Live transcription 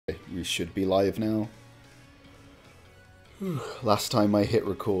We should be live now. Last time I hit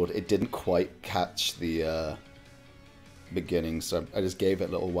record, it didn't quite catch the beginning, so I just gave it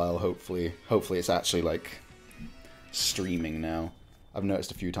a little while. Hopefully it's actually like streaming now. I've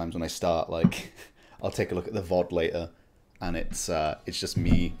noticed a few times when I start, like, I'll take a look at the VOD later, and it's just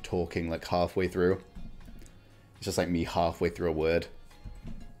me talking like halfway through. It's just like me halfway through a word.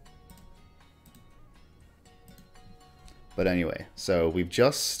 But anyway, so we've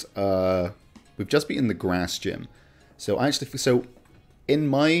just beaten the grass gym. So in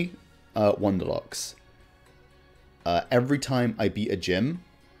my Wonderlocks, every time I beat a gym,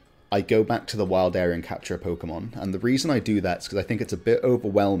 I go back to the wild area and capture a Pokemon. And the reason I do that is because I think it's a bit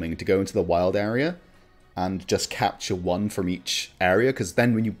overwhelming to go into the wild area and just capture one from each area. Because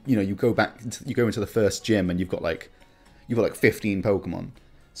then when you go into the first gym and you've got like 15 Pokemon.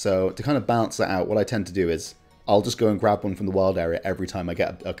 So to kind of balance that out, what I tend to do is I'll just go and grab one from the wild area every time I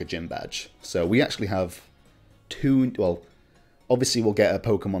get a gym badge. So we actually have two. Well, obviously we'll get a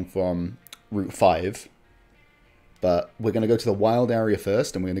Pokemon from Route 5. But we're going to go to the wild area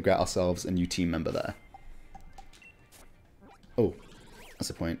first, and we're going to get ourselves a new team member there. Oh, that's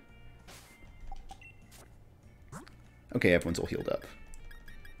the point. Okay, everyone's all healed up.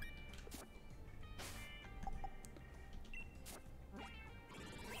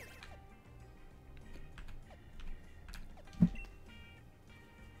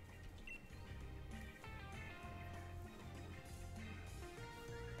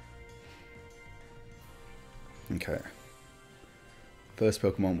 Okay. First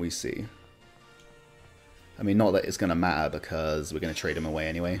Pokemon we see. I mean, not that it's going to matter because we're going to trade him away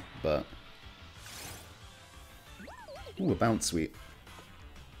anyway, but... Ooh, a Bounce Sweet.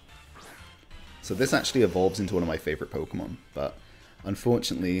 So this actually evolves into one of my favorite Pokemon, but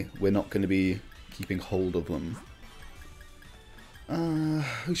unfortunately we're not going to be keeping hold of them.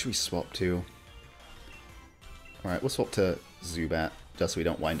 Who should we swap to? Alright, we'll swap to Zubat, just so we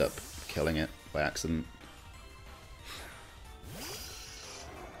don't wind up killing it by accident.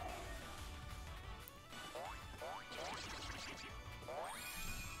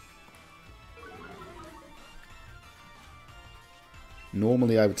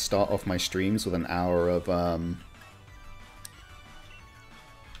 Normally I would start off my streams with an hour of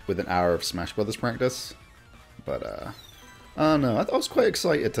Smash Brothers practice, but I don't know. I was quite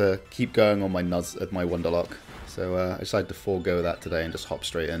excited to keep going on my Wonderlocke, so I decided to forego that today and just hop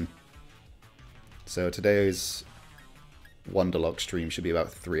straight in. So today's Wonderlocke stream should be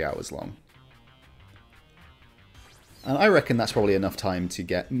about 3 hours long, and I reckon that's probably enough time to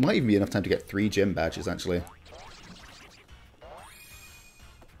get. Might even be enough time to get 3 gym badges actually.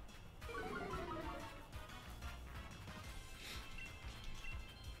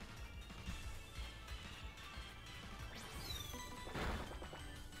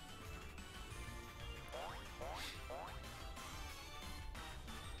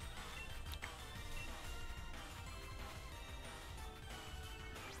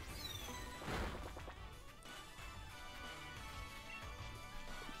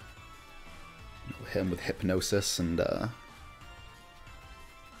 Hit him with Hypnosis and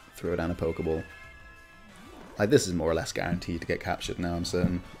throw down a Pokeball. Like, this is more or less guaranteed to get captured now, I'm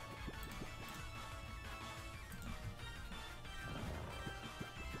certain.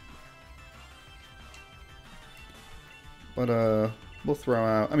 But we'll throw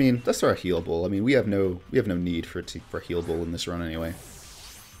out. I mean, let's throw a Heal Ball. I mean, we have no need for a Heal Ball in this run anyway.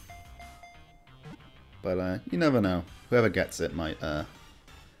 But you never know. Whoever gets it might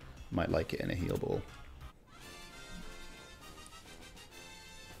like it in a Heal Ball.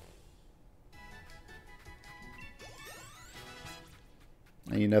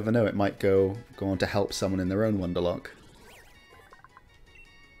 And you never know, it might go on to help someone in their own Wonderlocke.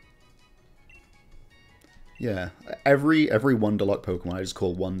 Yeah, every Wonderlocke Pokemon I just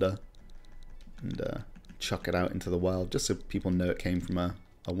call Wonder. And chuck it out into the wild, just so people know it came from a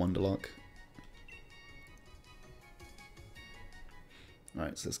Wonderlocke.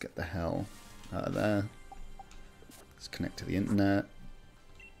 Alright, so let's get the hell out of there. Let's connect to the internet.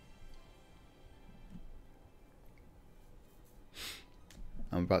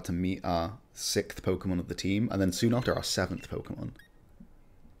 I'm about to meet our 6th Pokemon of the team, and then soon after our 7th Pokemon.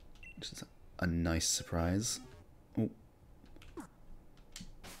 Which is a nice surprise. Oh.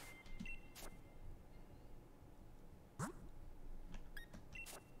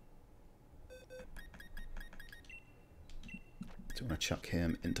 Do you want to chuck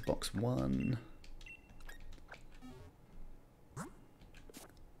him into box 1?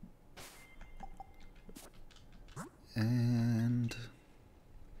 And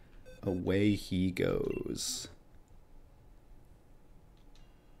away he goes.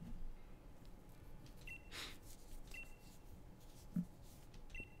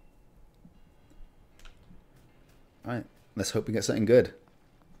 Let's hope we get something good.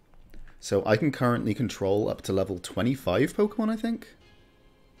 So I can currently control up to level 25 Pokemon, I think?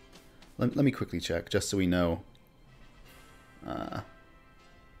 Let me quickly check, just so we know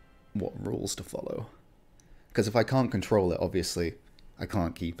what rules to follow. Because if I can't control it, obviously, I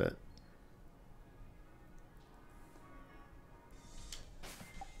can't keep it.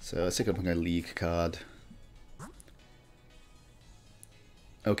 So let's take a look at a league card.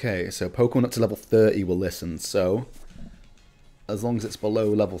 Okay, so Pokemon up to level 30 will listen, so as long as it's below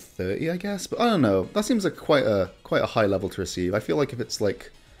level 30, I guess. But I don't know. That seems like quite a high level to receive. I feel like if it's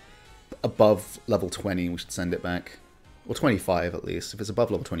like above level 20, we should send it back. Or 25 at least, if it's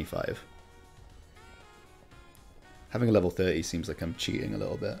above level 25. Having a level 30 seems like I'm cheating a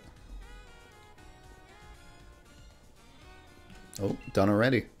little bit. Oh, done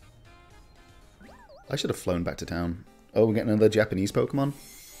already. I should have flown back to town. Oh, we're getting another Japanese Pokemon?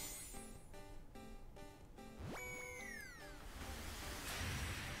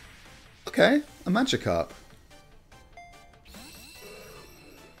 Okay, a Magikarp.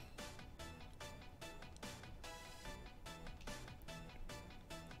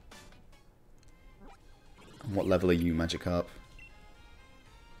 And what level are you, Magikarp?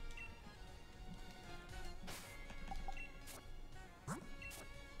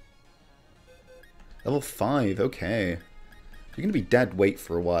 Level 5, okay. You're gonna be dead weight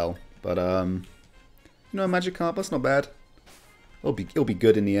for a while, but you know, Magikarp, that's not bad. It'll be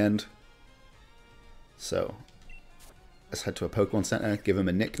good in the end. So, let's head to a Pokemon Center, give him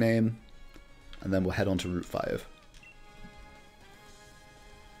a nickname, and then we'll head on to Route 5.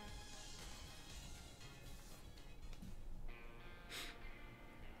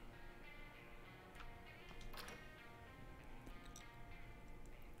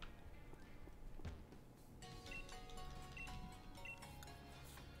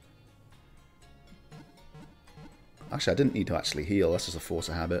 Actually, I didn't need to actually heal, that's just a force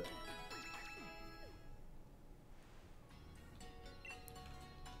of habit.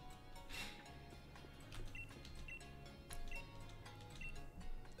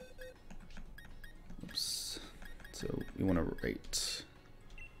 Oops. So, we want to rate.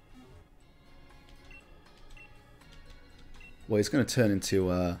 Well, he's going to turn into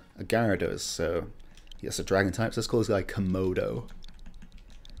a Gyarados, so he has a dragon type, so let's call this guy Komodo.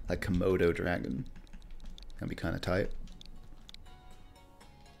 Like Komodo Dragon. Gonna be kind of tight.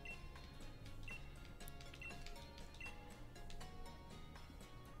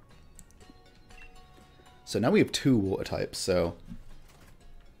 So now we have 2 water types, so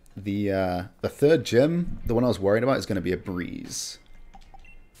the third gym, the one I was worried about, is going to be a Breeze.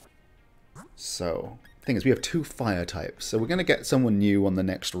 So, the thing is, we have 2 fire types, so we're going to get someone new on the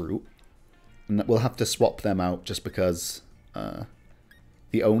next route. And we'll have to swap them out just because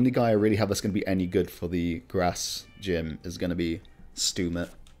the only guy I really have that's going to be any good for the grass gym is going to be Stumit.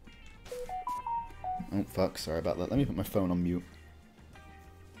 Oh, fuck, sorry about that. Let me put my phone on mute.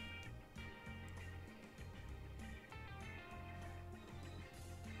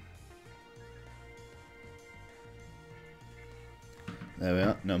 There we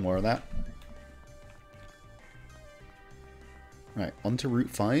are, no more of that. Right, on to Route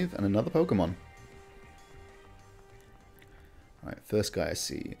 5 and another Pokemon. Alright, first guy I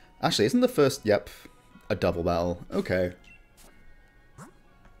see. Actually, isn't the first, yep, a double battle? Okay.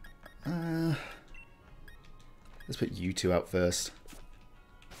 Let's put you 2 out first.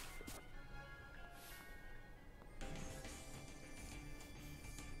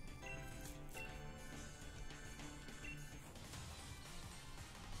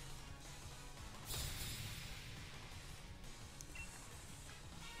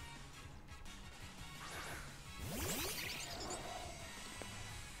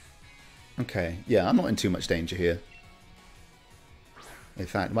 Okay, yeah, I'm not in too much danger here. In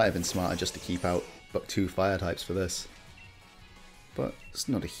fact, it might have been smarter just to keep out but 2 fire types for this. But it's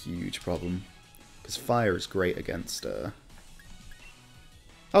not a huge problem. Because fire is great against... Oh,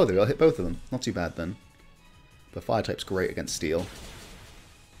 there we go, hit both of them. Not too bad then. But fire type's great against steel.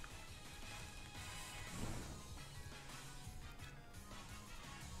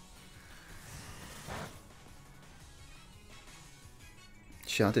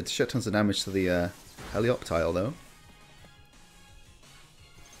 Shit, I did shit tons of damage to the Helioptile though.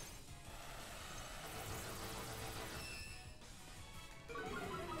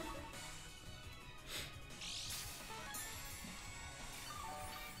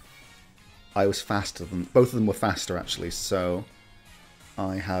 I was faster than... Both of them were faster actually, so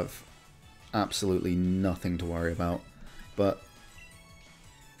I have absolutely nothing to worry about. But...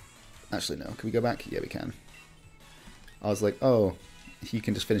 Actually no, can we go back? Yeah, we can. I was like, oh... he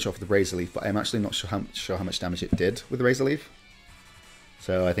can just finish off with the Razor Leaf, but I'm actually not sure how much damage it did with the Razor Leaf.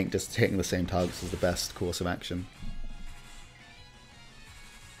 So I think just hitting the same targets is the best course of action.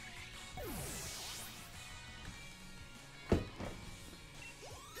 Yeah,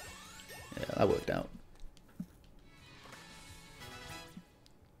 that worked out.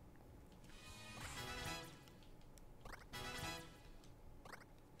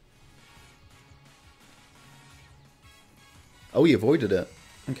 Oh, he avoided it.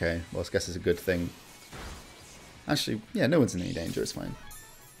 Okay, well, I guess it's a good thing. Actually, yeah, no one's in any danger, it's fine.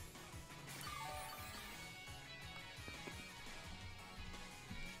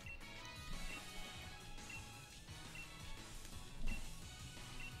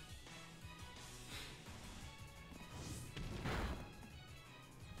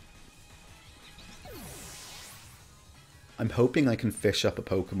 I'm hoping I can fish up a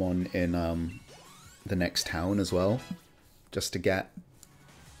Pokemon in the next town as well, just to get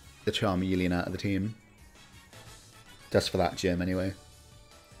the Charmeleon out of the team. Just for that gym, anyway.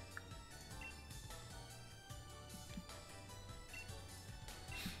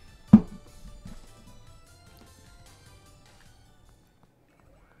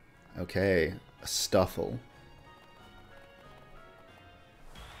 Okay, a Stuffle.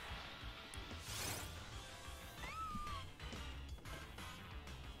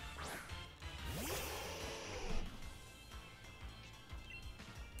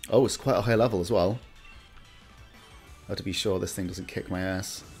 Oh, it's quite a high level as well. I have to be sure this thing doesn't kick my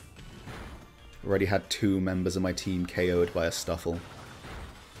ass. Already had 2 members of my team KO'd by a Stuffle.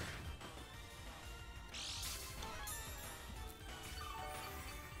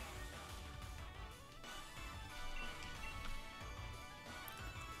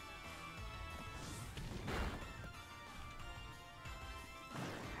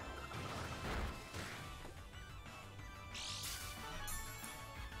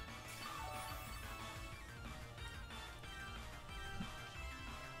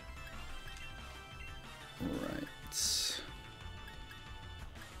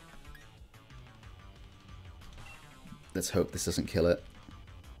 Let's hope this doesn't kill it.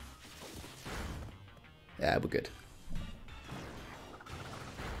 Yeah, we're good.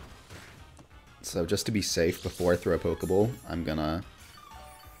 So just to be safe before I throw a Pokeball, I'm gonna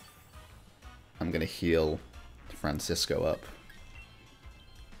heal Francisco up.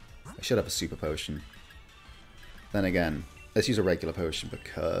 I should have a Super Potion. Then again, let's use a regular potion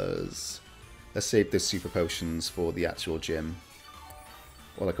because let's save the Super Potions for the actual gym.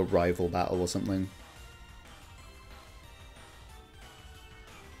 Or like a rival battle or something.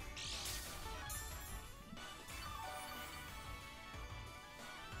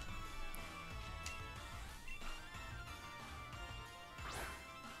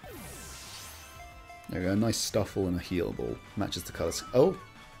 There we go, a nice Stuffle and a Heal Ball. Matches the colours. Oh!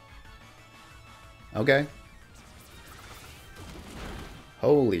 Okay.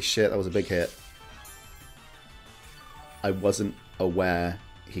 Holy shit, that was a big hit. I wasn't aware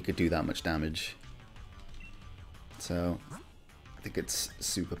he could do that much damage. So, I think it's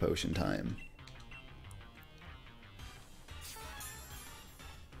Super Potion time.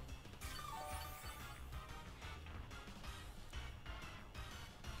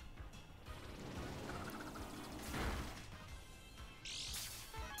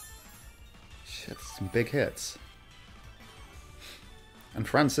 Shit, some big hits. And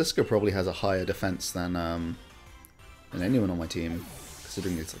Francisco probably has a higher defense than anyone on my team,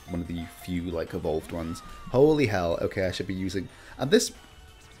 considering it's like one of the few like evolved ones. Holy hell! Okay, I should be using at this.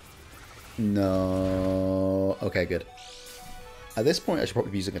 No. Okay, good. At this point, I should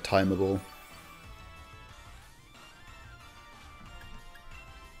probably be using a Timer Ball.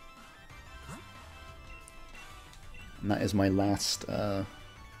 And that is my last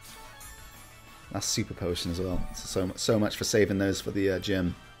last Super Potion as well. So much for saving those for the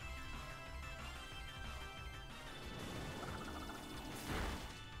gym.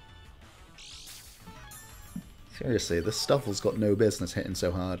 Seriously, this Stuffle's got no business hitting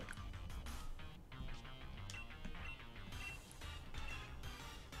so hard.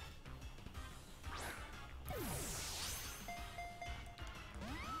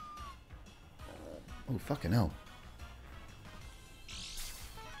 Oh, fucking hell.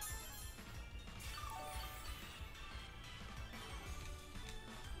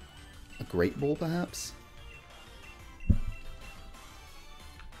 A Great Ball, perhaps?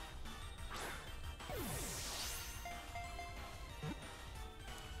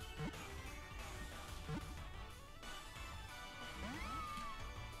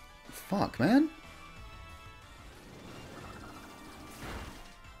 Fuck, man.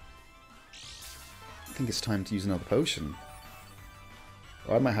 I think it's time to use another potion.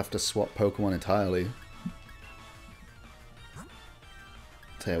 Or I might have to swap Pokemon entirely.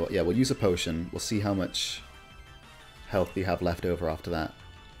 Tell you what, yeah, we'll use a potion. We'll see how much health we have left over after that.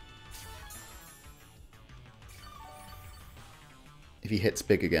 If he hits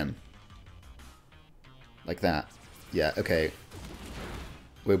big again. Like that. Yeah, okay.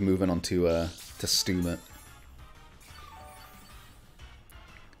 We're moving on to Stuma.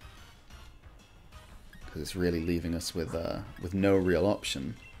 Because it's really leaving us with no real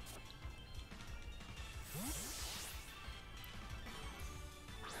option.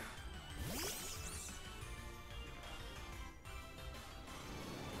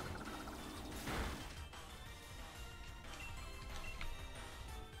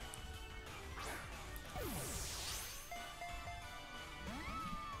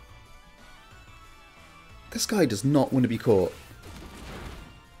 This guy does not want to be caught.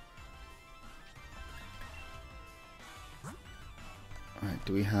 Alright,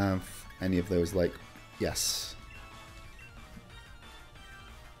 do we have any of those, like... Yes.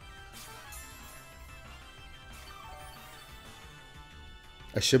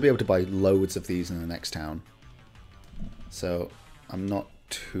 I should be able to buy loads of these in the next town. So, I'm not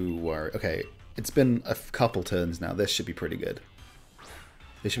too worried. Okay, it's been a couple turns now. This should be pretty good.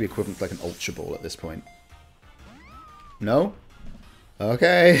 This should be equivalent to like an Ultra Ball at this point. No?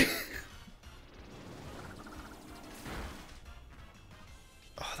 Okay.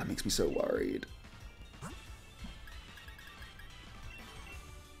 Oh, that makes me so worried.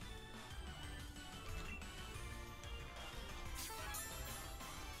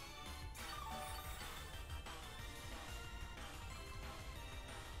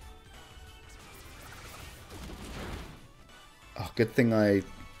 Oh, good thing I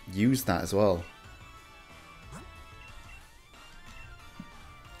used that as well.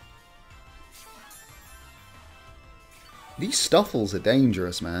 These Stuffles are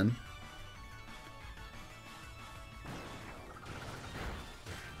dangerous, man.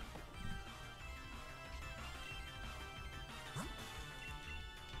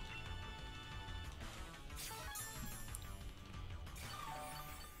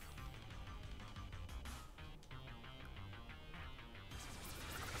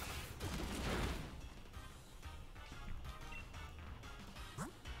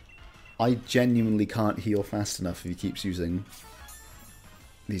 I genuinely can't heal fast enough if he keeps using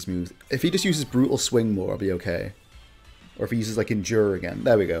these moves. If he just uses Brutal Swing more, I'll be okay. Or if he uses, like, Endure again.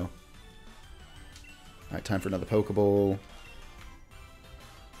 There we go. Alright, time for another Pokeball.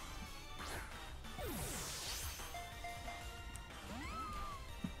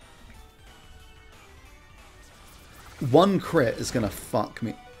 One crit is gonna fuck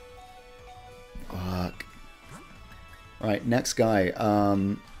me. Fuck. Right, next guy.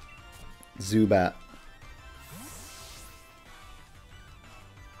 Zubat.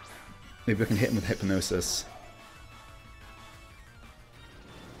 Maybe we can hit him with Hypnosis.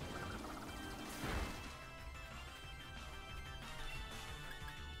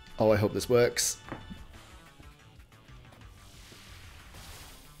 Oh, I hope this works.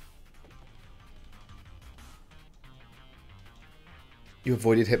 You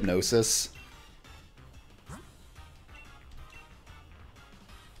avoided Hypnosis.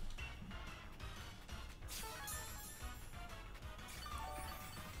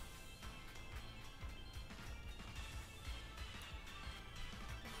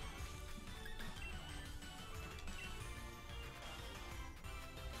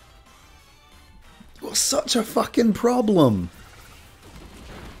 You're such a fucking problem.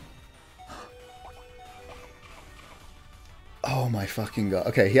 Oh my fucking god.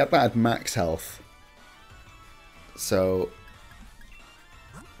 Okay, he had that at max health. So...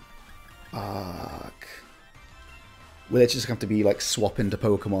 Fuck. Will it just have to be like swapping to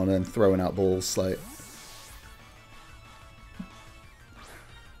Pokemon and throwing out balls? Like...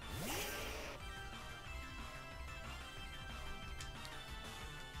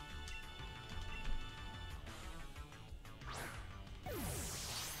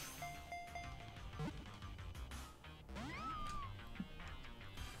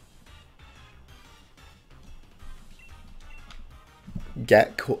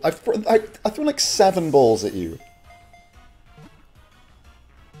 Get caught. I threw like 7 balls at you.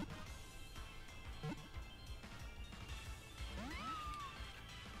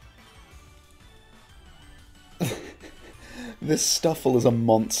 This Stuffle is a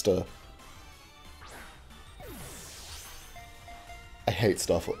monster. I hate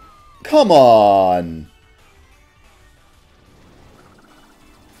Stuffle. Come on!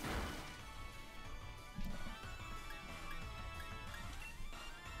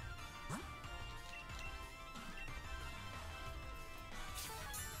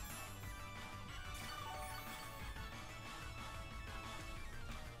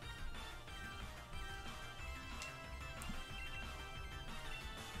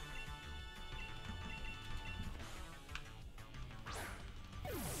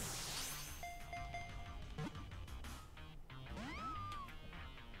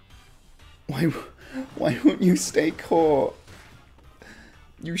 Why won't you stay caught?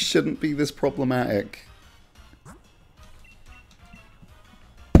 You shouldn't be this problematic.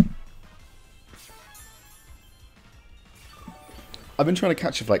 I've been trying to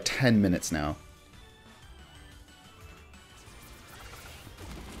catch you for like 10 minutes now.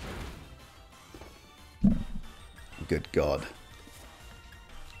 Good God.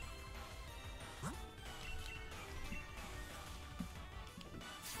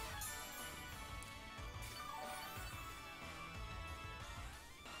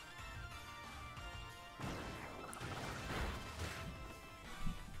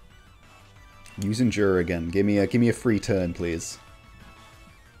 Use Endure again. Give me a free turn, please.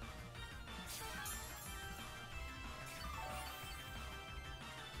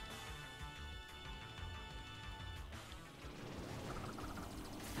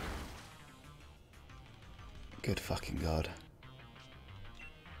 Good fucking God.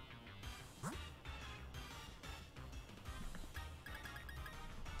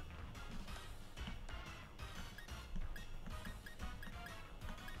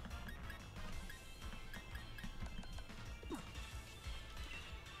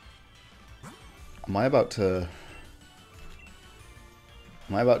 Am I about to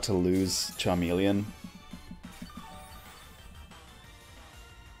lose Charmeleon?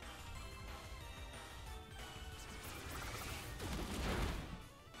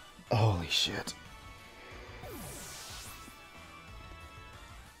 Holy shit.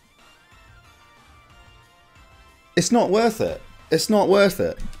 It's not worth it. It's not worth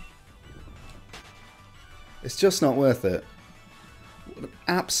it. It's just not worth it. What an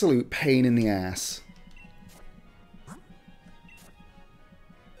absolute pain in the ass.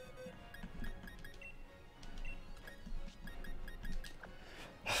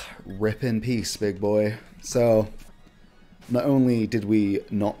 Rip in peace, big boy. So, not only did we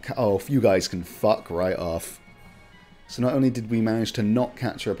not... Oh, you guys can fuck right off. So not only did we manage to not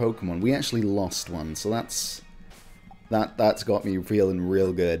capture a Pokemon, we actually lost one. So that's got me feeling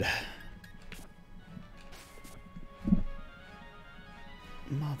real good.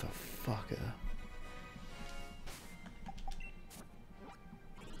 Motherfucker.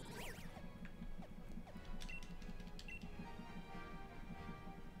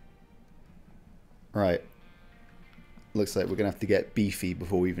 Right. Looks like we're gonna have to get beefy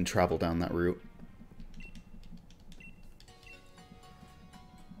before we even travel down that route.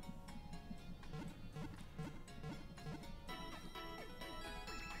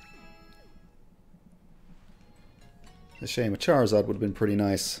 It's a shame. A Charizard would have been pretty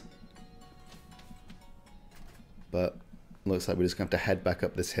nice. But looks like we're just going to have to head back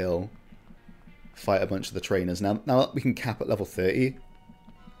up this hill. Fight a bunch of the trainers. Now that we can cap at level 30,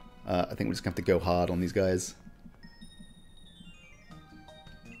 I think we're just going to have to go hard on these guys.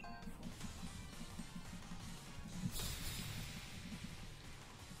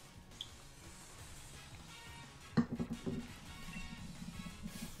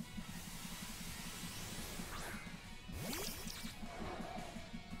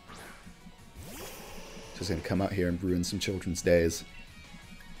 Just gonna come out here and ruin some children's days.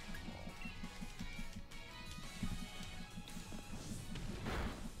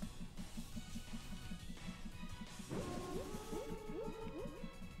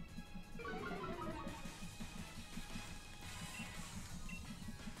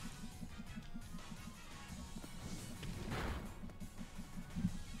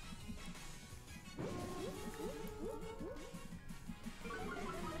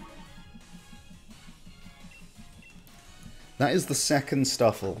 That is the second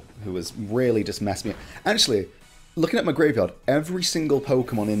Stuffle who has really just messed me up. Actually, looking at my graveyard, every single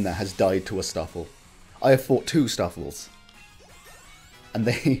Pokemon in there has died to a Stuffle. I have fought 2 Stuffles. And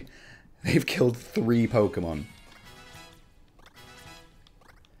they've killed 3 Pokemon.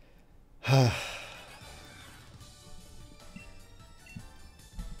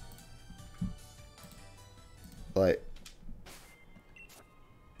 Like...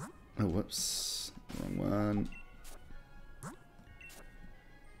 Oh, whoops. Wrong one.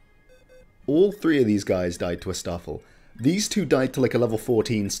 All 3 of these guys died to a Stuffle. These 2 died to like a level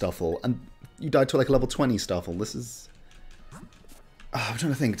 14 Stuffle, and you died to like a level 20 Stuffle. This is... I'm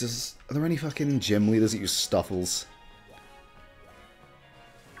trying to think, are there any fucking gym leaders that use Stuffles?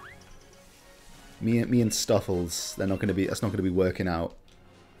 Me and Stuffles, that's not gonna be working out.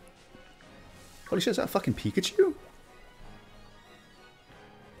 Holy shit, is that a fucking Pikachu?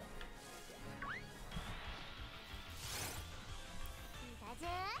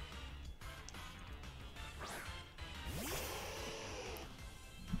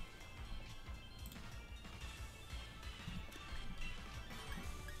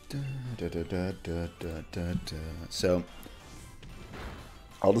 So,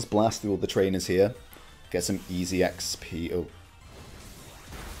 I'll just blast through all the trainers here. Get some easy XP. Oh.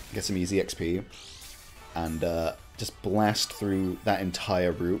 Get some easy XP. And just blast through that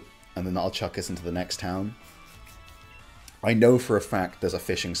entire route. And then that'll chuck us into the next town. I know for a fact there's a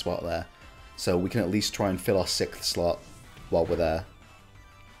fishing spot there. So we can at least try and fill our 6th slot while we're there.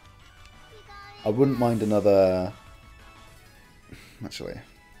 I wouldn't mind another... Actually...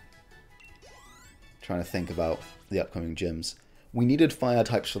 Trying to think about the upcoming gyms. We needed fire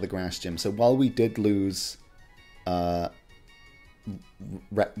types for the grass gym. So while we did lose...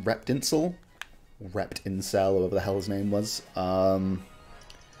 Reptincel, or whatever the hell his name was.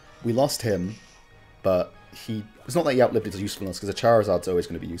 We lost him, but it's not that he outlived his usefulness, because a Charizard's always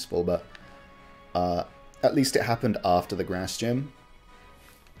going to be useful, but at least it happened after the grass gym.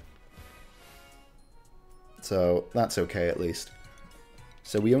 So that's okay at least.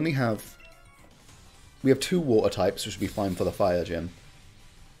 So we have 2 water types, which would be fine for the fire gym.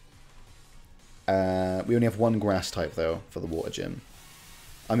 We only have 1 grass type though for the water gym.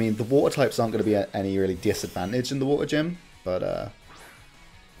 I mean, the water types aren't going to be at any really disadvantage in the water gym, but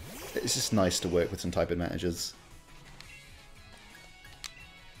it's just nice to work with some type advantages.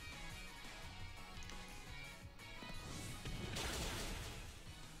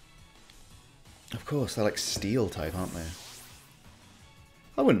 Of course, they're like steel type, aren't they?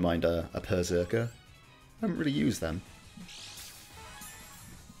 I wouldn't mind a Berserker. I haven't really used them.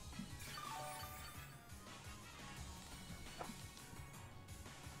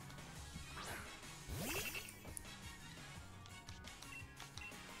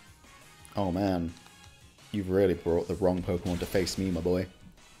 Oh man, you've really brought the wrong Pokemon to face me, my boy.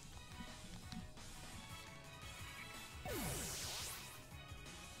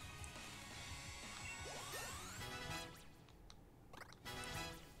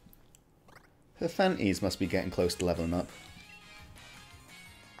 Her Fanties must be getting close to leveling up.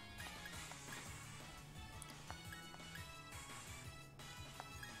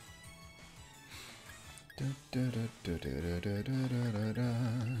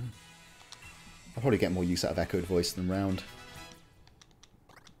 I'll probably get more use out of Echoed Voice than Round.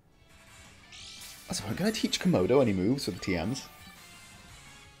 Also, can I teach Komodo any moves with the TMs?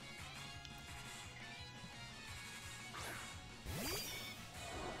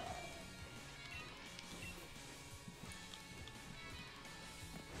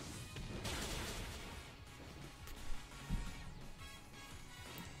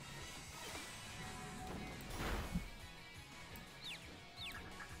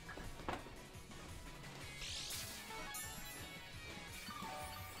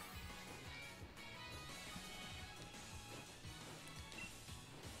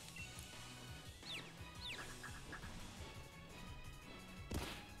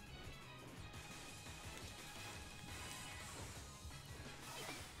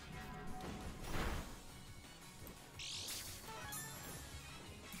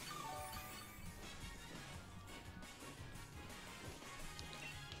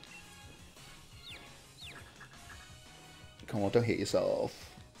 Come on, don't hit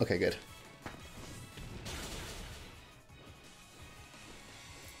yourself. Okay, good.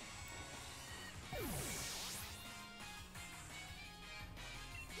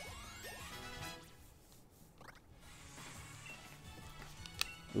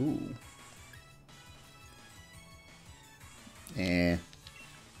 Ooh. Eh.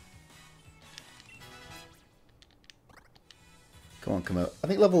 Come on, come out. I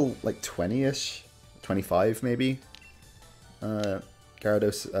think level, like, 20-ish? 25, maybe?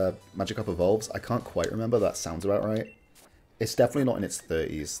 Gyarados Magikarp evolves. I can't quite remember. That sounds about right. It's definitely not in its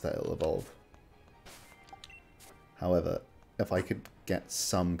 30s that it'll evolve. However, if I could get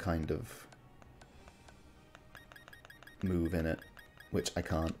some kind of move in it, which I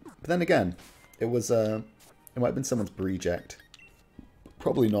can't. But then again, it was it might have been someone's reject.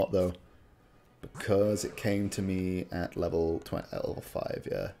 Probably not though, because it came to me at level 5.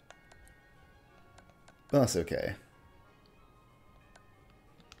 Yeah, but that's okay.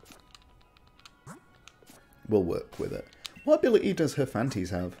 We'll work with it. What ability does her Fanties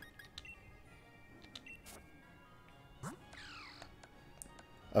have?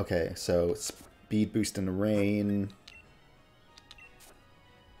 Okay, so speed boost in the rain.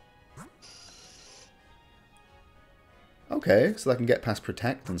 Okay, so I can get past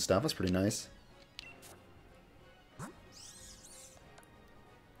protect and stuff. That's pretty nice.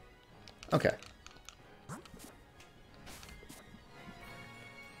 Okay.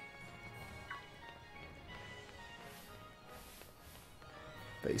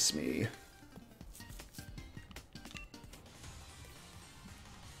 Face me.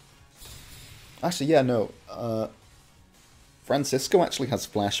 Actually, yeah, no. Francisco actually has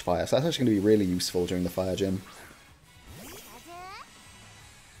flash fire, so that's actually going to be really useful during the fire gym.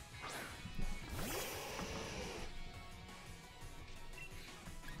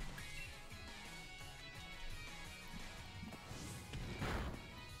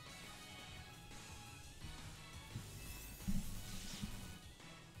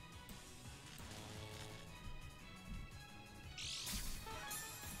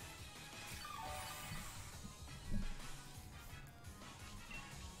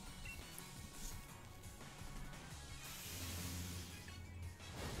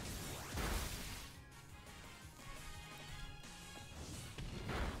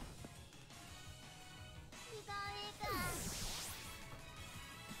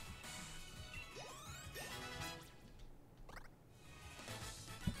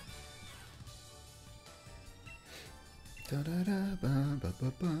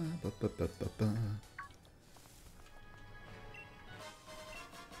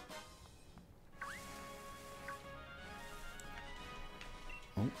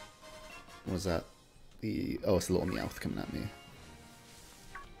 Oh, what was that? Oh, it's the little Meowth coming at me.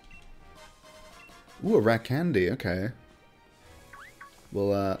 Ooh, a rat candy. Okay.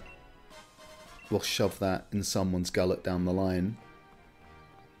 We'll shove that in someone's gullet down the line.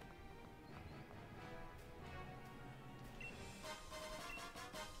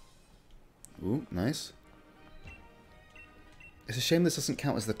 Ooh, nice. It's a shame this doesn't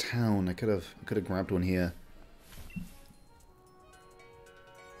count as the town. I could have grabbed one here.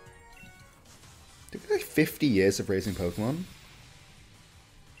 Did we like 50 years of raising Pokemon?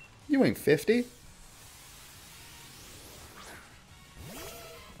 You ain't 50.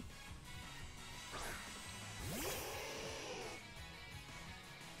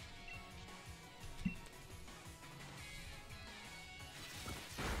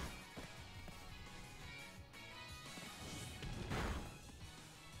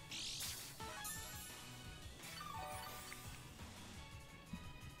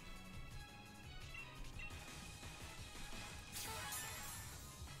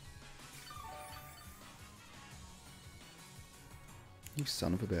 You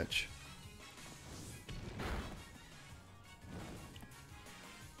son of a bitch.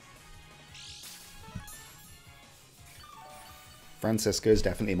 Francisco is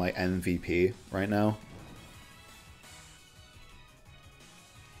definitely my MVP right now.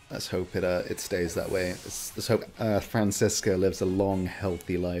 Let's hope it stays that way. Let's hope Francisco lives a long,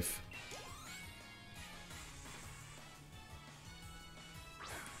 healthy life.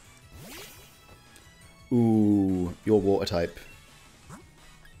 Ooh, you're water type.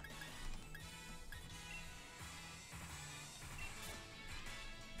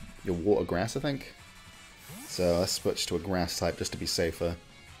 You're water grass, I think. So let's switch to a grass type just to be safer.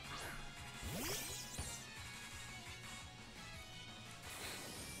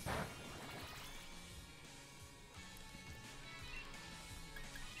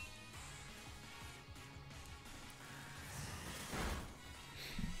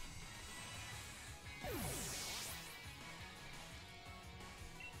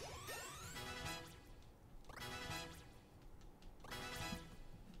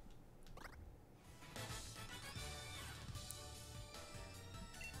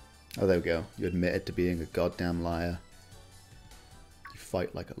 Oh, there we go. You admitted to being a goddamn liar. You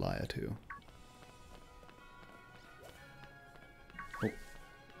fight like a liar, too. Oh.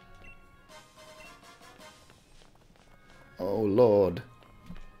 Oh, Lord.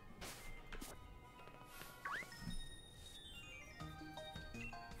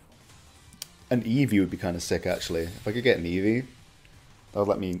 An Eevee would be kind of sick, actually. If I could get an Eevee, that would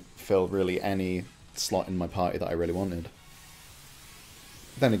let me fill really any slot in my party that I really wanted.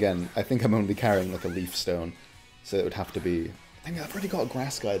 Then again, I think I'm only carrying like a Leaf Stone, so it would have to be... I think I've already got a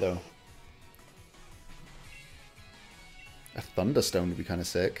Grass guy though. A Thunderstone would be kind of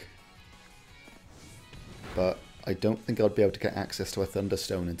sick. But I don't think I'd be able to get access to a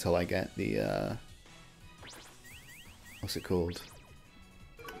Thunderstone until I get the... what's it called?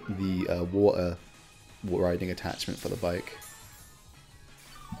 The water riding attachment for the bike.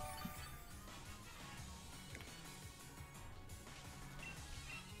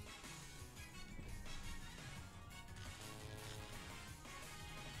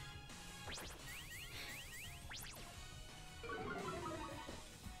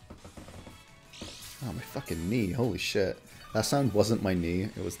 Oh, my fucking knee. Holy shit. That sound wasn't my knee,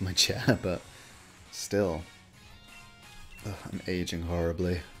 it was my chair, but still. Ugh, I'm aging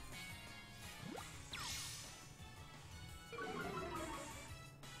horribly.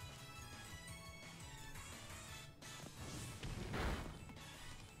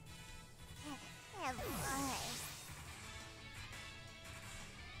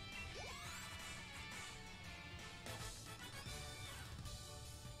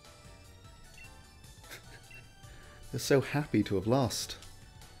 They're so happy to have lost.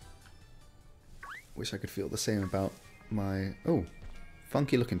 Wish I could feel the same about my... Oh,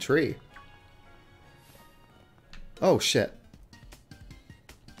 funky looking tree. Oh, shit.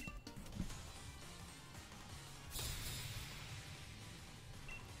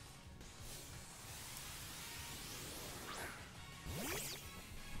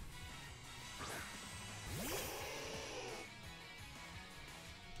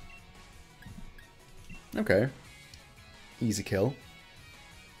 Okay. Easy kill.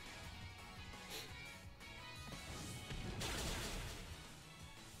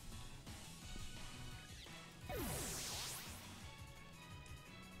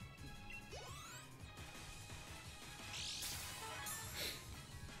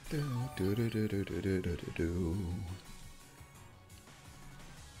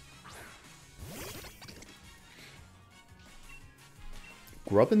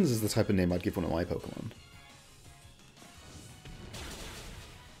 Grubbins is the type of name I'd give one of my Pokemon.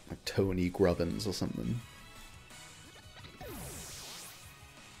 Like Tony Grubbins or something.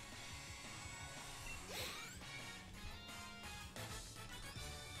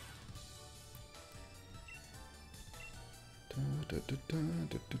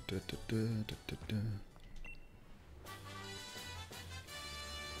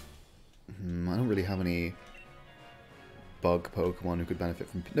 I don't really have any bug Pokemon who could benefit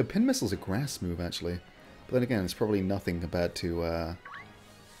from... No, Pin Missile's a grass move, actually. But then again, it's probably nothing compared to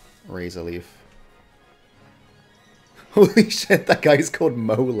Razor Leaf. Holy shit, that guy's called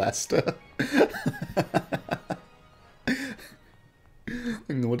Molester.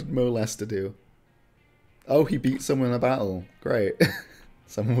 What did Molester do? Oh, he beat someone in a battle. Great.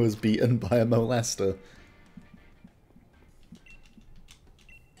 Someone was beaten by a Molester.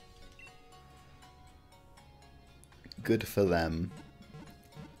 Good for them.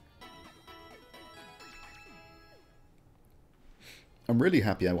 I'm really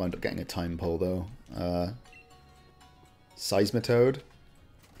happy I wound up getting a Time Pole, though. Seismitoad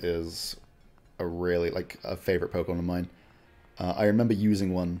is a really, like, a favourite Pokemon of mine. I remember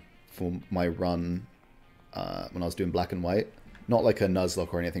using one for my run when I was doing Black and White. Not like a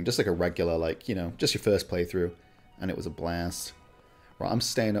Nuzlocke or anything, just like a regular, like, you know, just your first playthrough. And it was a blast. Right, I'm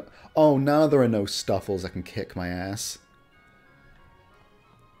staying up. Oh, now there are no Stuffles that can kick my ass.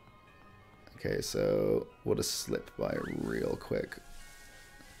 Okay, so we'll just slip by real quick.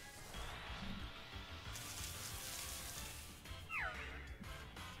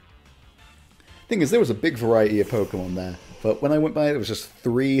 Thing is, there was a big variety of Pokemon there, but when I went by it was just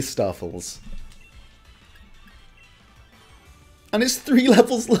 3 Stuffles. And it's 3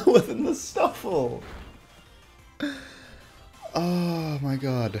 levels lower than the Stuffle! Oh my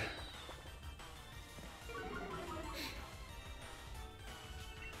god.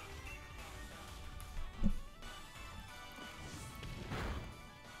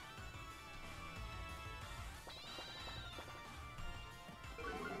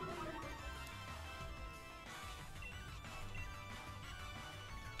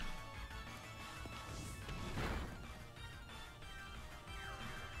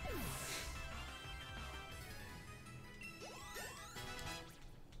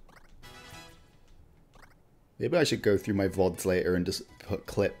 Maybe I should go through my VODs later and just put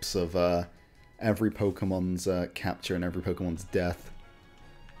clips of every Pokemon's capture and every Pokemon's death.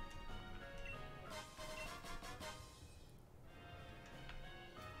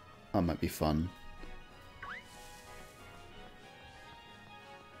 That might be fun.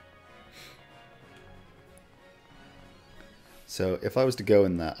 So if I was to go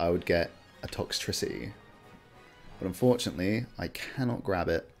in that, I would get a Toxtricity. But unfortunately, I cannot grab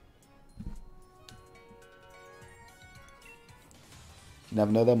it. You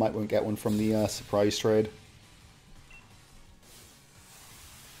never know, though, might won't get one from the surprise trade.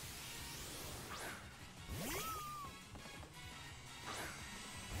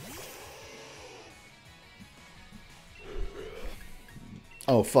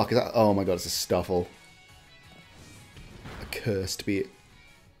 Oh fuck, is that... Oh my god, it's a Stuffle. A cursed beat.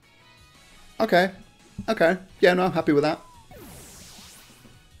 Okay. Okay. Yeah, no, I'm happy with that.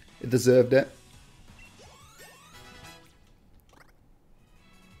 It deserved it.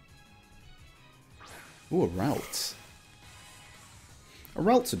 Ooh, a Route. A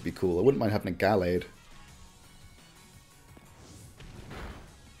Route would be cool. I wouldn't mind having a Gallade.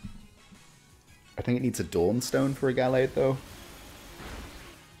 I think it needs a Dawnstone for a Gallade, though.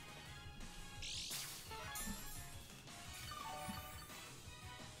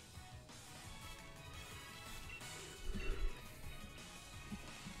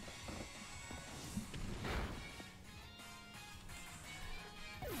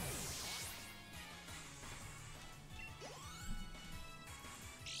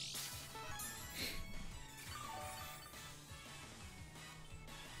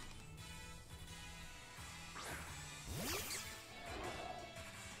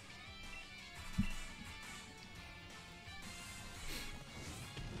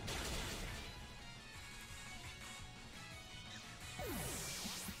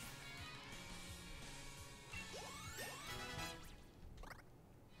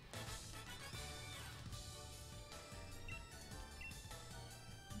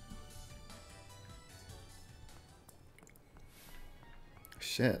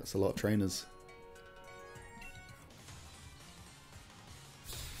 Shit, that's a lot of trainers.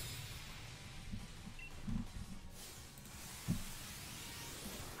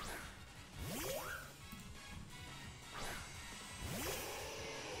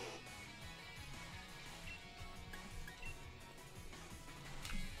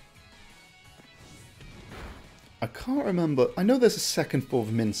 I can't remember. I know there's a second form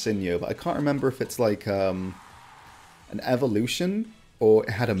of Mincinio, but I can't remember if it's like an evolution or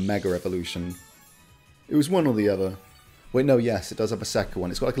it had a mega evolution. It was one or the other. Wait, no, yes, it does have a second one.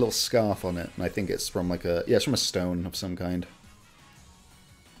 It's got like a little scarf on it, and I think it's from like a... Yeah, it's from a stone of some kind.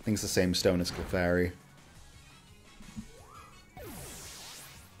 I think it's the same stone as Clefairy.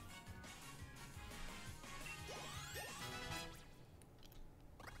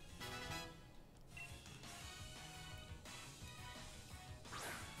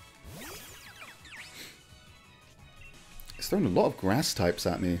 It's throwing a lot of grass types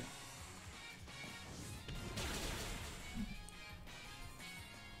at me.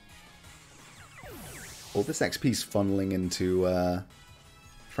 All this XP's funneling into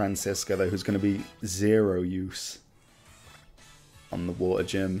Francisca, though, who's going to be 0 use on the water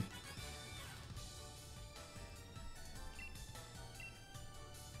gym.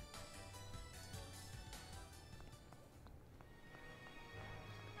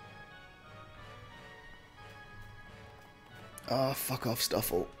 Oh, fuck off,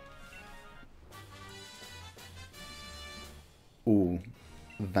 Stuffle. Ooh,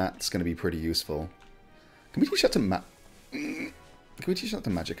 that's going to be pretty useful. Can we teach that to Can we teach that to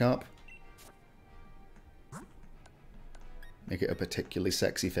Magikarp? Make it a particularly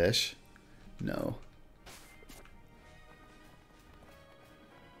sexy fish? No.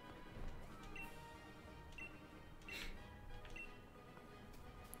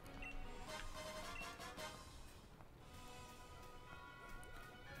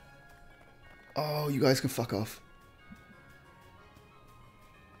 Oh, you guys can fuck off.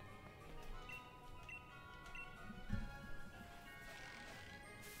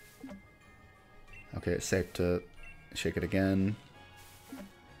 Okay, it's safe to shake it again.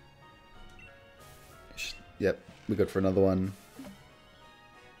 Yep, we're good for another one.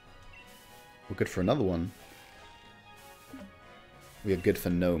 We're good for another one. We are good for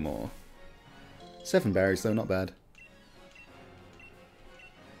no more. 7 berries though, not bad.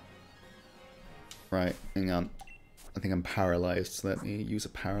 Right, hang on. I think I'm paralyzed, so let me use a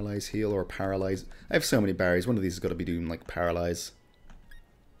paralyze heal or a paralyze. I have so many berries, one of these has got to be doing like paralyze.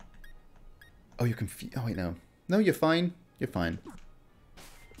 Oh, you're confused. Oh, wait, no. No, you're fine. You're fine.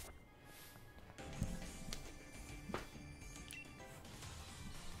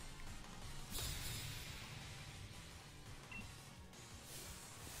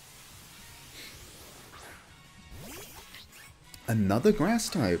 Another grass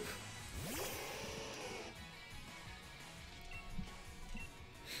type.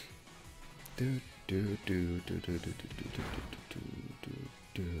 Do do do do do do do do do do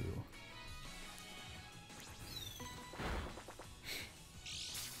do.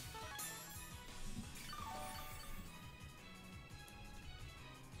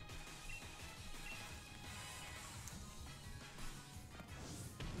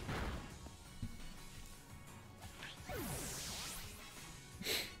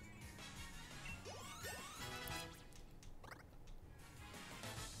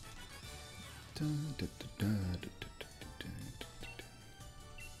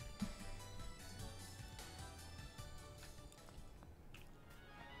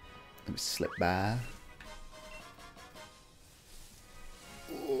 Let me slip by.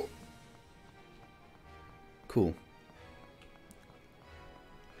 Oh. Cool.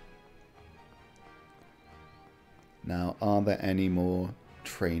 Now, are there any more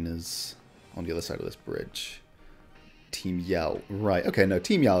trainers on the other side of this bridge? Team Yell. Right, okay, no,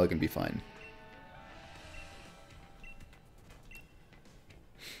 Team Yell are going to be fine.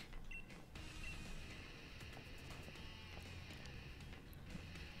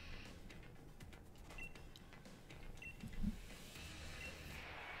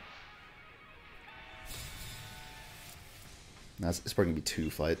 It's probably going to be 2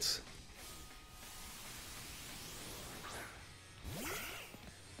 fights.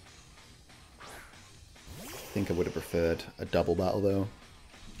 I think I would have preferred a double battle though.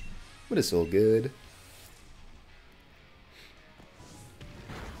 But it's all good.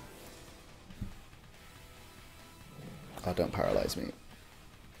 Oh, don't paralyze me.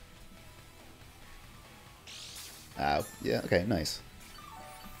 Ow. Yeah, okay, nice.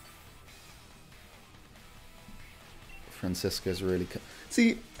 Francisca's really...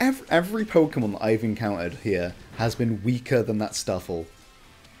 See, every Pokemon that I've encountered here has been weaker than that Stuffle.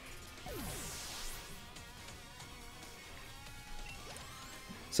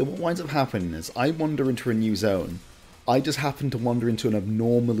 So what winds up happening is I wander into a new zone. I just happen to wander into an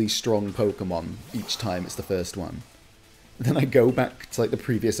abnormally strong Pokemon each time it's the first one. Then I go back to like the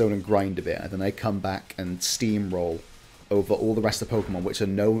previous zone and grind a bit, and then I come back and steamroll over all the rest of the Pokemon, which are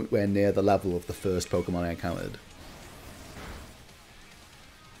nowhere near the level of the first Pokemon I encountered.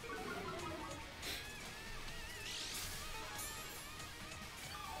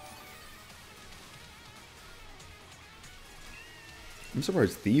 I'm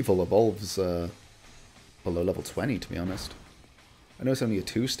surprised Thievul evolves below level 20, to be honest. I know it's only a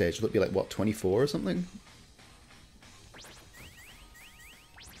 2-stage, it'll be like, what, 24 or something?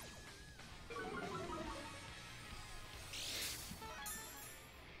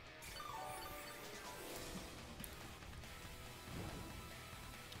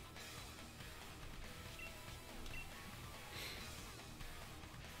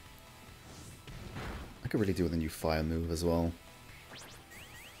 I could really do with a new fire move as well.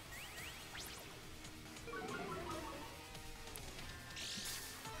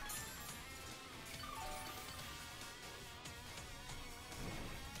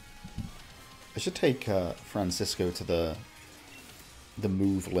 I should take Francisco to the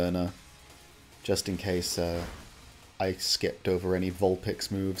move learner, just in case I skipped over any Vulpix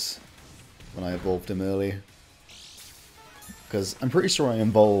moves when I evolved him early. Because I'm pretty sure I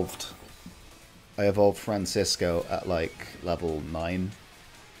evolved Francisco at like level 9.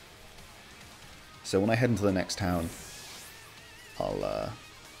 So when I head into the next town, I'll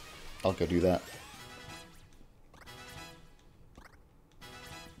go do that.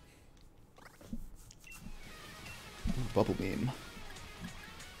 Bubble Beam.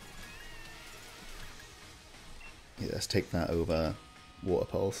 Yeah, let's take that over Water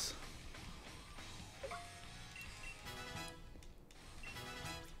Pulse.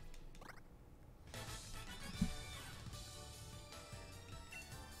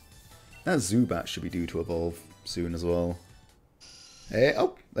 That Zubat should be due to evolve soon as well. Hey,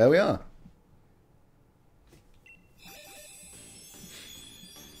 oh, there we are.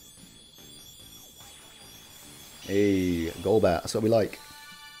 Hey, Golbat, that's what we like.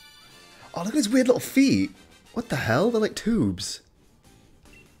 Oh, look at his weird little feet. What the hell? They're like tubes.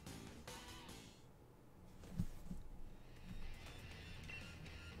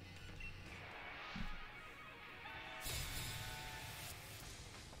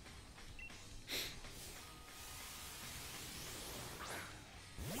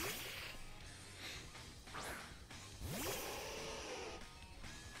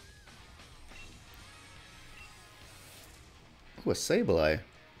 Oh, a Sableye.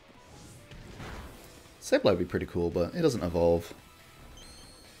 Sableye would be pretty cool, but it doesn't evolve.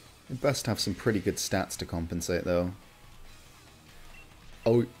 You'd best have some pretty good stats to compensate, though.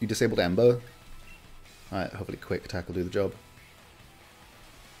 Oh, you disabled Ember? Alright, hopefully Quick Attack will do the job.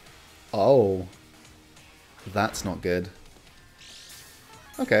 Oh. That's not good.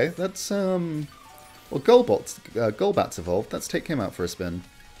 Okay, that's, well, Golbat's evolved. Let's take him out for a spin.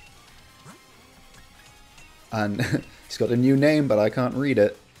 And he's got a new name, but I can't read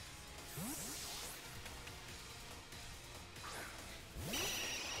it.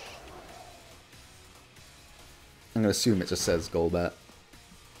 I'm going to assume it just says Golbat.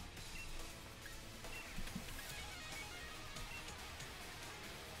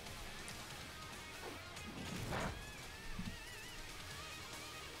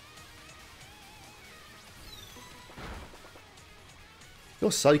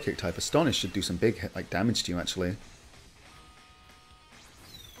 Your Psychic type, Astonish, should do some big hit, like damage to you, actually.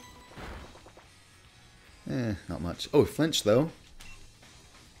 Not much. Oh, flinch, though.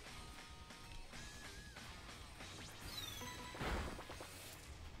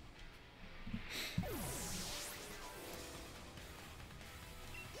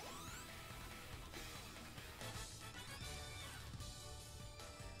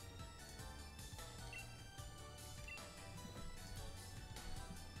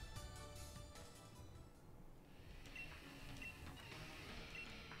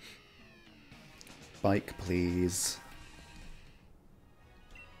 Bike, please.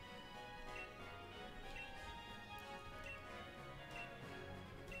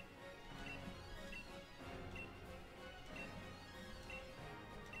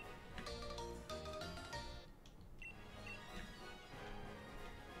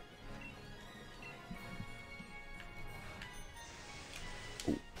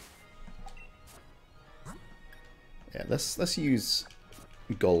 Ooh. Yeah, let's use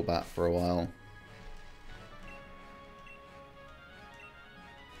Golbat for a while.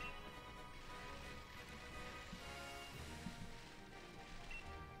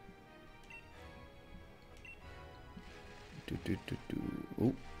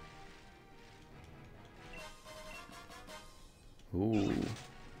 Ooh. Ooh.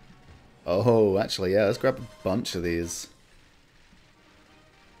 Oh, actually, yeah, let's grab a bunch of these.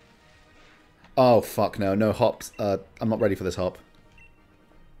 Oh, fuck, no. No hops. I'm not ready for this hop.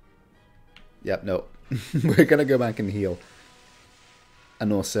 Yep, no. We're gonna go back and heal.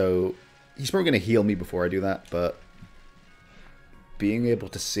 And also, he's probably gonna heal me before I do that, but being able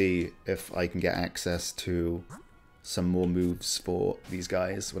to see if I can get access to some more moves for these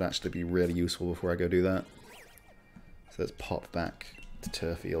guys would actually be really useful before I go do that. So let's pop back to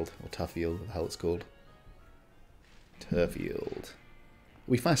Turfield, or Tuffield, what the hell it's called. Turfield.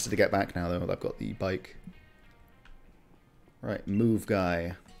 We faster to get back now though, I've got the bike. Right, move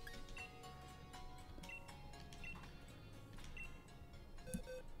guy.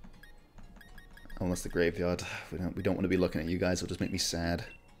 Unless the graveyard. We don't want to be looking at you guys, it'll just make me sad.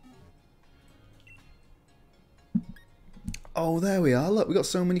 Oh, there we are. Look, we got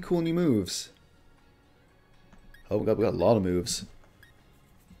so many cool new moves. Oh, we got a lot of moves.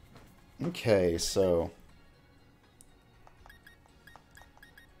 Okay, so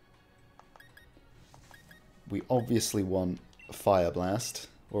we obviously want Fire Blast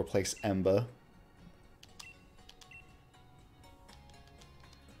or replace Ember.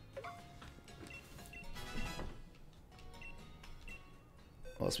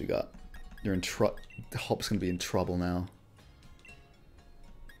 What else we got? You're in Hop's gonna be in trouble now.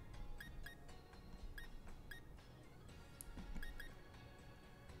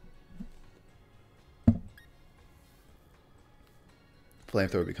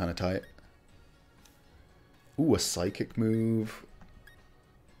 Flamethrower would be kind of tight. Ooh, a psychic move.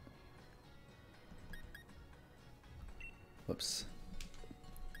 Whoops.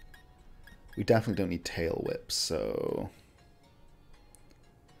 We definitely don't need tail whips, so...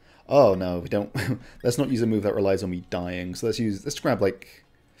 Oh no, we don't. Let's not use a move that relies on me dying. So let's grab like.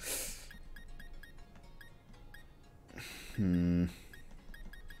 Let's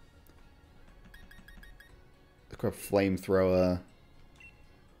grab Flamethrower.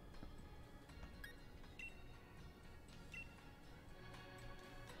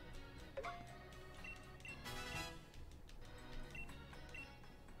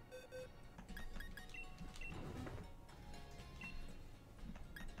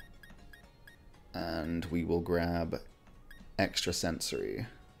 And we will grab Extra Sensory.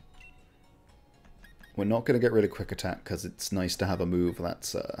 We're not going to get rid of Quick Attack because it's nice to have a move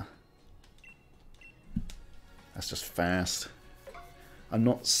that's just fast. I'm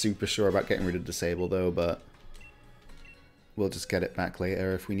not super sure about getting rid of Disable though, but we'll just get it back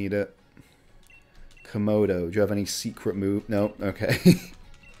later if we need it. Komodo, do you have any secret move? No? Okay.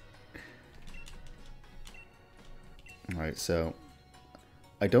 Alright, so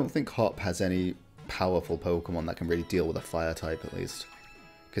I don't think Hop has any powerful Pokemon that can really deal with a fire type at least.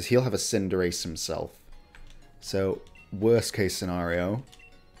 Because he'll have a Cinderace himself. So, worst case scenario,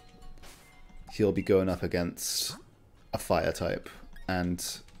 he'll be going up against a fire type. And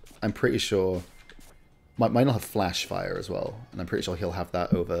I'm pretty sure... Mine will have Flash Fire as well. And I'm pretty sure he'll have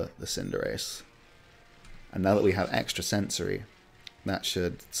that over the Cinderace. And now that we have Extra Sensory, that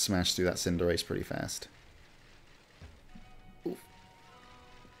should smash through that Cinderace pretty fast.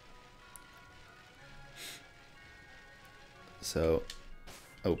 So,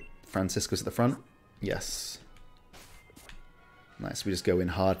 oh, Francisco's at the front? Yes. Nice, we just go in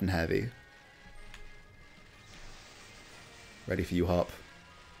hard and heavy. Ready for you, Hop.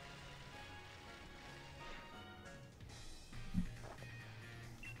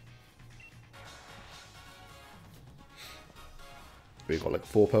 We've got like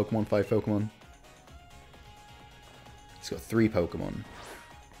 4 Pokemon, 5 Pokemon. He's got 3 Pokemon.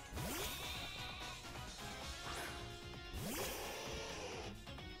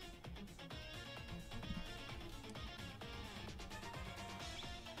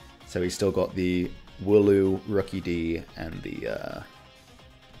 So he's still got the Wooloo, Rookie D, and the,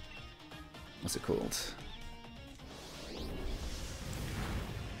 what's it called?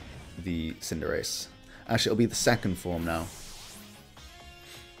 The Cinderace. Actually, it'll be the second form now.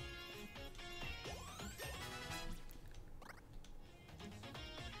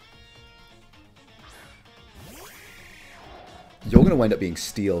 You're going to wind up being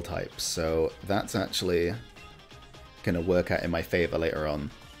Steel type, so that's actually going to work out in my favor later on.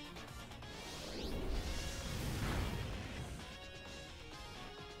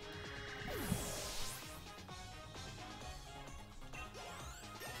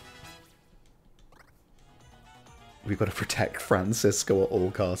 We've got to protect Francisco at all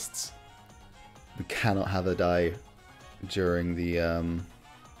costs. We cannot have her die during the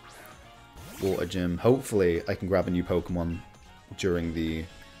water gym. Hopefully I can grab a new Pokemon during the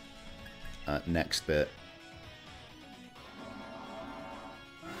next bit.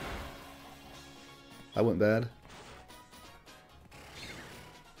 That went bad.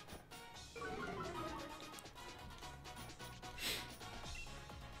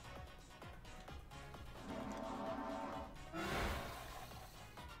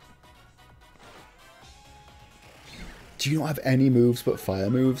 Do you not have any moves but fire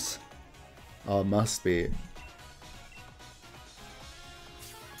moves? Oh, must be.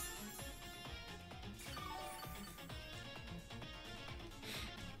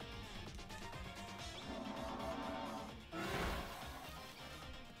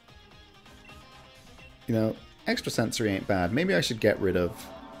 You know, extra sensory ain't bad. Maybe I should get rid of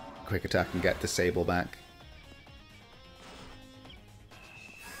quick attack and get disable back.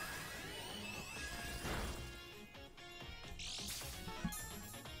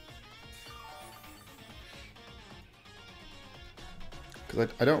 Because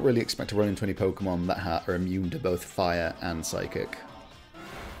I don't really expect to run into any Pokemon that are immune to both fire and psychic.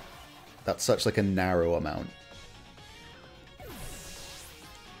 That's such like a narrow amount.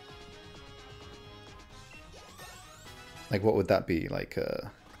 Like, what would that be? Like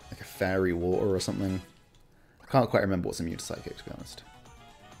a fairy water or something? I can't quite remember what's immune to psychic, to be honest.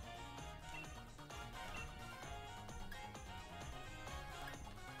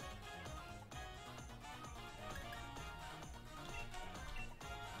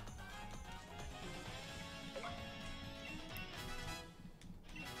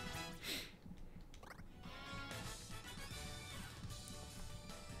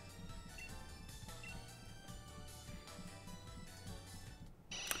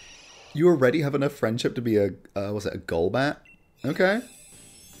 You already have enough friendship to be a, was it a Golbat? Okay. Or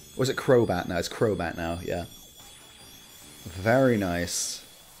was it Crobat now? It's Crobat now, yeah. Very nice.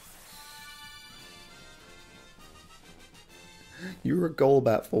 You were a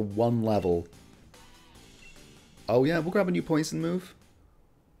Golbat for 1 level. Oh yeah, we'll grab a new poison move.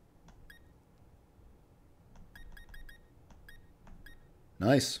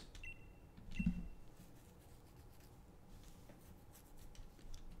 Nice.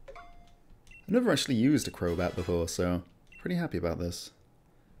 I've never actually used a Crobat before, so pretty happy about this.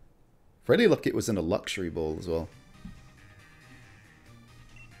 Really lucky it was in a luxury ball as well.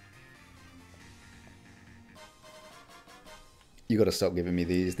 You gotta stop giving me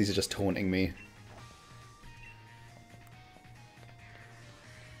these. These are just taunting me.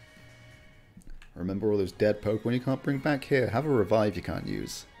 Remember all those dead Pokemon you can't bring back? Here, have a revive you can't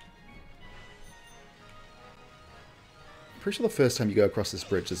use. Pretty sure the first time you go across this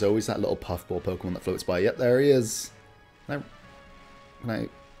bridge, there's always that little puffball Pokemon that floats by. Yep, there he is. Can I...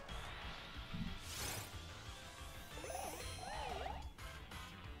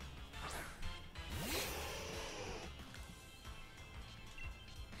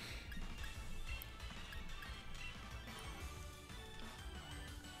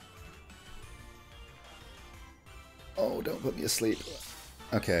 Oh, don't put me asleep.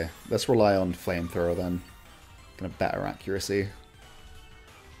 Okay, let's rely on Flamethrower then. Gonna better accuracy.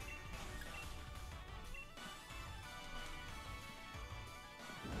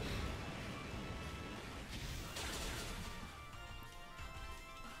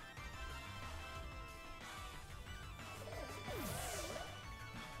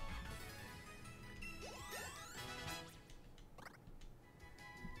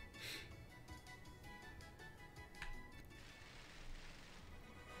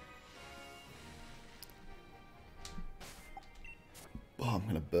 Oh, I'm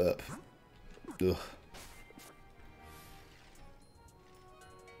gonna burp. Ugh.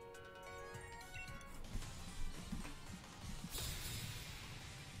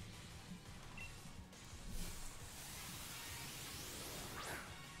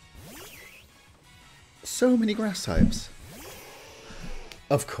 So many grass types.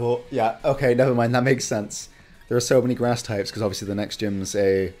 Of course. Yeah, okay, never mind. That makes sense. There are so many grass types because obviously the next gym's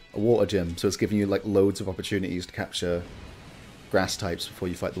a water gym, so it's giving you like loads of opportunities to capture grass types before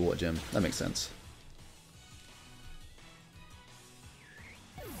you fight the water gym. That makes sense.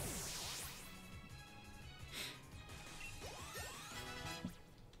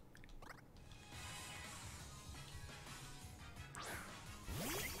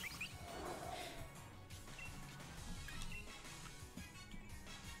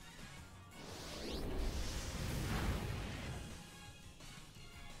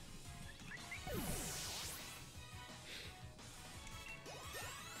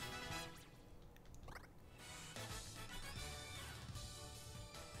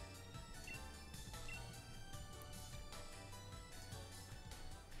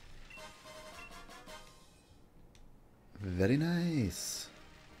 Very nice.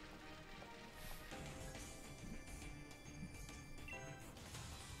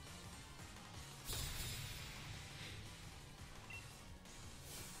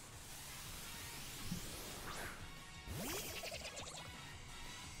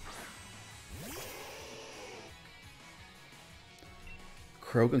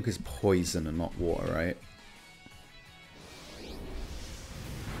 Krogunk is poison and not water, right?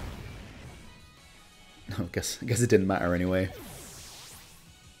 I guess it didn't matter anyway.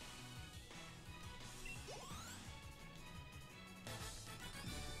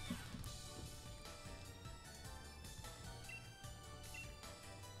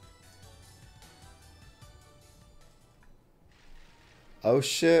 Oh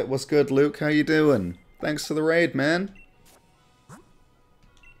shit, what's good, Luke? How you doing? Thanks for the raid, man.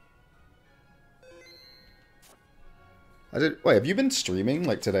 Wait, have you been streaming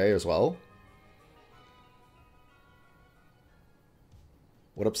like today as well?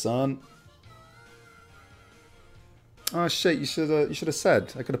 What up, son? Oh shit, you should have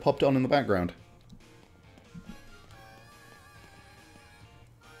said. I could have popped it on in the background.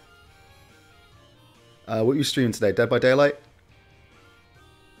 What you streaming today? Dead by Daylight?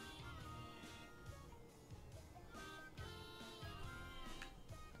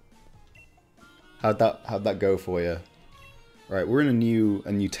 How'd that go for you? Right, we're in a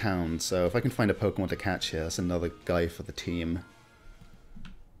new town, so if I can find a Pokemon to catch here, that's another guy for the team.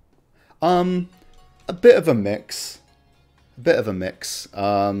 A bit of a mix. A bit of a mix.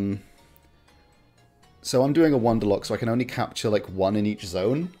 So I'm doing a Wonderlocke, so I can only capture like one in each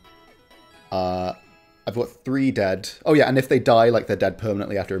zone. I've got 3 dead. Oh yeah, and if they die, like they're dead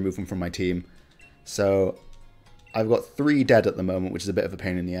permanently after I remove them from my team. So I've got 3 dead at the moment, which is a bit of a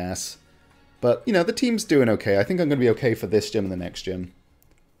pain in the ass. But, you know, the team's doing okay. I think I'm going to be okay for this gym and the next gym.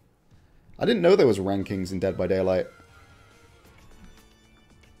 I didn't know there was rankings in Dead by Daylight.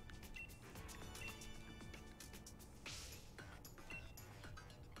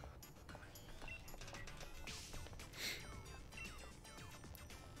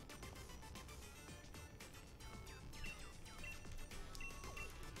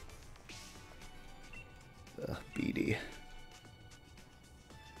 Ugh, BD.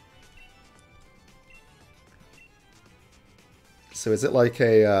 So is it like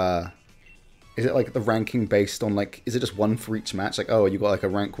a, is it like the ranking based on like, is it just one for each match? Like, oh, you got like a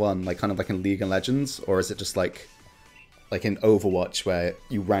rank 1, like kind of like in League of Legends? Or is it just like in Overwatch where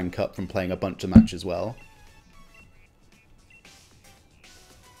you rank up from playing a bunch of matches well?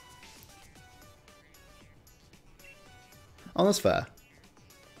 Oh, that's fair.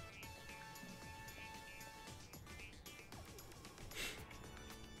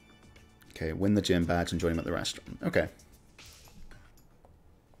 Okay, win the gym badge and join him at the restaurant. Okay.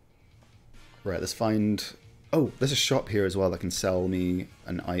 Right, let's find... Oh, there's a shop here as well that can sell me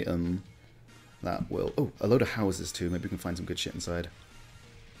an item that will... Oh, a load of houses too. Maybe we can find some good shit inside.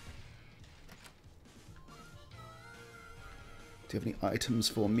 Do you have any items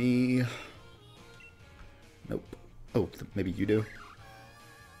for me? Nope. Oh, maybe you do.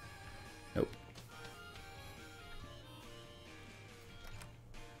 Nope.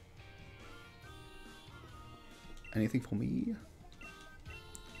 Anything for me?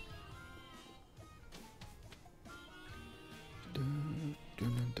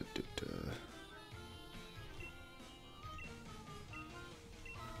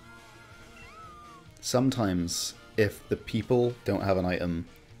 Sometimes, if the people don't have an item,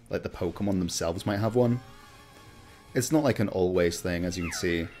 like the Pokemon themselves might have one. It's not like an always thing, as you can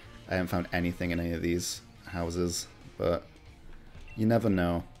see. I haven't found anything in any of these houses, but you never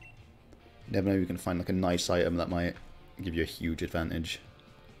know. You never know, you can find like a nice item that might give you a huge advantage.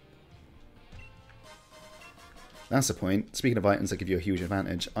 That's the point. Speaking of items that give you a huge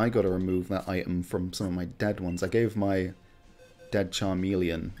advantage, I got to remove that item from some of my dead ones. I gave my dead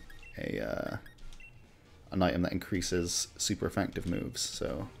Charmeleon an item that increases super effective moves,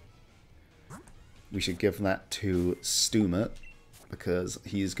 so we should give that to Stumet, because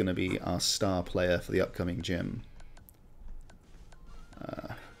he's going to be our star player for the upcoming gym.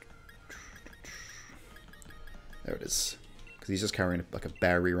 There it is. Because he's just carrying like a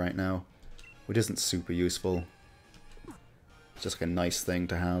berry right now, which isn't super useful. It's just like a nice thing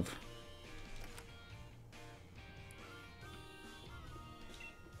to have.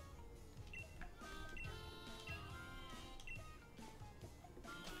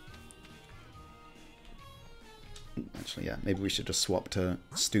 Actually, yeah, maybe we should just swap to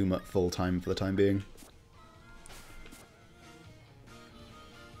Stumet full-time for the time being.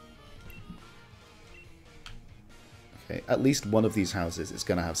 Okay, at least one of these houses is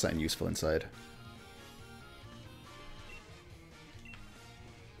going to have something useful inside.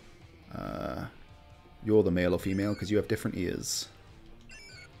 You're the male or female because you have different ears.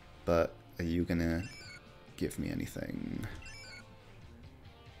 But are you gonna give me anything?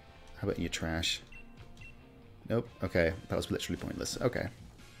 How about your trash? Nope. Okay, that was literally pointless. Okay.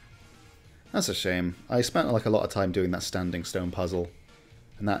 That's a shame. I spent like a lot of time doing that standing stone puzzle,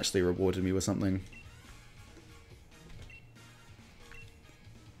 and that actually rewarded me with something.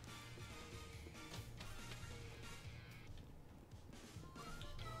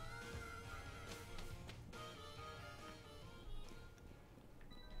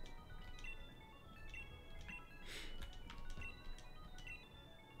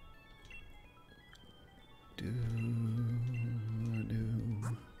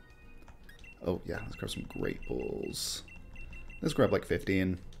 Oh yeah, let's grab some great balls. Let's grab like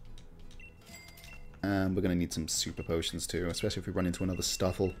 15. And we're going to need some super potions too, especially if we run into another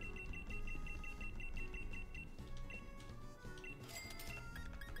Stuffle.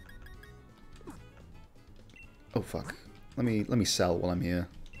 Oh fuck. Let me sell while I'm here.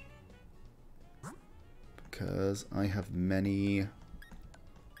 Because I have many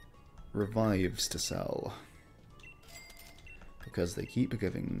revives to sell. Because they keep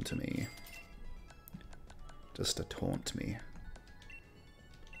giving them to me. Just to taunt me.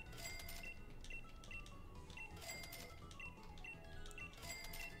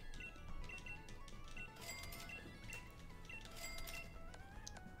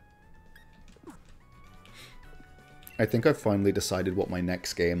 I think I've finally decided what my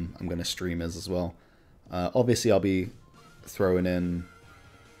next game I'm going to stream is as well. Obviously I'll be throwing in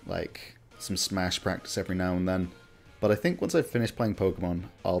like some Smash practice every now and then. But I think once I've finished playing Pokemon,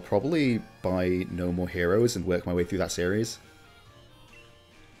 I'll probably buy No More Heroes and work my way through that series.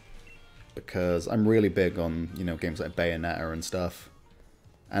 Because I'm really big on, you know, games like Bayonetta and stuff.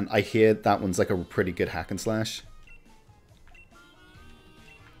 And I hear that one's like a pretty good hack and slash.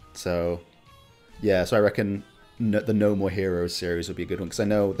 So, yeah, so I reckon the No More Heroes series would be a good one. Because I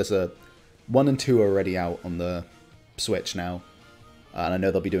know there's a 1 and 2 are already out on the Switch now. And I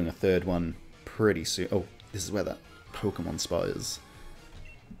know they'll be doing a third one pretty soon. Oh, this is where that Pokemon spot is.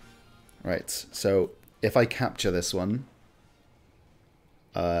 Right, so if I capture this one,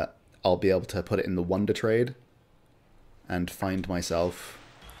 I'll be able to put it in the Wonder Trade and find myself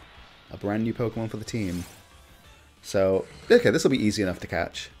a brand new Pokemon for the team. So, okay, this will be easy enough to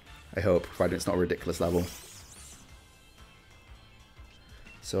catch, I hope, provided it's not a ridiculous level.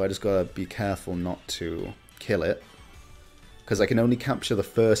 So I just gotta be careful not to kill it, because I can only capture the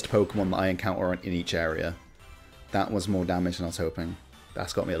first Pokemon that I encounter in each area. That was more damage than I was hoping.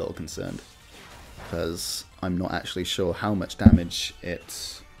 That's got me a little concerned, because I'm not actually sure how much damage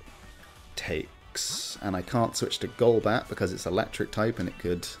it takes. And I can't switch to Golbat because it's electric type and it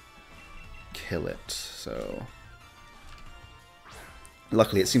could kill it. So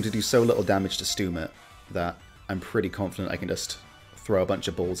luckily it seemed to do so little damage to Stumit that I'm pretty confident I can just throw a bunch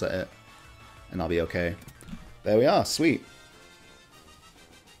of balls at it and I'll be okay. There we are, sweet.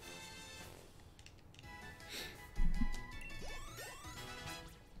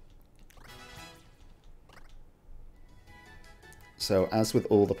 So, as with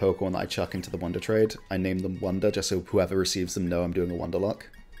all the Pokemon that I chuck into the Wonder Trade, I name them Wonder just so whoever receives them know I'm doing a Wonderlocke.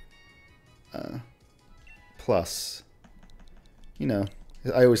 Plus, you know,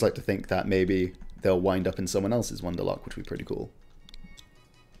 I always like to think that maybe they'll wind up in someone else's Wonderlocke, which would be pretty cool.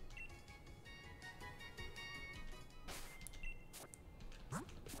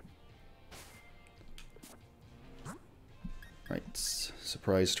 Right,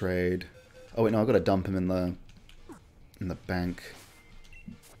 surprise trade. Oh wait, no, I've got to dump him in the bank,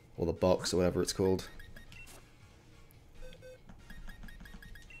 or the box, or whatever it's called.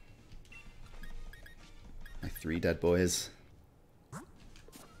 My 3 dead boys.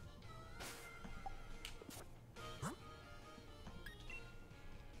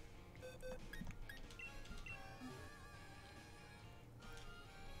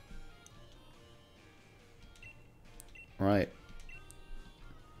 Right.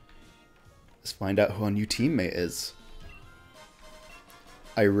 Let's find out who our new teammate is.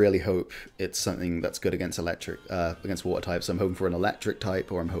 I really hope it's something that's good against against water types. I'm hoping for an electric type,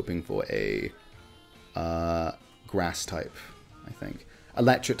 or I'm hoping for a grass type, I think.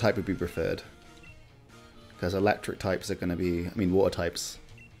 Electric type would be preferred. Because electric types are going to be, water types.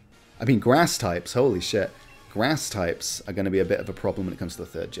 Grass types, holy shit. Grass types are going to be a bit of a problem when it comes to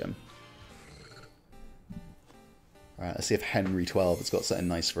the 3rd gym. Alright, let's see if Henry 12 has got something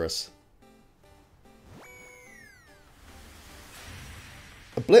nice for us.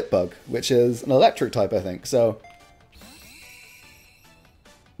 A Blipbug, which is an electric type, I think. So,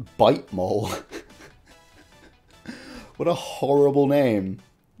 Bite Mole. What a horrible name.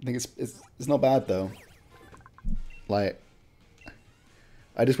 I think it's not bad though. Like,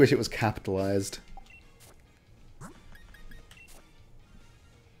 I just wish it was capitalized.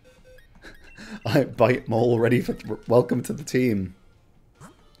 I bite mole ready for welcome to the team.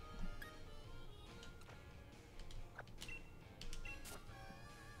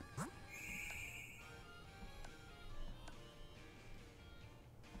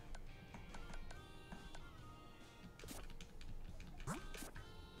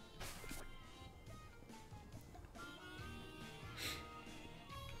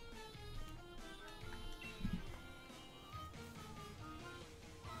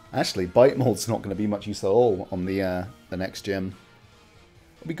 Actually, Bite Mold's not going to be much use at all on the next gym.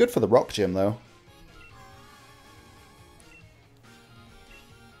 It'll be good for the Rock gym, though.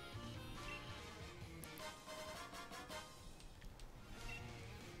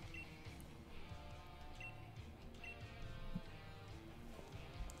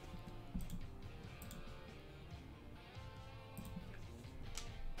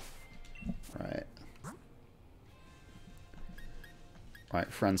 Right,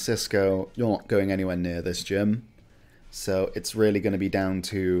 Francisco, you're not going anywhere near this gym. So it's really going to be down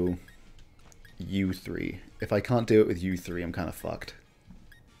to you three. If I can't do it with you three, I'm kind of fucked.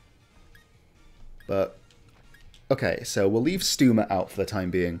 But, okay, so we'll leave Stuma out for the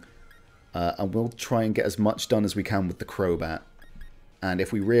time being. And we'll try and get as much done as we can with the Crobat. And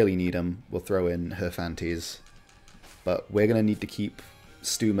if we really need him, we'll throw in Herfantes. But we're going to need to keep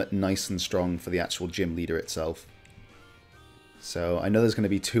Stuma nice and strong for the actual gym leader itself. So I know there's going to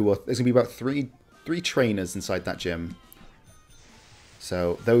be there's going to be about three trainers inside that gym.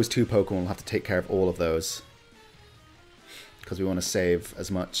 So those two Pokemon will have to take care of all of those, because we want to save as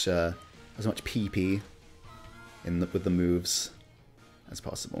much PP with the moves as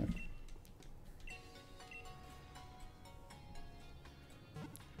possible.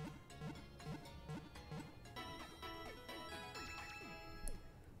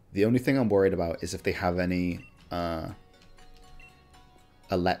 The only thing I'm worried about is if they have any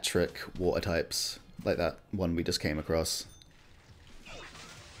electric water types, like that one we just came across.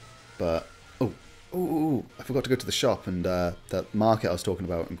 But, oh, I forgot to go to the shop and that market I was talking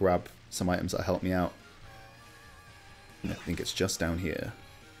about and grab some items that help me out. And I think it's just down here.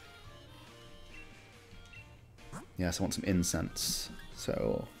 Yes, I want some incense.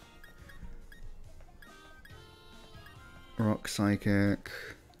 So, Rock Psychic.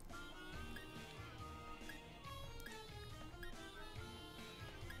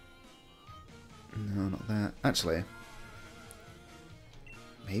 No, not that. Actually,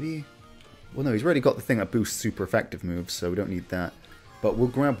 maybe? Well, no, he's already got the thing that boosts super effective moves, so we don't need that. But we'll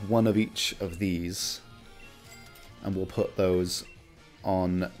grab one of each of these, and we'll put those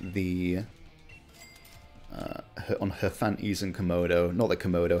on the on Herfantes and Komodo. Not that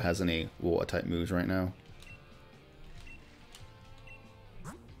Komodo has any water-type moves right now.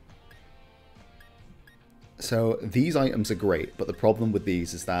 So these items are great, but the problem with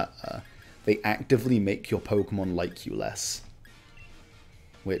these is that they actively make your Pokemon like you less,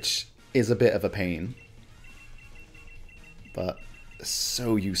 which is a bit of a pain, but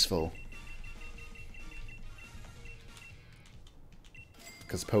so useful.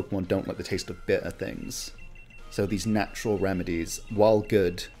 Because Pokemon don't like the taste of bitter things. So these natural remedies, while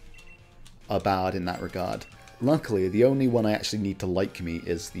good, are bad in that regard. Luckily, the only one I actually need to like me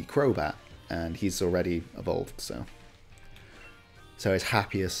is the Crobat, and he's already evolved, so... So his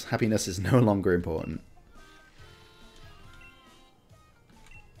happiness is no longer important.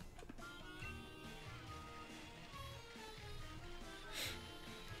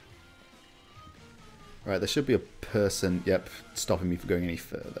 Right, there should be a person, yep, stopping me from going any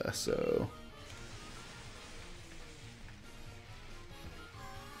further, so...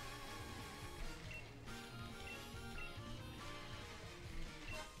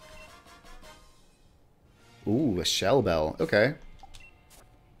 Ooh, a Shell Bell, okay.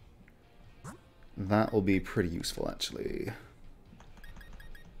 That will be pretty useful, actually.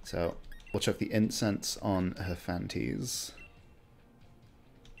 So, we'll check the incense on Herfantes.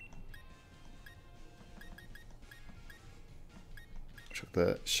 Check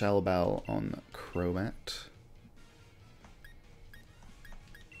the Shell Bell on Crobat.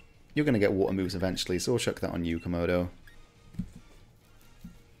 You're going to get water moves eventually, so we'll check that on you, Komodo.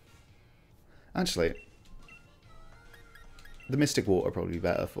 Actually, the Mystic Water will probably be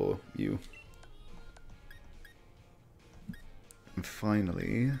better for you. And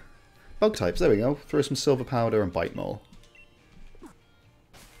finally, Bug types, there we go. Throw some Silver Powder and Bite Mole.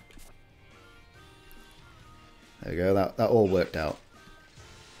 There we go, that all worked out.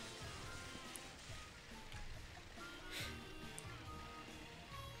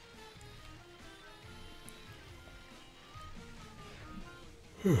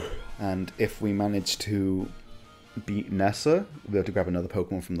 And if we manage to beat Nessa, we'll be able to grab another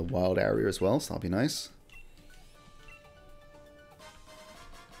Pokemon from the wild area as well, so that'll be nice.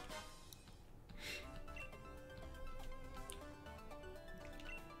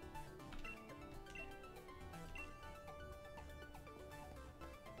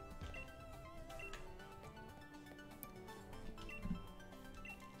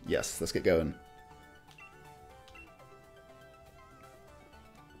 Yes, let's get going.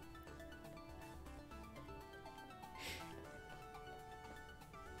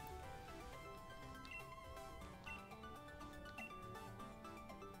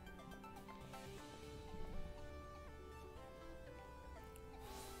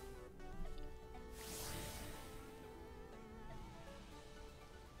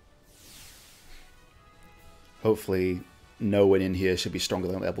 Hopefully, no one in here should be stronger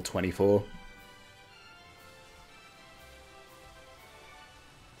than level 24.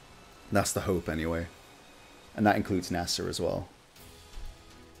 That's the hope, anyway. And that includes Nessa as well.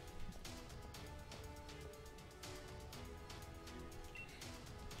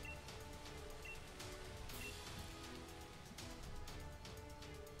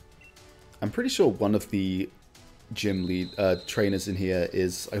 I'm pretty sure one of the gym lead trainers in here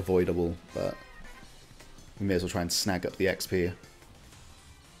is avoidable, but we may as well try and snag up the XP.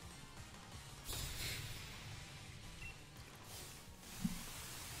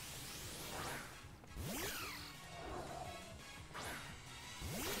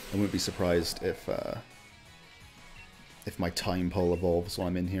 I wouldn't be surprised if my time pole evolves while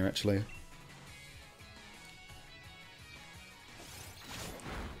I'm in here, actually.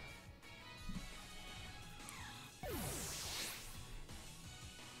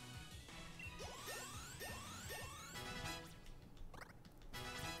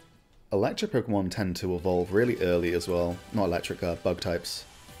 Electric Pokemon tend to evolve really early as well. Not electric, bug types.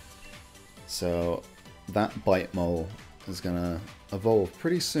 So that Bite Mole is gonna evolve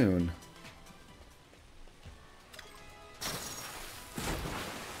pretty soon.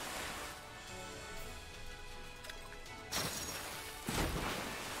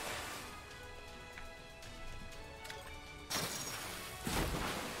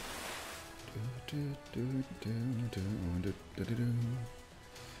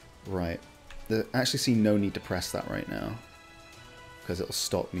 Right. I actually see no need to press that right now, because it'll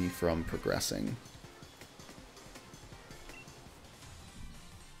stop me from progressing.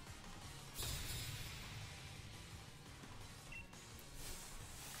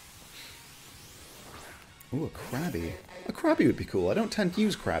 Ooh, a Krabby. A Krabby would be cool. I don't tend to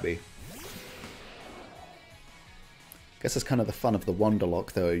use Krabby. Guess that's kind of the fun of the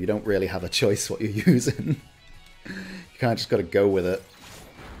Wonderlocke, though. You don't really have a choice what you're using. You kind of just got to go with it.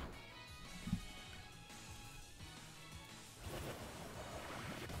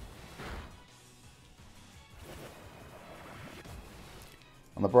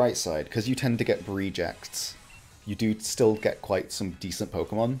 On the bright side, because you tend to get rejects, you do still get quite some decent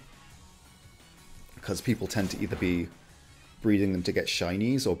Pokemon. Because people tend to either be breeding them to get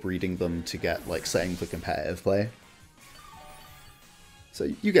shinies or breeding them to get, like, setting for competitive play. So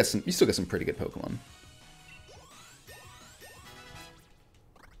you still get some pretty good Pokemon.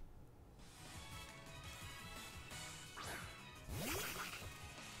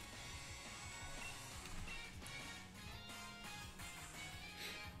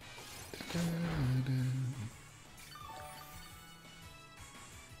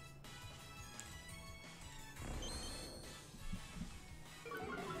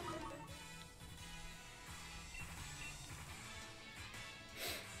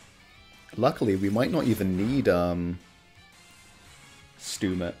 Luckily, we might not even need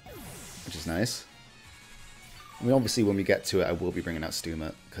Stumit, which is nice. I mean, obviously, when we get to it, I will be bringing out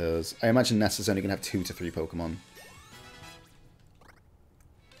Stumit, because I imagine Nessa's only going to have 2 to 3 Pokemon.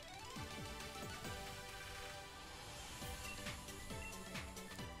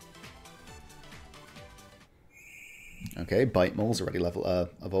 Okay, Bite Mole's already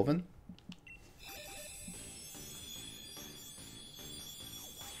evolving.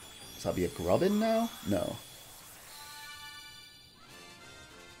 Does that be a Grubbin now? No.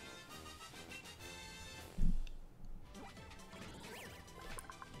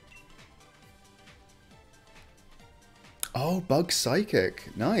 Oh, Bug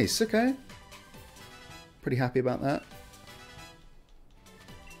Psychic. Nice, okay. Pretty happy about that.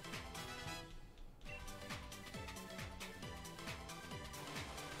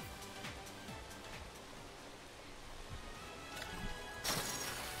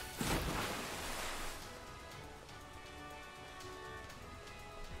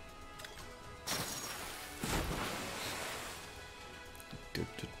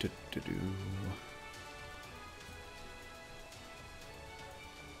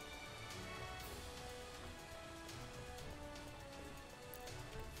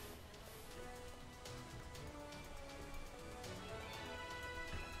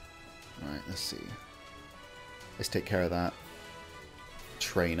 Let's take care of that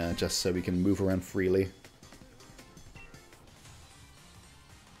trainer just so we can move around freely.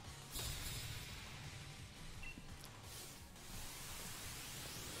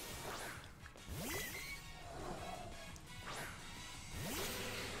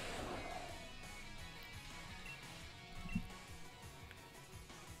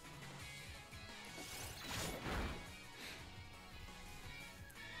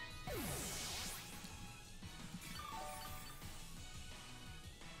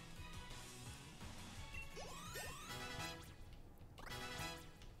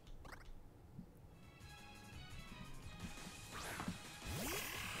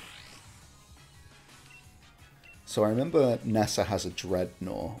 So I remember Nessa has a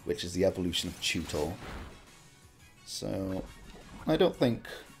Dreadnought, which is the evolution of Tutor. So I don't think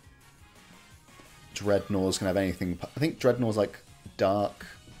Dreadnought's going to have anything... I think Dreadnought's like dark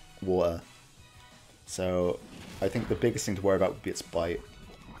water. So I think the biggest thing to worry about would be its bite.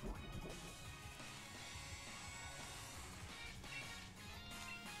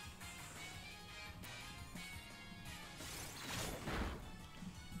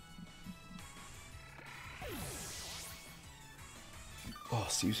 Oh,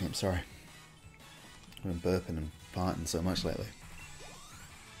 excuse me, I'm sorry. I've been burping and farting so much lately.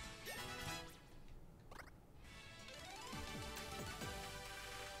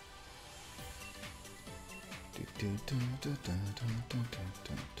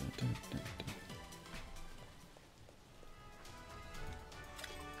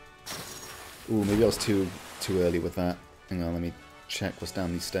 Ooh, maybe I was too early with that. Hang on, let me check what's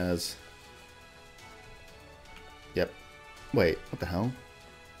down these stairs. Yep. Wait, what the hell?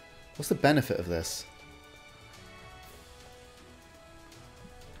 What's the benefit of this?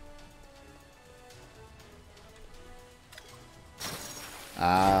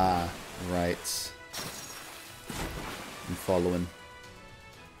 Ah, right. I'm following.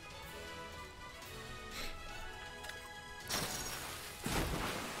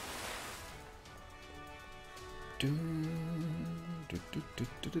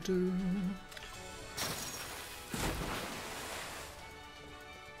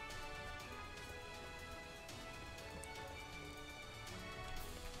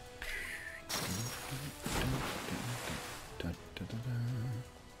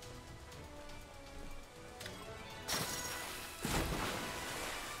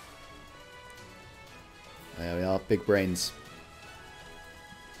 There we are, big brains.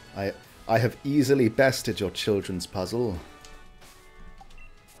 I have easily bested your children's puzzle.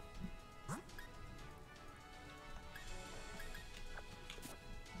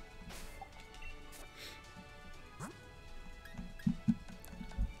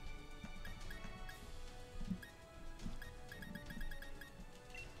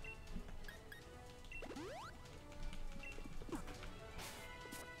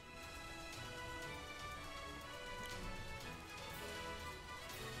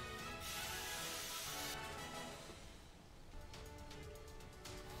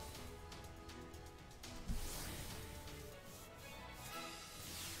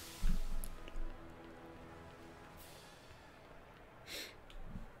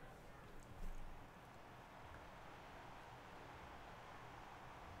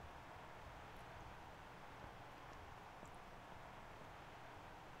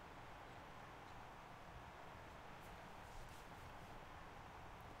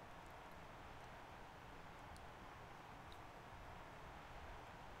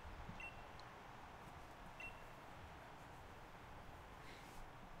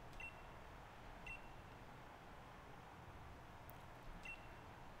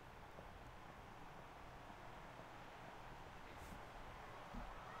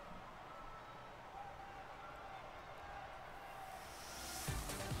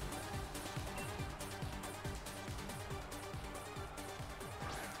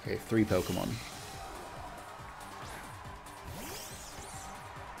 Okay, 3 Pokemon.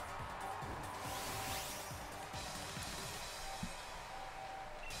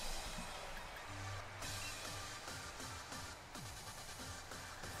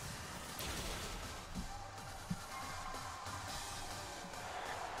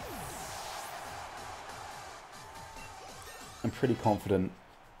 I'm pretty confident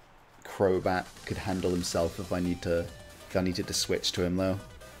Crobat could handle himself if I needed to switch to him though.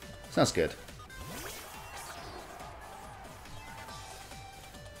 Sounds good.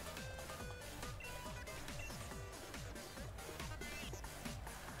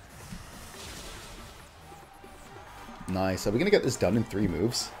 Nice. Are we gonna get this done in 3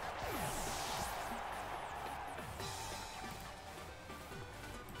 moves?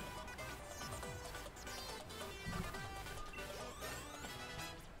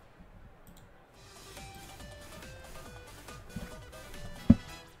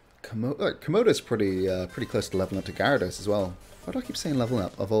 Komodo's pretty close to leveling up to Gyarados as well. Why do I keep saying leveling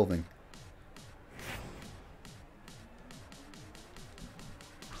up? Evolving.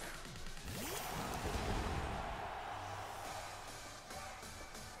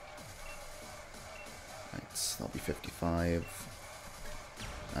 Right, so that'll be 55.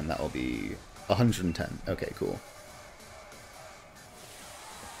 And that'll be 110. Okay, cool.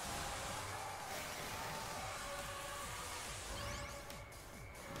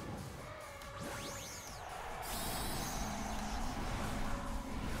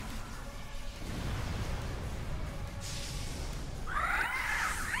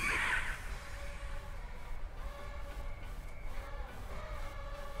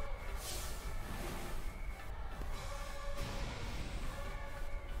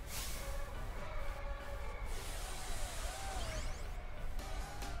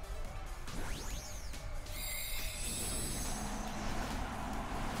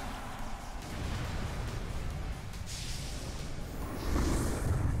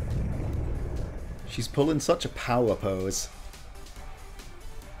 She's pulling such a power pose.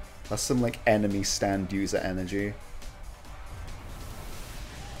 That's some, like, enemy stand user energy.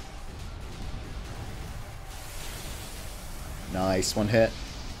 Nice, one hit.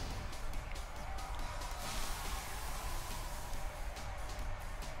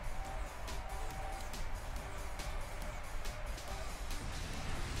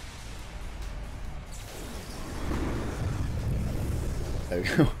 There we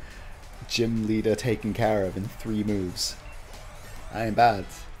go. Gym leader taken care of in 3 moves. That ain't bad.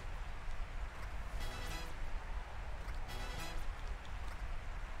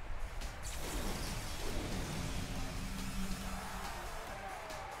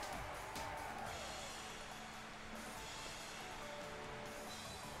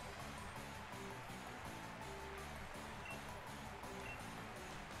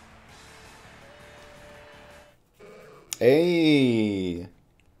 Hey!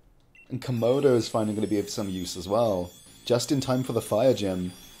 And Komodo is finally going to be of some use as well. Just in time for the fire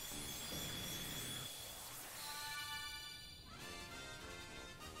gym.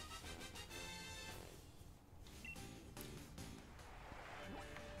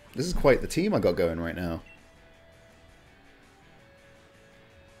 This is quite the team I got going right now.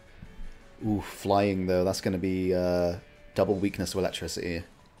 Ooh, flying though. That's going to be double weakness to electricity.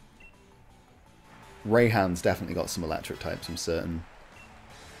 Rayhan's definitely got some electric types, I'm certain.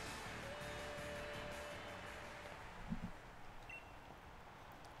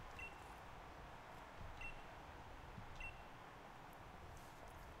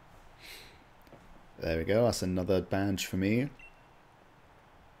 There we go, that's another badge for me.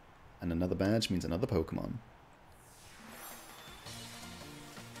 And another badge means another Pokemon.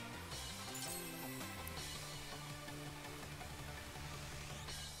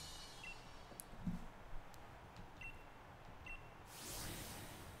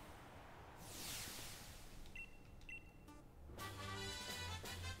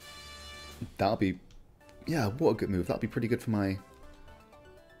 That'll be... yeah, what a good move. That'll be pretty good for my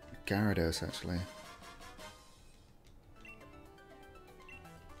Gyarados, actually.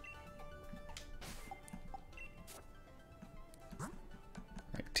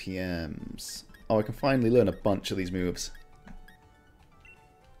 Right, TMs. Oh, I can finally learn a bunch of these moves.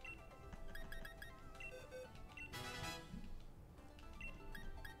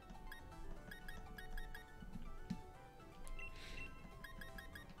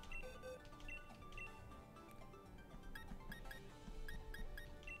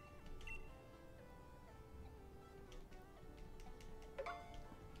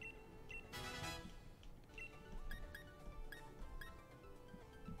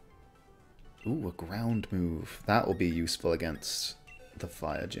 Ooh, a ground move. That will be useful against the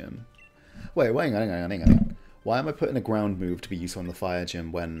fire gym. Wait, hang on. Why am I putting a ground move to be useful on the fire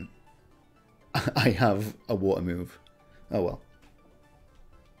gym when I have a water move? Oh well.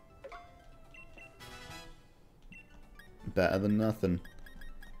 Better than nothing.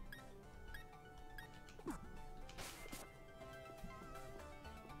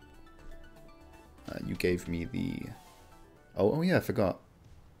 You gave me the... oh yeah, I forgot.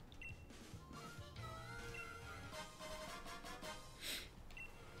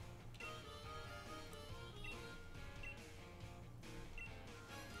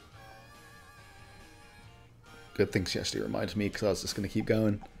 Good thing she actually reminded me, because I was just going to keep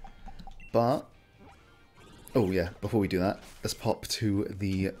going. But, oh yeah, before we do that, let's pop to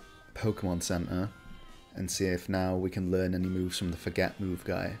the Pokemon Center and see if now we can learn any moves from the Forget Move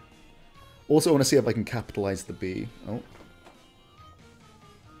guy. Also, I want to see if I can capitalize the B. Oh.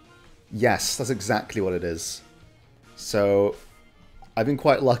 Yes, that's exactly what it is. So, I've been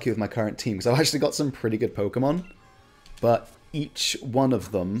quite lucky with my current team because I've actually got some pretty good Pokemon, but each one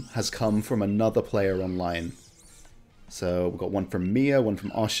of them has come from another player online. So we've got one from Mia, one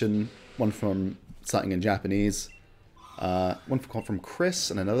from Oshin, one from something in Japanese, one from Chris,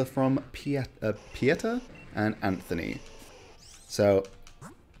 and another from Pieta and Anthony. So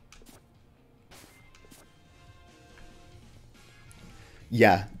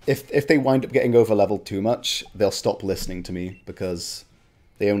yeah, if they wind up getting over leveled too much, they'll stop listening to me because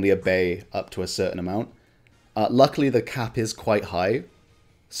they only obey up to a certain amount. Luckily, the cap is quite high.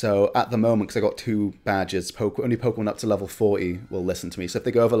 So at the moment, because I got 2 badges, only Pokemon up to level 40 will listen to me. So if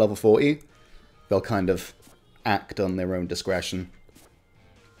they go over level 40, they'll kind of act on their own discretion.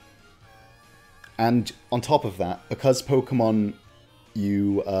 And on top of that, because Pokemon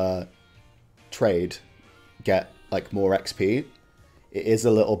you trade get like more XP, it is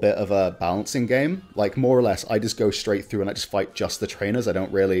a little bit of a balancing game. Like, more or less, I just go straight through and I just fight just the trainers. I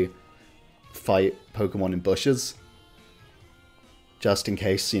don't really fight Pokemon in bushes. Just in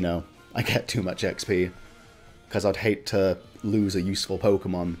case, you know, I get too much XP. Because I'd hate to lose a useful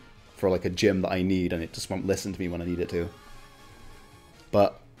Pokemon for, like, a gym that I need and it just won't listen to me when I need it to.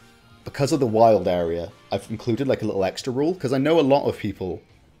 But because of the wild area, I've included, like, a little extra rule. Because I know a lot of people,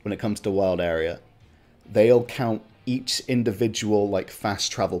 when it comes to wild area, they'll count each individual, like,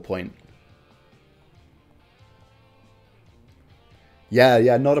 fast travel point.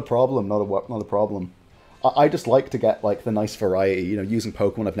 Yeah, not a problem, not a problem. I just like to get, like, the nice variety, you know, using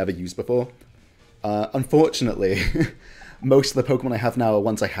Pokemon I've never used before. Unfortunately, most of the Pokemon I have now are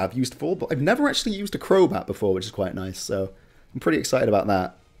ones I have used before, but I've never actually used a Crobat before, which is quite nice, so I'm pretty excited about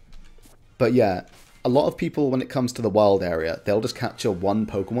that. But yeah, a lot of people, when it comes to the wild area, they'll just capture 1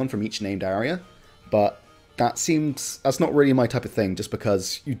 Pokemon from each named area, but that's not really my type of thing, just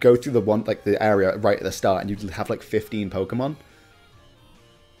because you'd go through the area right at the start and you'd have like 15 Pokemon.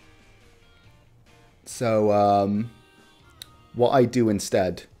 So, what I do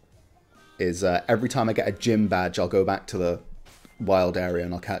instead is every time I get a gym badge, I'll go back to the wild area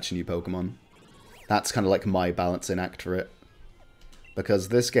and I'll catch a new Pokemon. That's kind of like my balancing act for it. Because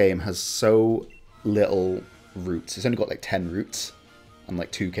this game has so little routes. It's only got like 10 routes and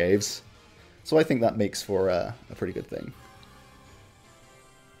like 2 caves. So I think that makes for a pretty good thing.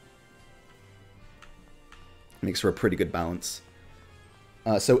 Makes for a pretty good balance.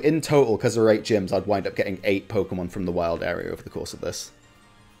 So in total, because there are 8 gyms, I'd wind up getting 8 Pokemon from the wild area over the course of this.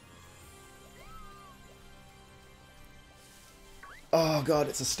 Oh god,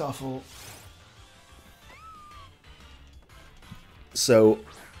 it's a Stuffle. So,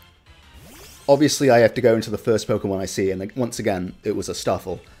 obviously I have to go into the first Pokemon I see, and like, once again, it was a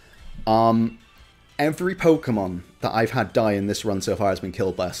Stuffle. Every Pokemon that I've had die in this run so far has been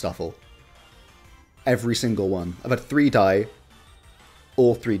killed by a Stuffle. Every single one. I've had 3 die.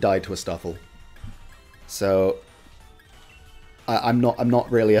 All 3 died to a Stuffle. So I'm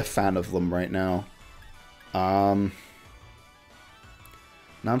not really a fan of them right now. Now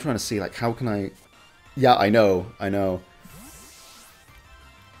I'm trying to see, like, how can I... Yeah, I know.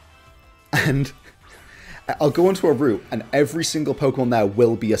 And I'll go onto a route, and every single Pokemon there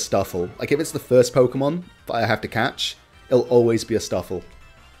will be a Stuffle. Like, if it's the first Pokemon that I have to catch, it'll always be a Stuffle.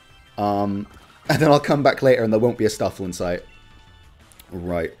 And then I'll come back later and there won't be a Stuffle in sight.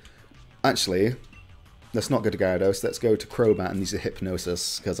 Right. Actually, let's not go to Gyarados. Let's go to Crobat and use a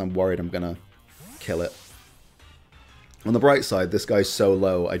Hypnosis, because I'm worried I'm going to kill it. On the bright side, this guy's so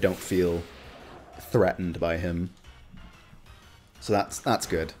low, I don't feel threatened by him. So that's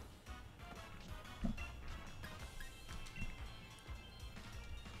good.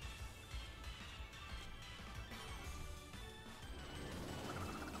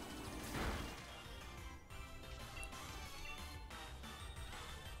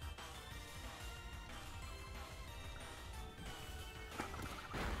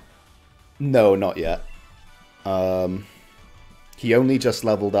 No, not yet. He only just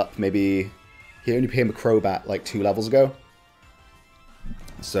leveled up, maybe... He only became a Crobat like 2 levels ago.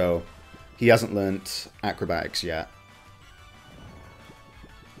 So, he hasn't learnt Acrobatics yet.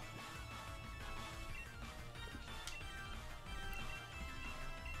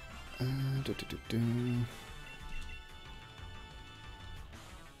 I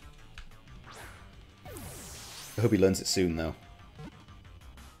hope he learns it soon, though.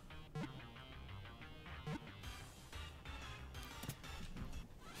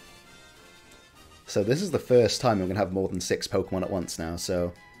 So this is the first time I'm going to have more than 6 Pokemon at once now,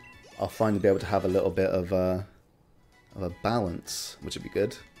 so I'll finally be able to have a little bit of a balance, which would be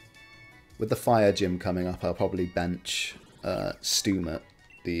good. With the Fire Gym coming up, I'll probably bench Stumat,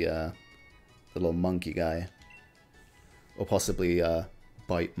 the little monkey guy. Or possibly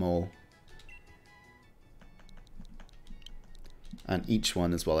Bite Mole. And each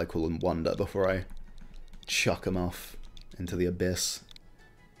one as well, I call them Wonder before I chuck them off into the abyss.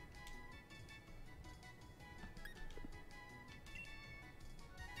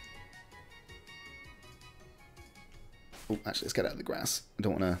 Oh, actually, let's get out of the grass. I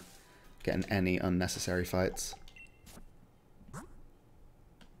don't want to get in any unnecessary fights.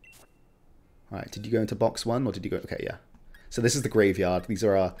 Alright, did you go into box 1 or did you go... Okay, yeah. So this is the graveyard. These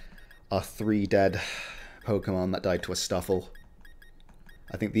are our 3 dead Pokemon that died to a Stuffle.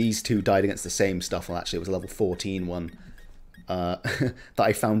 I think these 2 died against the same Stuffle, actually. It was a level 14 one that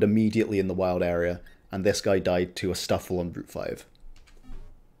I found immediately in the wild area. And this guy died to a Stuffle on Route 5.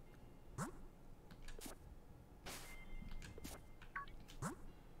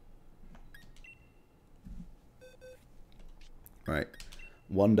 Right,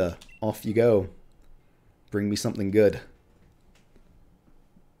 Wonder, off you go. Bring me something good.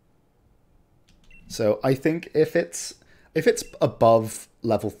 So I think if it's above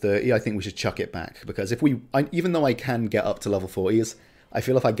level 30, I think we should chuck it back, because if even though I can get up to level 40s, I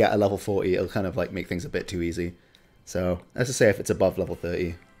feel if I get a level 40, it'll kind of like make things a bit too easy. So let's just say if it's above level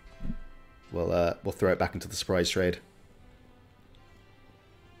 30, we'll throw it back into the surprise trade.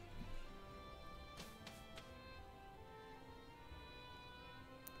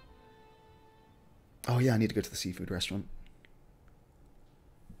 Oh yeah, I need to go to the seafood restaurant.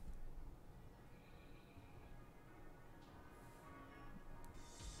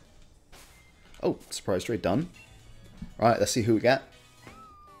 Oh, surprise trade done. Alright, let's see who we get.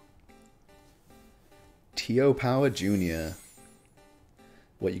 Tio Power Jr.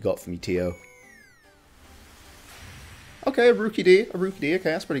 What you got for me, Tio? Okay, a Rookie D. Okay,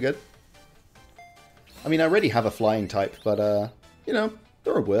 that's pretty good. I mean, I already have a flying type, but, you know,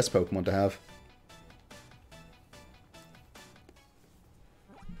 there are worse Pokemon to have.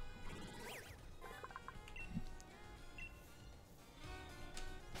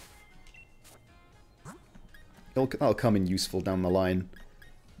 That'll come in useful down the line.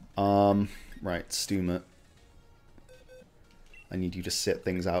 Right, Stuma. I need you to sit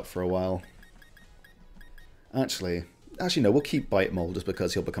things out for a while. Actually no, we'll keep Bite Mole just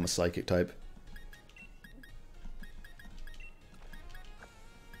because he'll become a Psychic type.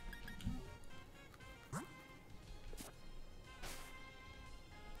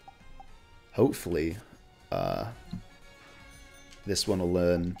 Hopefully, this one will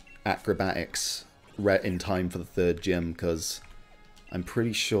learn Acrobatics in time for the 3rd gym, because I'm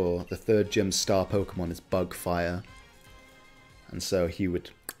pretty sure the 3rd gym's star Pokemon is Bugfire, and so he would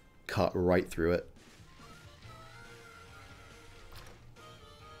cut right through it.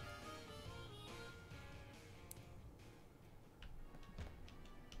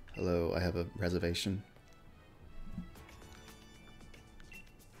 Hello, I have a reservation.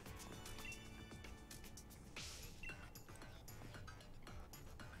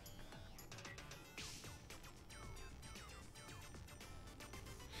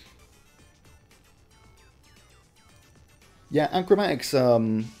 Yeah, Acrobatics,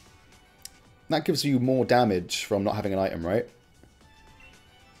 that gives you more damage from not having an item, right?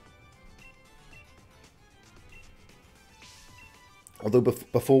 Although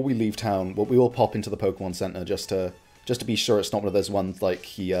before we leave town, we will pop into the Pokemon Center just to be sure it's not one of those ones like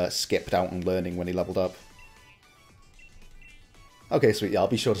he skipped out on learning when he leveled up. Okay, sweet. Yeah, I'll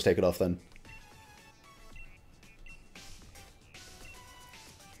be sure to take it off then.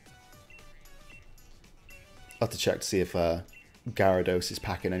 I'll have to check to see if Gyarados is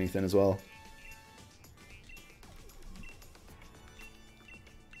packing anything as well.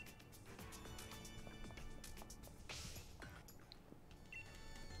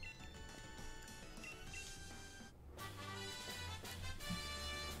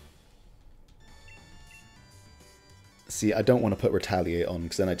 See, I don't want to put Retaliate on,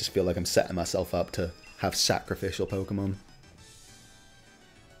 because then I just feel like I'm setting myself up to have sacrificial Pokemon.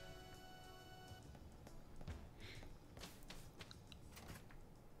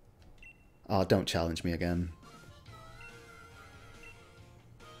 Oh, don't challenge me again.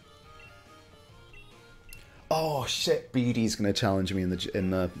 Oh shit, BD's gonna challenge me in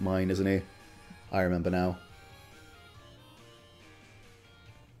the mine, isn't he? I remember now.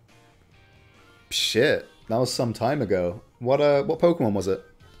 Shit, that was some time ago. What Pokemon was it?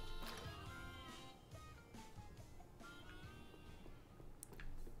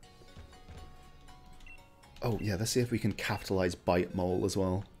 Oh yeah, let's see if we can capitalize Bite Mole as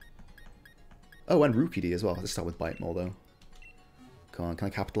well. Oh, and Rookie D as well. Let's start with Bite Mole though. Come on, can I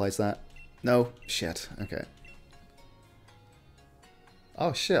capitalize that? No? Shit. Okay.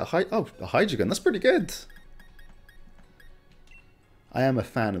 Oh shit, a Hydreigon. That's pretty good. I am a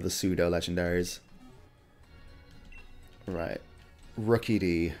fan of the pseudo-legendaries. Right. Rookie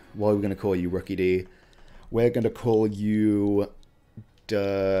D. What are we going to call you, Rookie D? We're going to call you...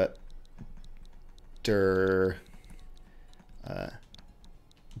 Dirgil.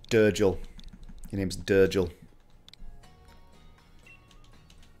 Your name's Dirgil.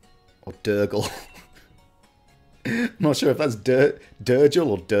 Or Durgle. I'm not sure if that's Dirgil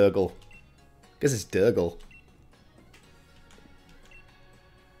or Durgle. I guess it's Durgle.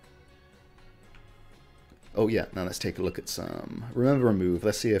 Oh yeah, now let's take a look at some... Remember a move.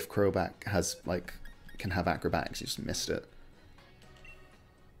 Let's see if Crobat has, like, can have acrobatics. You just missed it.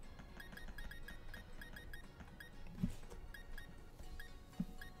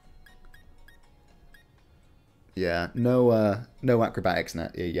 Yeah, no acrobatics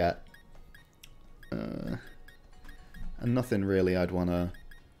net yet. And nothing really I'd want to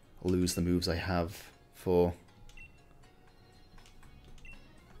lose the moves I have for.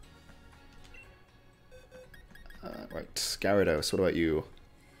 Right, Gyarados, what about you?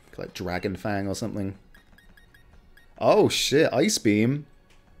 Like Dragon Fang or something? Oh shit, Ice Beam.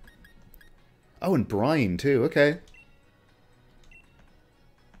 Oh, and Brine too, okay.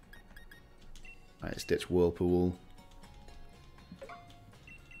 Alright, let's ditch Whirlpool.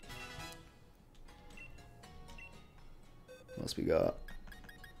 What else we got?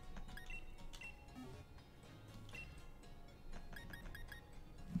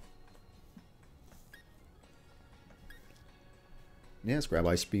 Yeah, let's grab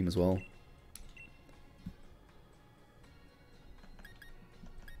Ice Beam as well.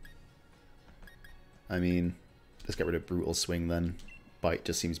 I mean, let's get rid of Brutal Swing then. Bite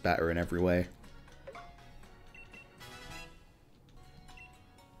just seems better in every way.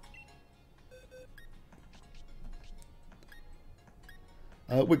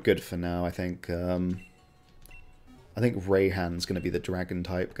 We're good for now, I think. I think Rayhan's going to be the dragon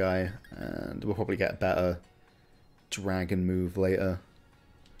type guy, and we'll probably get a better dragon move later.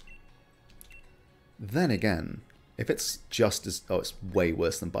 Then again, if it's just as... Oh, it's way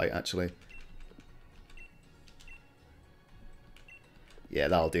worse than Bite, actually. Yeah,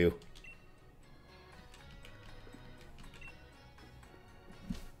 that'll do.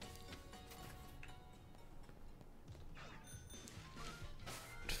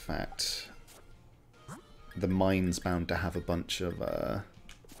 In fact, the mine's bound to have a bunch of...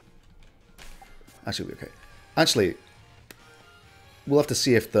 Actually, okay. Actually, we'll have to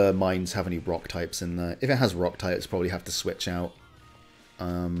see if the mines have any rock types in there. If it has rock types, probably have to switch out.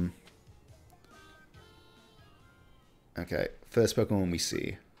 Okay, first Pokemon we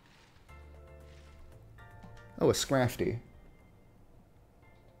see. Oh, a Scrafty.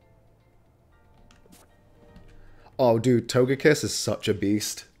 Oh, dude, Togekiss is such a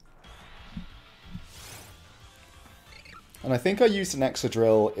beast. And I think I used an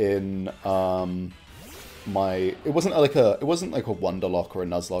Excadrill in my... It wasn't like a Wonderlocke or a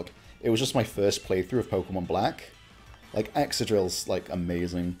Nuzlocke. It was just my first playthrough of Pokemon Black. Like, Excadrill's, like,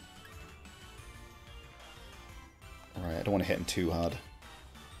 amazing. Alright, I don't want to hit him too hard.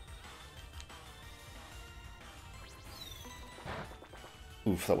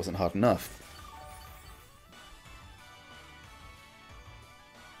 Oof, that wasn't hard enough.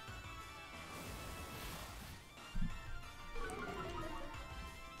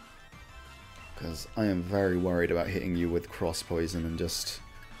 Because I am very worried about hitting you with Cross Poison and just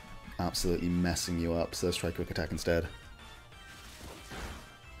absolutely messing you up, so let's try Quick Attack instead.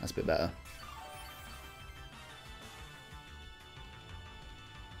 That's a bit better.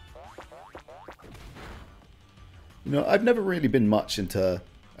 You know, I've never really been much into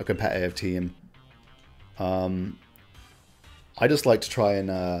a competitive team. I just like to try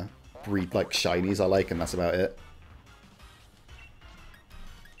and breed like shinies I like, and that's about it.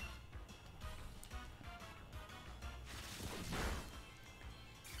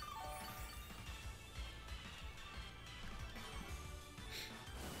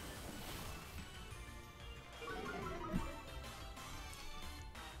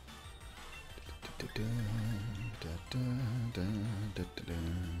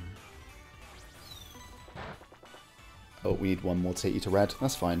 Oh, we need one more to take you to red.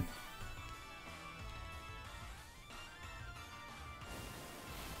 That's fine.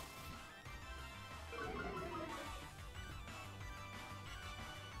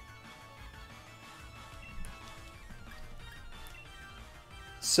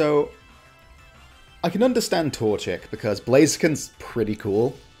 So, I can understand Torchic because Blaziken's pretty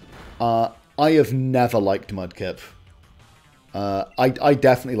cool. I have never liked Mudkip. I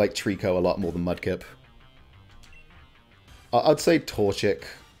definitely like Trico a lot more than Mudkip. I'd say Torchic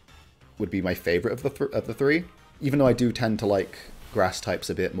would be my favorite of the three, even though I do tend to like grass types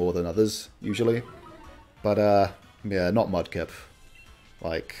a bit more than others, usually. But, yeah, not Mudkip.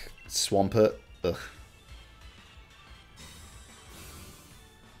 Like, Swampert, ugh.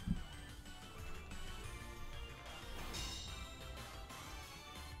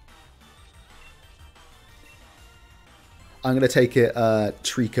 I'm going to take it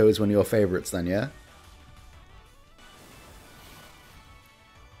Trico is one of your favorites then, yeah?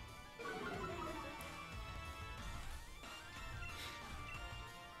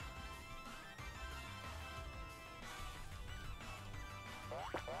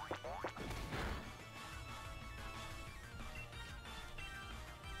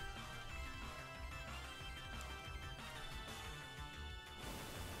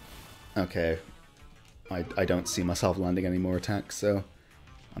 Okay. I don't see myself landing any more attacks, so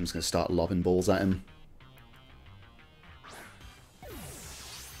I'm just going to start lobbing balls at him.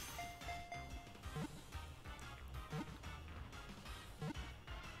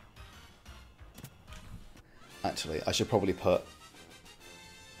 Actually, I should probably put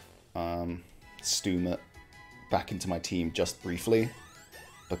Stumat back into my team just briefly,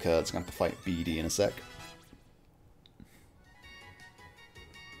 because I'm going to have to fight BD in a sec.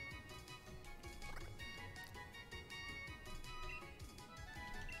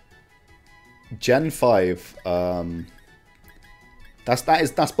 Gen 5, that's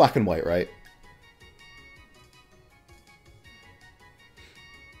black and white, right?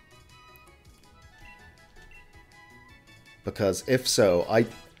 Because if so,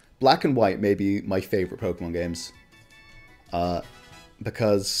 black and white may be my favorite Pokemon games.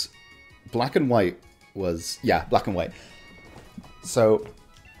 Because black and white was, yeah, black and white. So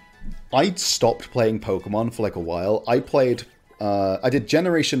I stopped playing Pokemon for like a while. I did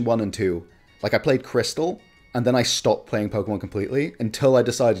Generation 1 and 2. Like, I played Crystal, and then I stopped playing Pokemon completely until I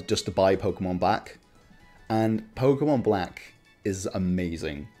decided just to buy Pokemon Black. And Pokemon Black is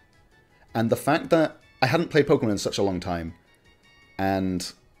amazing. And the fact that I hadn't played Pokemon in such a long time,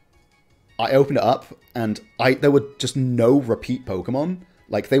 and I opened it up, and there were just no repeat Pokemon.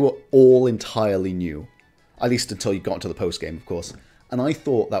 Like, they were all entirely new. At least until you got into the post-game, of course. And I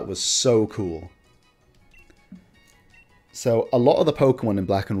thought that was so cool. So a lot of the Pokemon in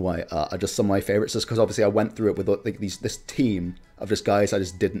Black and White are just some of my favorites, just because obviously I went through it with like this team of just guys I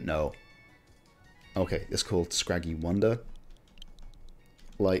just didn't know. Okay, it's called Scraggy Wonder.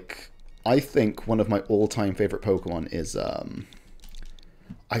 Like, I think one of my all-time favorite Pokemon is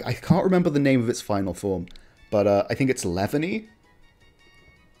I can't remember the name of its final form, but I think it's Levany.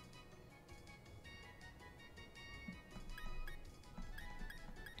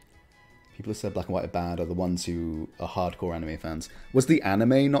 People who said Black and White are bad are the ones who are hardcore anime fans. Was the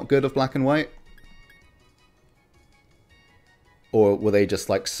anime not good of Black and White? Or were they just,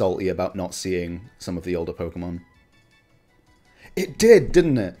 like, salty about not seeing some of the older Pokemon? It did,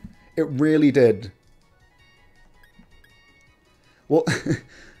 didn't it? It really did. Well,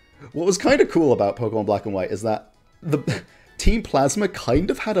 what was kind of cool about Pokemon Black and White is that the Team Plasma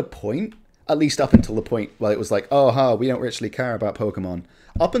kind of had a point. At least up until the point where it was like, oh, we don't actually care about Pokemon.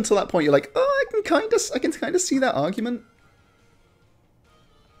 Up until that point, you're like, oh, I can kind of see that argument.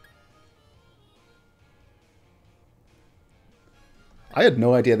 I had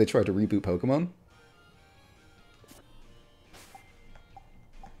no idea they tried to reboot Pokemon.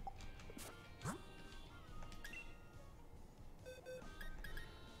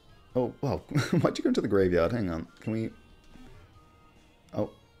 Oh, well, why'd you go into the graveyard? Hang on, can we... Oh.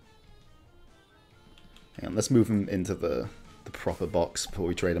 Hang on, let's move him into the proper box before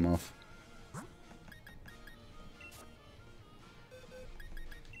we trade him off.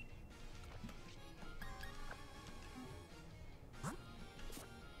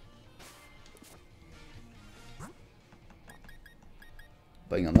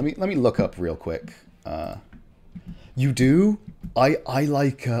 But hang on, let me look up real quick. You do? I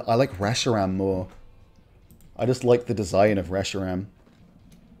like Reshiram more. I just like the design of Reshiram.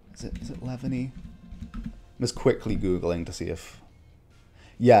 Is it Levany? I'm just quickly Googling to see if...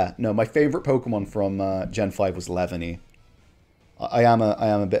 Yeah, no, my favorite Pokemon from Gen 5 was Levany. I am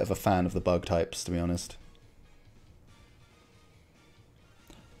a bit of a fan of the bug types, to be honest.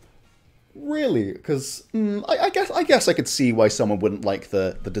 Really? Because I guess I could see why someone wouldn't like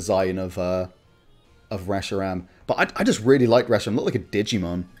the design of Reshiram. But I just really like Reshiram. Look like a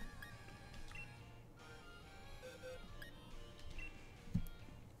Digimon.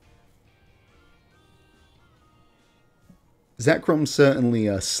 Zekrom's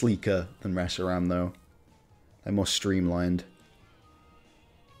certainly sleeker than Reshiram, though. They're more streamlined.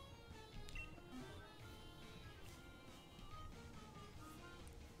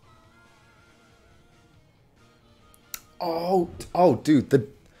 Oh, dude,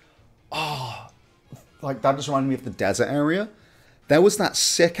 like that just reminded me of the desert area. There was that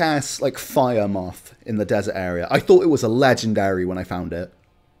sick ass like fire moth in the desert area. I thought it was a legendary when I found it,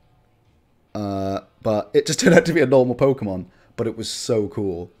 but it just turned out to be a normal Pokemon. But it was so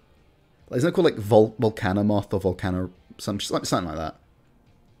cool. Isn't it called like Volcanomoth or Volcano something like that?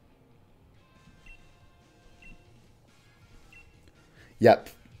 Yep,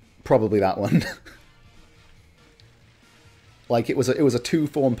 probably that one. Like it was a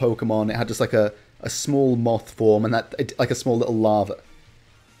 2-form Pokemon. It had just like a small moth form and like a small little lava.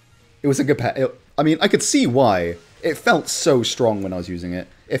 It was a good pet. I mean, I could see why. It felt so strong when I was using it.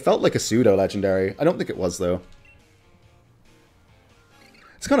 It felt like a pseudo legendary. I don't think it was though.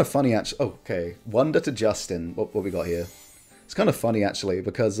 It's kind of funny actually. Oh, okay, Wonder to Justin. What we got here? It's kind of funny actually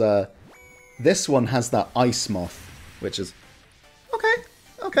because this one has that ice moth, which is okay.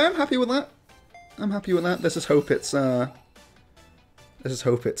 Okay, I'm happy with that. I'm happy with that. Let's just hope it's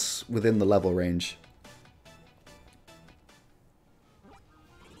within the level range.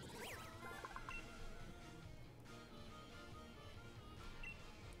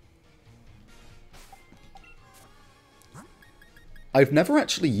 I've never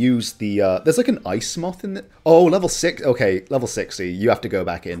actually used the, there's like an ice moth in the, oh, level 6, okay, level 60, you have to go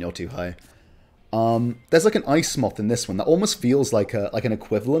back in, you're too high. There's like an ice moth in this one that almost feels like an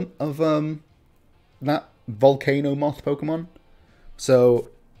equivalent of, that volcano moth Pokemon. So,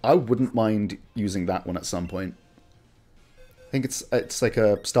 I wouldn't mind using that one at some point. I think it's like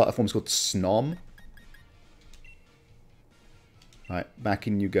a starter form called Snom. Right, back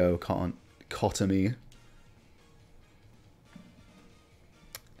in you go, Cotomy.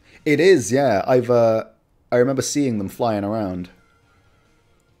 It is, yeah. I remember seeing them flying around.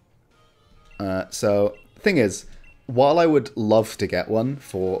 So, the thing is, while I would love to get one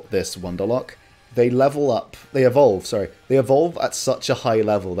for this Wonderlocke, they evolve at such a high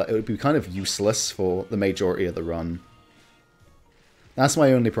level that it would be kind of useless for the majority of the run. That's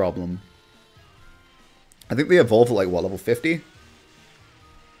my only problem. I think they evolve at like, what, level 50?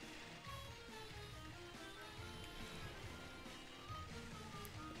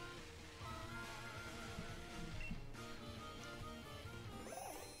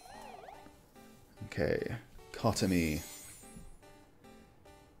 Okay, Cotomy.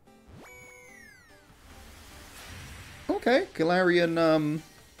 Okay, Galarian,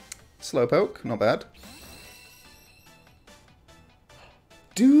 Slowpoke, not bad.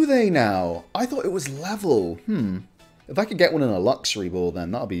 Do they now? I thought it was level. If I could get one in a luxury ball,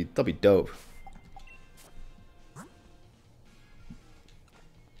 then that'd be dope.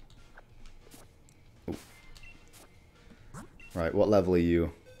 Ooh. Right, what level are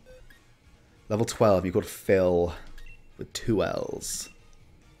you? Level 12, you've got Phil with 2 L's.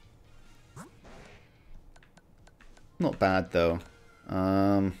 Not bad, though.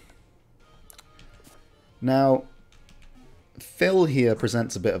 Now, Phil here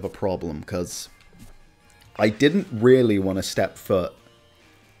presents a bit of a problem, because I didn't really want to step foot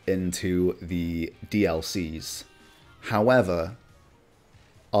into the DLCs. However,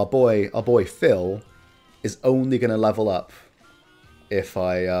 our boy Phil is only going to level up if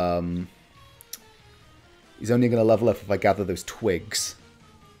I, he's only going to level up if I gather those twigs.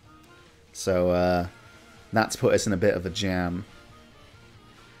 So, that's put us in a bit of a jam.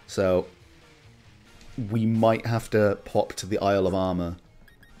 So, we might have to pop to the Isle of Armor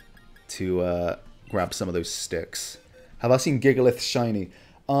to grab some of those sticks. Have I seen Gigalith shiny?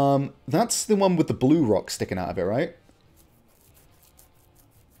 That's the one with the blue rock sticking out of it, right?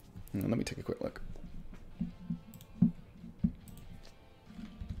 Let me take a quick look.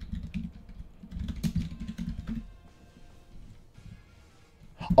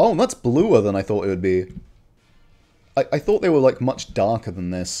 Oh, that's bluer than I thought it would be. I thought they were, like, much darker than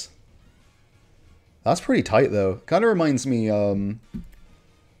this. That's pretty tight, though. Kind of reminds me,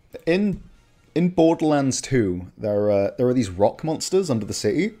 in Borderlands 2, there are these rock monsters under the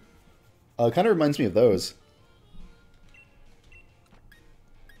city. Kind of reminds me of those.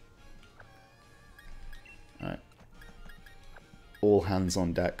 Alright. All hands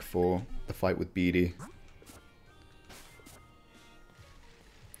on deck for the fight with Beedie.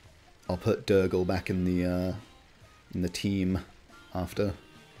 I'll put Durgle back in the team after.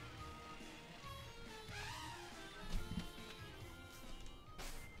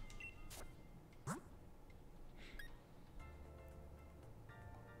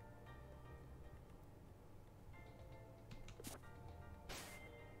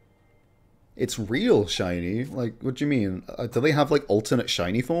 It's real shiny? Like, what do you mean? Do they have, like, alternate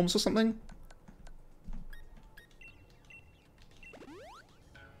shiny forms or something?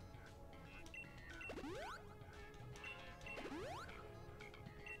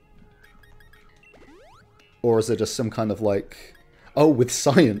 Or is it just some kind of like... Oh, with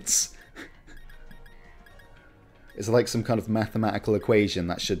science! Is it like some kind of mathematical equation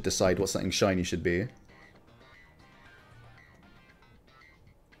that should decide what something shiny should be?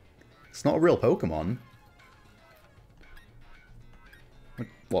 It's not a real Pokemon.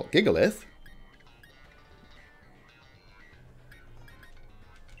 What, Gigalith?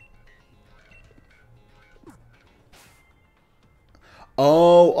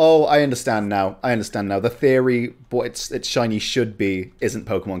 Oh, I understand now. I understand now. The theory, what its shiny should be, isn't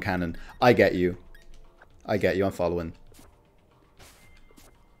Pokemon canon. I get you. I get you. I'm following.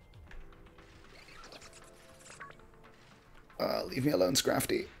 Leave me alone,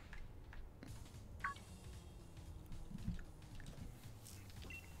 Scrafty.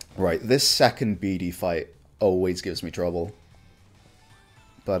 Right, this second BD fight always gives me trouble.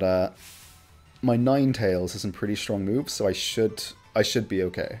 But, my Ninetales has some pretty strong moves, so I should be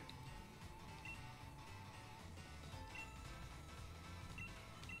okay.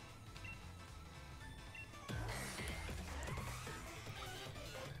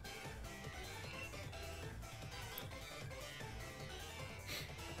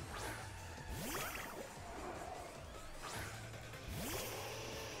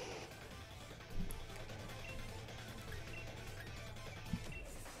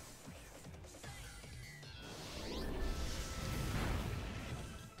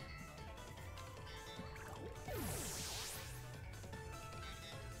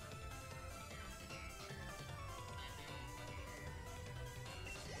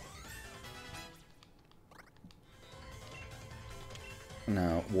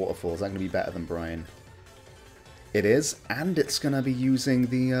 Now, Waterfall, is that going to be better than Brian? It is, and it's going to be using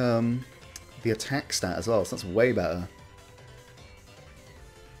the attack stat as well, so that's way better.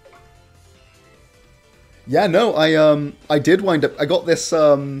 Yeah, no, I did wind up... I got this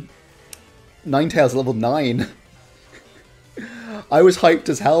Ninetales level 9. I was hyped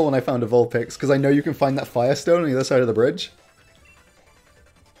as hell when I found a Vulpix, because I know you can find that Firestone on the other side of the bridge.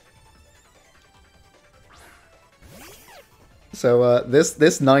 So,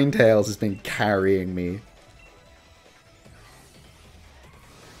 this Ninetales has been carrying me.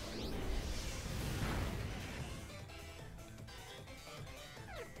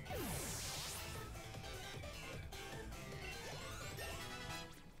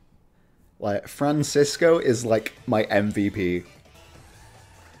 Like, Francisco is like my MVP.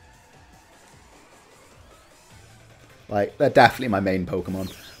 Like, they're definitely my main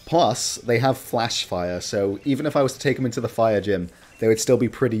Pokemon. Plus, they have Flash Fire, so even if I was to take them into the Fire Gym, they would still be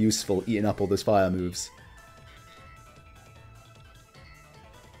pretty useful eating up all those fire moves.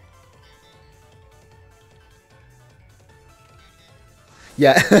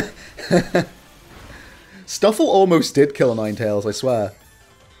 Yeah. Stuffle almost did kill Ninetales, I swear.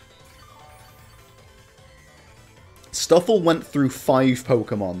 Stuffle went through 5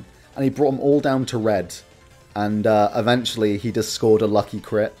 Pokemon, and he brought them all down to red. And eventually he just scored a lucky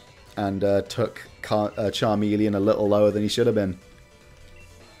crit and took Charmeleon a little lower than he should have been.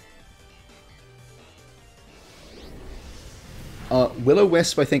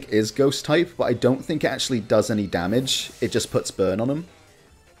 Will-O-Wisp, I think, is Ghost type, but I don't think it actually does any damage. It just puts burn on him.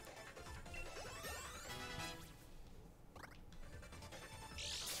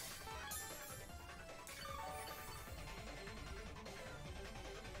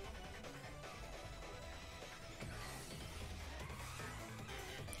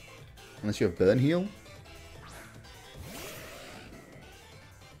 Unless you have Burn Heal.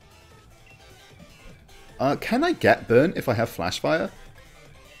 Can I get Burn if I have Flash Fire?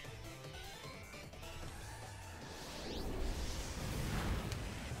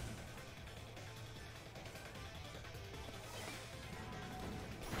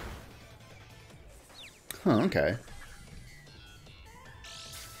 Huh, okay.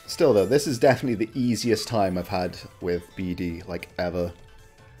 Still though, this is definitely the easiest time I've had with BD, like, ever.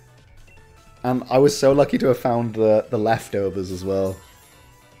 And I was so lucky to have found the leftovers as well.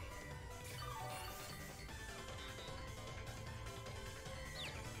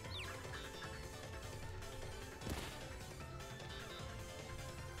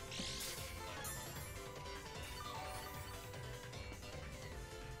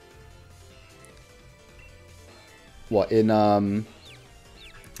 What, in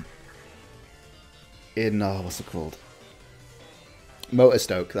what's it called?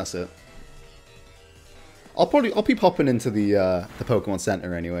 Motorstoke, that's it. I'll be popping into the Pokemon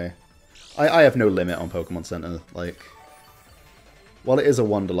Center anyway. I have no limit on Pokemon Center. Like, while it is a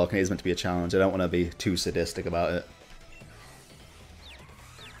Wonderlocke and it is meant to be a challenge, I don't want to be too sadistic about it.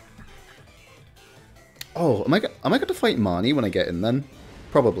 Oh, am I going to fight Marnie when I get in then?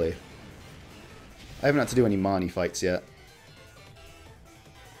 Probably. I haven't had to do any Marnie fights yet.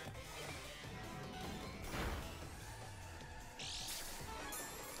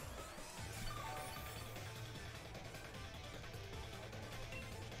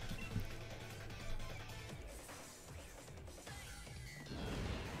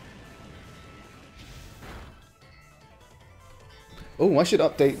 Oh, I should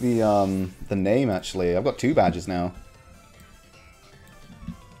update the name, actually. I've got 2 badges now.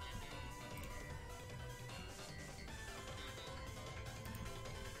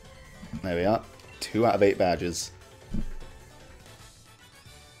 There we are. 2 out of 8 badges.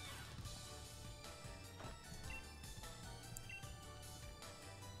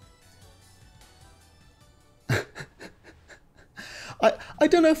 I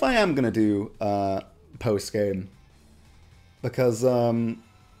don't know if I am going to do post-game. Because, I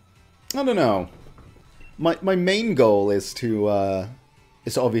don't know. My main goal is to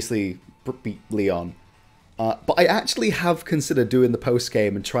obviously beat Leon. But I actually have considered doing the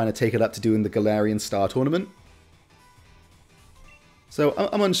post-game and trying to take it up to doing the Galarian Star Tournament. So,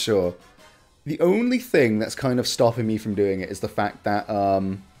 I'm unsure. The only thing that's kind of stopping me from doing it is the fact that,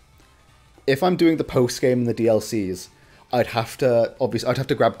 if I'm doing the post-game and the DLCs, I'd have to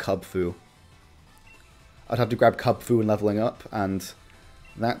grab Cubfu. I'd have to grab Cubfu and leveling up, and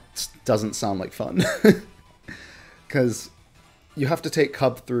that doesn't sound like fun. Because you have to take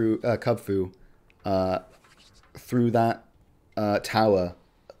Cubfu through that tower,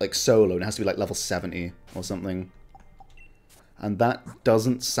 like, solo, and it has to be, like, level 70 or something. And that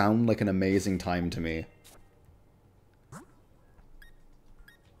doesn't sound like an amazing time to me.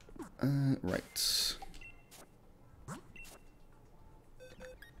 Right.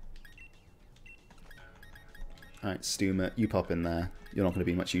 Alright, Stuma, you pop in there. You're not going to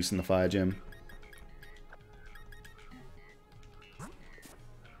be much use in the fire gym.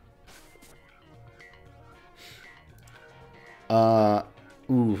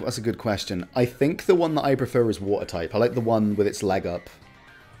 Ooh, that's a good question. I think the one that I prefer is water type. I like the one with its leg up.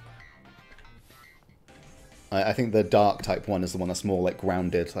 I think the dark type one is the one that's more like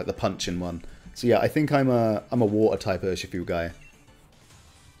grounded, like the punching one. So yeah, I think I'm a water type Urshifu guy.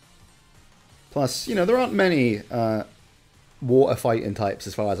 Plus, you know, there aren't many water fighting types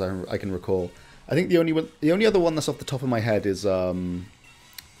as far as I can recall. I think the only other one that's off the top of my head is I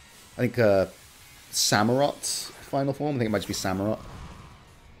think Samurot's final form. I think it might just be Samurott.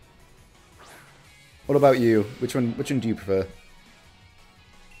 What about you? Which one do you prefer?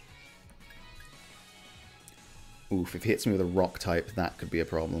 Oof, if he hits me with a rock type, that could be a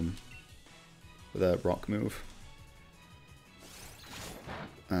problem. With a rock move.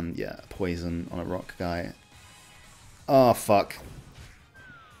 And yeah, poison on a rock guy. Oh, fuck.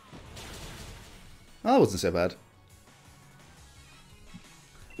 Oh, that wasn't so bad.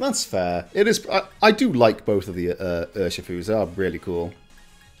 That's fair. It is. I do like both of the Urshifus. They are really cool.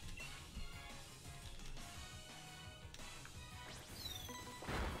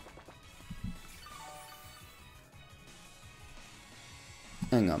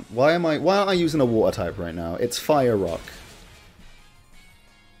 Hang on. Why aren't I using a water type right now? It's Fire Rock.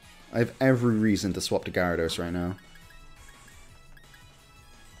 I have every reason to swap to Gyarados right now.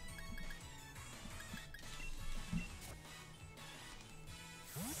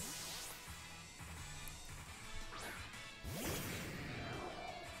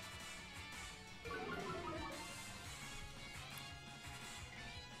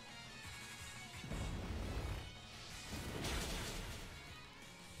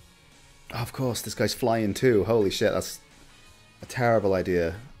 Of course, this guy's flying too. Holy shit, that's a terrible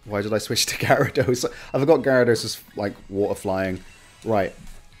idea. Why did I switch to Gyarados? I forgot Gyarados is, like, water flying. Right.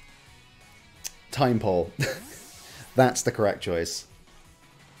 Time Pole. That's the correct choice.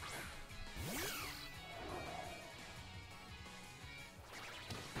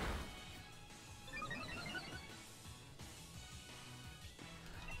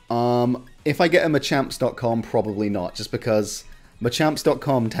 If I get a Machamps.com, probably not. Just because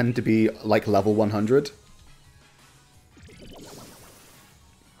Machamps.com tend to be, like, level 100.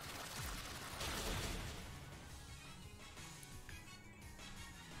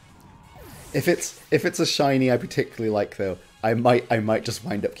 If it's a shiny I particularly like, though, I might just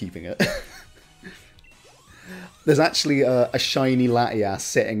wind up keeping it. There's actually a shiny Latias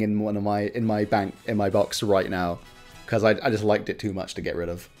sitting in my box right now because I just liked it too much to get rid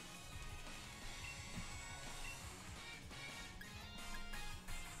of.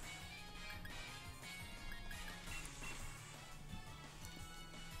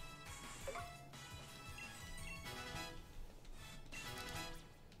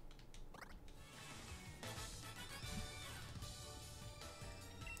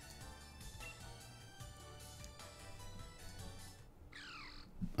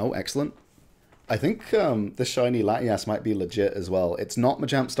 Oh, excellent. I think the shiny Latias might be legit as well. It's not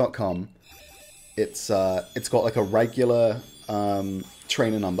Majamps.com. It's got like a regular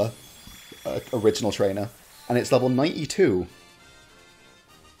trainer number, original trainer, and it's level 92.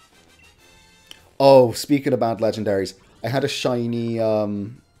 Oh, speaking of bad legendaries, I had a shiny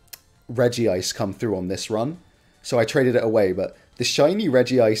Regice come through on this run, so I traded it away, but the shiny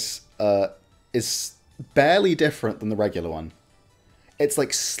Regice is barely different than the regular one. It's like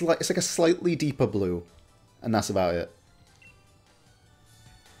it's like a slightly deeper blue, and that's about it.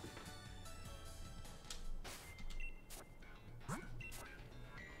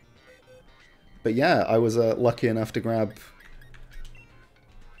 But yeah, I was lucky enough to grab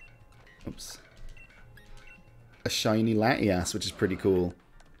a shiny Latias, which is pretty cool.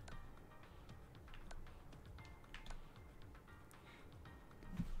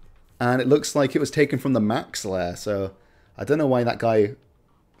 And it looks like it was taken from the Max Lair, so I don't know why that guy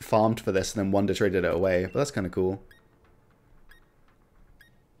farmed for this and then Wonder traded it away, but that's kind of cool.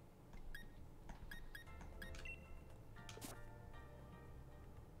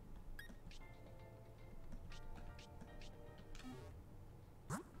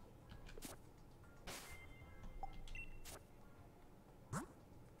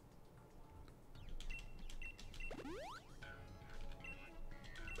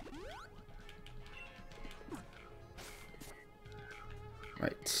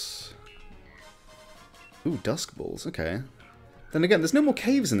 Right. Ooh, Dusk Balls, okay. Then again, there's no more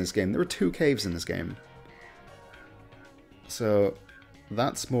caves in this game. There are 2 caves in this game. So,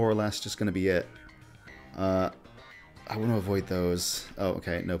 that's more or less just going to be it. I want to avoid those. Oh,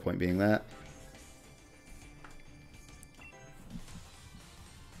 okay, no point being there.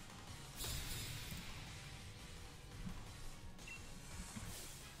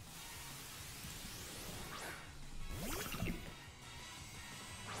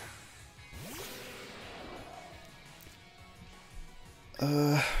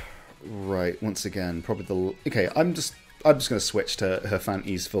 Right, once again, probably the... Okay, I'm just going to switch to her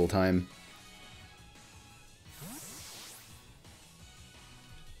Fanties full time.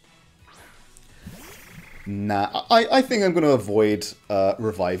 Nah, I think I'm going to avoid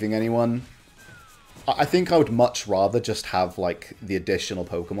reviving anyone. I think I would much rather just have, like, the additional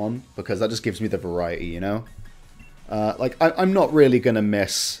Pokemon, because that just gives me the variety, you know? Like, I'm not really going to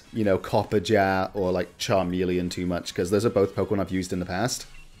miss, you know, Copperjat or, like, Charmeleon too much, because those are both Pokemon I've used in the past.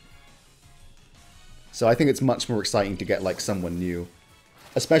 So I think it's much more exciting to get, like, someone new.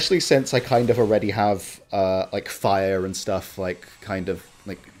 Especially since I kind of already have, like, fire and stuff, like, kind of,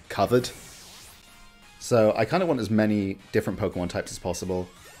 like, covered. So I kind of want as many different Pokemon types as possible.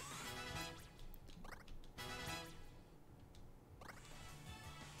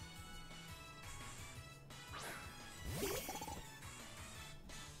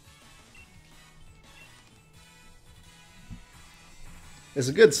 It's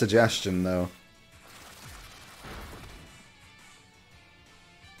a good suggestion, though.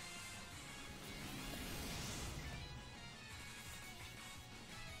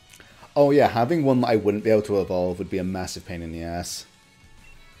 Oh yeah, having one that I wouldn't be able to evolve would be a massive pain in the ass.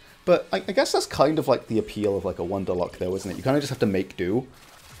 But I guess that's kind of like the appeal of like a Wonderlocke though, isn't it? You kind of just have to make do.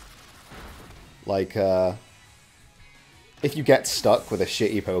 Like, if you get stuck with a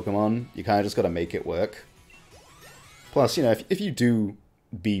shitty Pokemon, you kind of just got to make it work. Plus, you know, if you do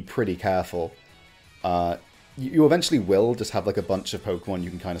be pretty careful, you eventually will just have like a bunch of Pokemon you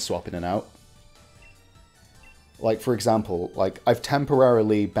can kind of swap in and out. Like, for example, like, I've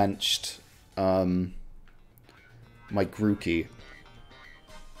temporarily benched my Grookey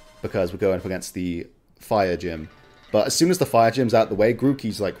because we're going up against the Fire Gym. But as soon as the Fire Gym's out the way,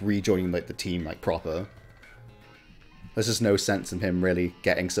 Grookey's, like, rejoining, like, the team, like, proper. There's just no sense in him really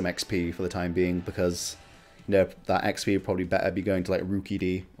getting some XP for the time being because, you know, that XP would probably better be going to, like, Rookie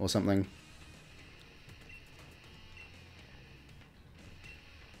D or something.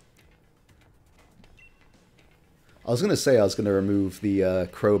 I was going to say I was going to remove the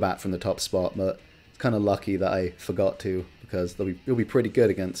Crobat from the top spot, but it's kind of lucky that I forgot to, because it'll be pretty good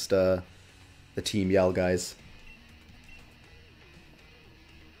against the Team Yell guys.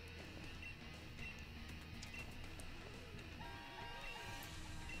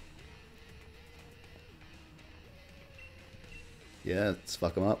 Yeah, let's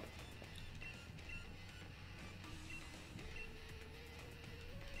fuck them up.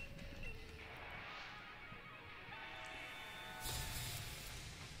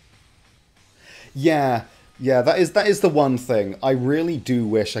 Yeah, that is the one thing. I really do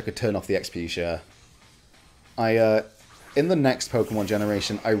wish I could turn off the XP share. In the next Pokemon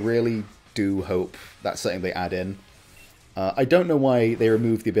generation, I really do hope that's something they add in. I don't know why they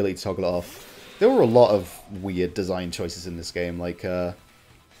removed the ability to toggle it off. There were a lot of weird design choices in this game, like,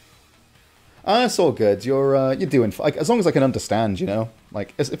 it's all good. You're doing like, as long as I can understand, you know?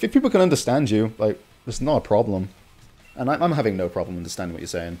 Like, if people can understand you, like, it's not a problem. And I'm having no problem understanding what you're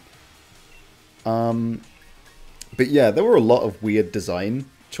saying. But yeah, there were a lot of weird design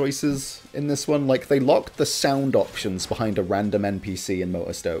choices in this one. Like, they locked the sound options behind a random NPC in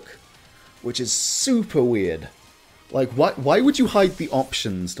Motorstoke, which is super weird. Like, why would you hide the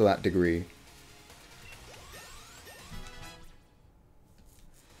options to that degree?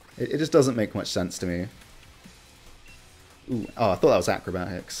 It just doesn't make much sense to me. Ooh, oh, I thought that was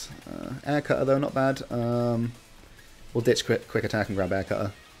acrobatics. Air cutter, though, not bad. We'll ditch quick attack and grab air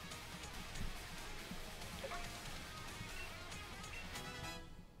cutter.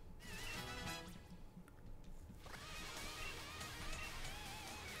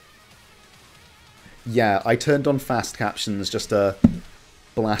 Yeah, I turned on fast captions just to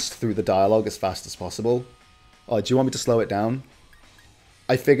blast through the dialogue as fast as possible. Oh, do you want me to slow it down?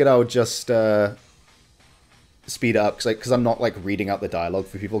 I figured I would just speed it up because I'm not like reading out the dialogue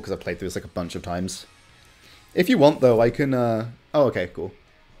for people because I've played through this like a bunch of times. If you want though, I can. Oh, okay, cool.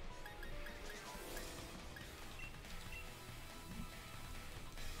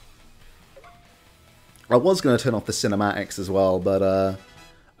 I was gonna turn off the cinematics as well, but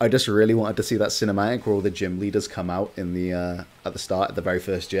I just really wanted to see that cinematic where all the gym leaders come out in the at the start, at the very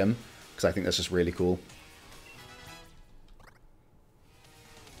first gym, because I think that's just really cool.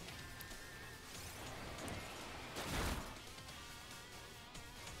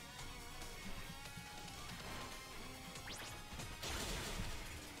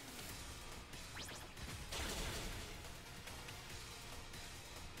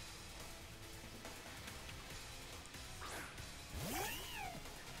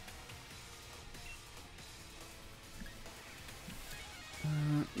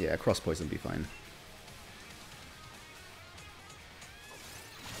 Yeah, cross poison would be fine.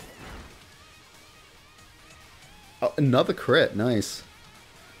 Oh, another crit, nice.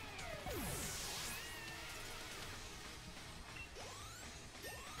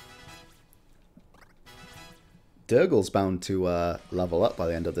 Durgle's bound to level up by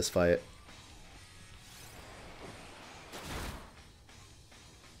the end of this fight.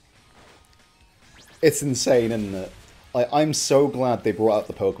 It's insane, isn't it? I'm so glad they brought out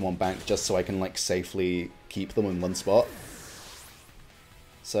the Pokemon Bank just so I can like safely keep them in one spot.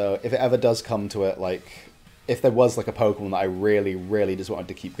 So if it ever does come to it, like, if there was like a Pokemon that I really, really just wanted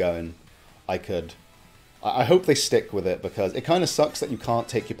to keep going, I could. I hope they stick with it because it kind of sucks that you can't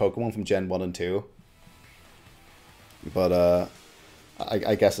take your Pokemon from Gen 1 and 2. But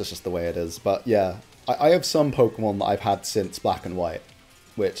I guess it's just the way it is. But yeah, I have some Pokemon that I've had since Black and White,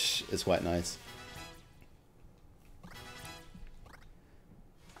 which is quite nice.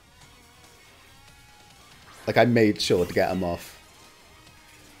 Like, I made sure to get them off.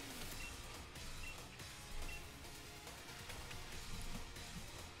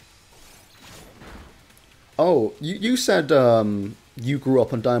 Oh, you said you grew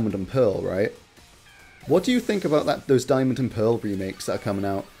up on Diamond and Pearl, right? What do you think about those Diamond and Pearl remakes that are coming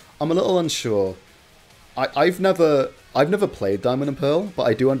out? I'm a little unsure. I've never played Diamond and Pearl, but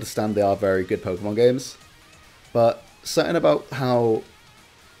I do understand they are very good Pokemon games. But something about how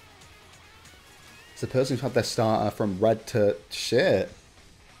it's the person who's had their starter from red to shit.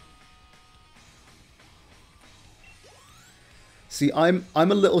 See, I'm a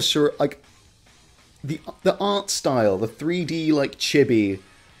little sure, like, the art style, the 3D like chibi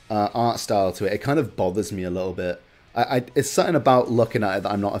art style to it, it kind of bothers me a little bit. It's something about looking at it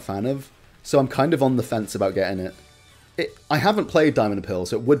that I'm not a fan of, so I'm kind of on the fence about getting it. I haven't played Diamond and Pearl,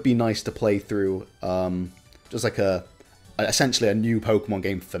 so it would be nice to play through just like essentially a new Pokemon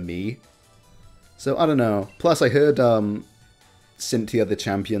game for me. So I don't know. Plus, I heard Cynthia the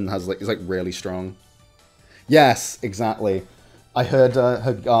Champion is like really strong. Yes, exactly. I heard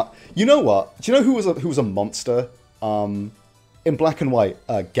her. You know what? Do you know who was a monster? In Black and White,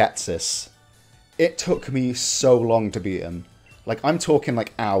 Getsis. It took me so long to beat him. Like, I'm talking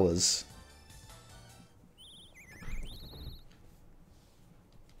like hours.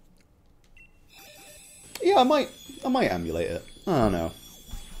 Yeah, I might emulate it. I don't know.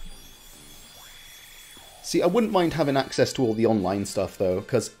 See, I wouldn't mind having access to all the online stuff though,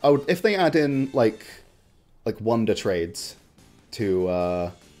 because if they add in like Wonder Trades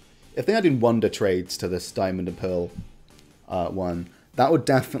to if they add in Wonder Trades to this Diamond and Pearl one, that would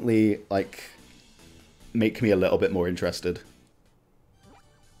definitely like make me a little bit more interested.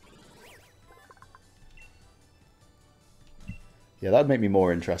 Yeah, that'd make me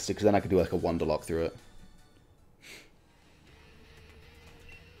more interested because then I could do like a Wonderlocke through it.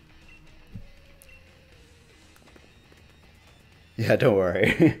 Yeah, don't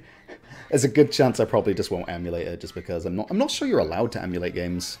worry. There's a good chance I probably just won't emulate it, just because I'm not sure you're allowed to emulate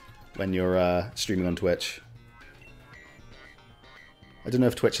games when you're streaming on Twitch. I don't know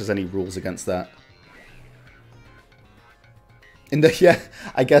if Twitch has any rules against that. Yeah,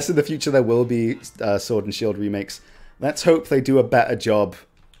 I guess in the future there will be Sword and Shield remakes. Let's hope they do a better job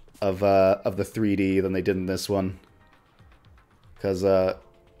of the 3D than they did in this one. Because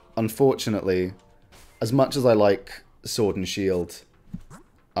unfortunately, as much as I like Sword and Shield,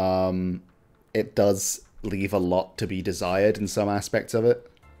 it does leave a lot to be desired in some aspects of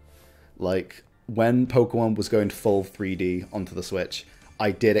it. Like, when Pokemon was going full 3D onto the Switch, I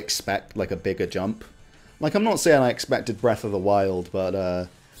did expect, like, a bigger jump. Like, I'm not saying I expected Breath of the Wild, but,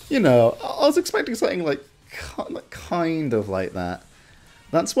 you know, I was expecting something, like, kind of like that.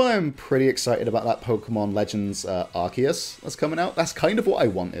 That's why I'm pretty excited about that Pokemon Legends Arceus that's coming out. That's kind of what I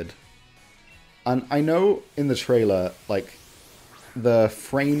wanted. And I know in the trailer, like, the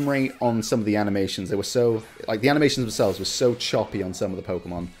frame rate on some of the animations, they were so... Like, the animations themselves were so choppy on some of the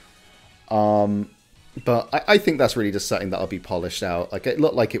Pokemon. But I think that's really just something that'll be polished out. Like, it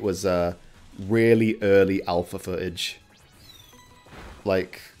looked like it was really early alpha footage.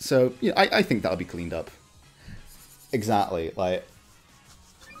 Like, so, yeah, I think that'll be cleaned up. Exactly, like...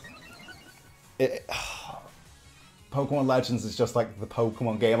 Pokemon Legends is just like the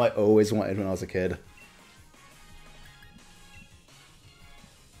Pokemon game I always wanted when I was a kid.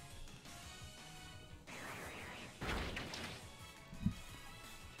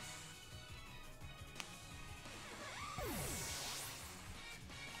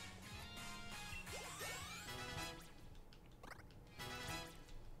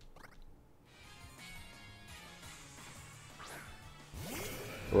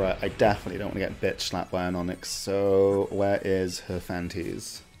 Right, I definitely don't want to get bitch slapped by an Onix, so where is her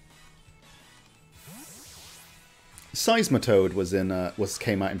Fantees? Seismitoad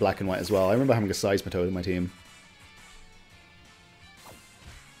came out in black and white as well. I remember having a Seismitoad in my team.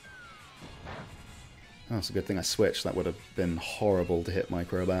 Oh, it's a good thing I switched. That would have been horrible to hit my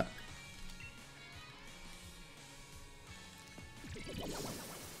Crobat.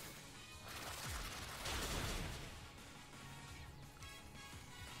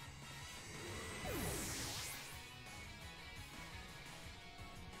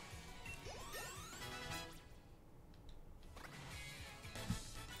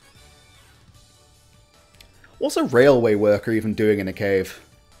 What's a railway worker even doing in a cave?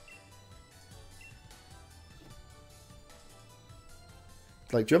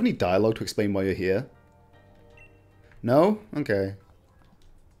 Like, do you have any dialogue to explain why you're here? No? Okay.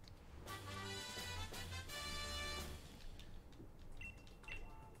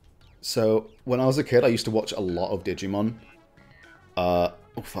 So, when I was a kid, I used to watch a lot of Digimon. Oh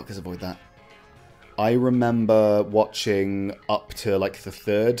fuck, let's avoid that. I remember watching up to, like, the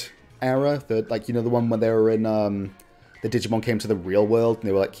third era, like, you know, the one when they were in the Digimon came to the real world and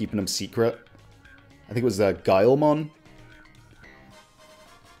they were like keeping them secret. I think it was Guilemon.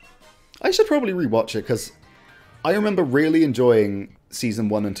 I should probably rewatch it because I remember really enjoying season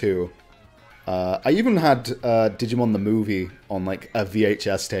 1 and 2. I even had Digimon the movie on like a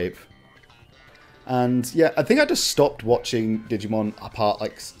VHS tape. And yeah, I think I just stopped watching Digimon apart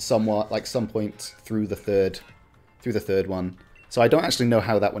like somewhat, like some point through the third one. So I don't actually know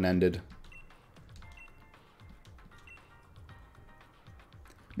how that one ended.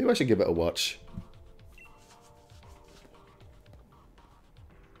 Maybe I should give it a watch.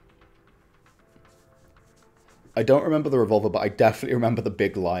 I don't remember the revolver, but I definitely remember the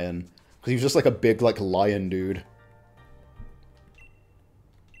big lion. Because he was just like a big, like, lion dude.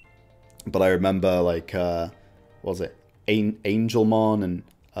 But I remember, like, what was it? Angelmon and,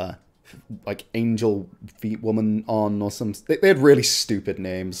 like, Angel Feet Woman on or some... They had really stupid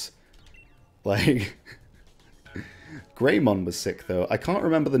names. Like... Greymon was sick, though. I can't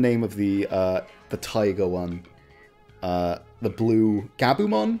remember the name of the tiger one. The blue...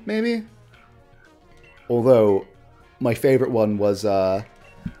 Gabumon, maybe? Although, my favourite one was the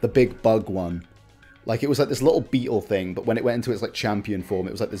big bug one. Like, it was like this little beetle thing, but when it went into its, like, champion form,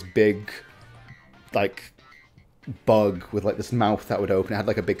 it was like this big, like, bug with, like, this mouth that would open. It had,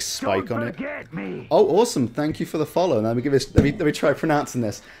 like, a big spike on it. Me. Oh, awesome. Thank you for the follow. Now, let me try pronouncing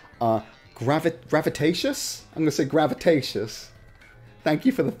this. Gravitatious? I'm going to say gravitatious. Thank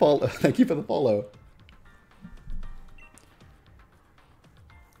you for the follow. Thank you for the follow.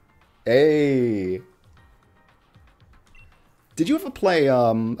 Hey. Did you ever play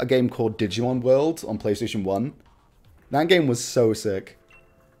a game called Digimon World on PlayStation 1? That game was so sick.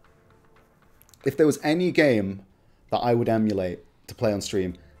 If there was any game that I would emulate to play on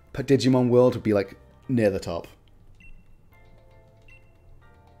stream, Digimon World would be like near the top.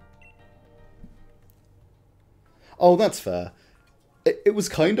 Oh, that's fair. It was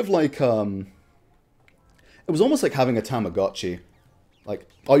kind of like, it was almost like having a Tamagotchi. Like,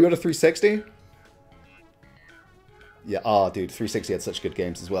 oh, you had a 360? Yeah, dude, 360 had such good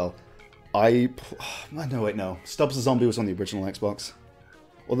games as well. No, wait, no. Stubbs the Zombie was on the original Xbox.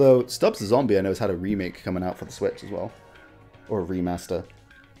 Although, Stubbs the Zombie, I know, has had a remake coming out for the Switch as well. Or a remaster.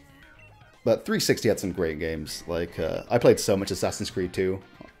 But 360 had some great games. Like, I played so much Assassin's Creed 2.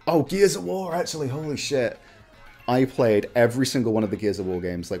 Oh, Gears of War, actually, holy shit. I played every single one of the Gears of War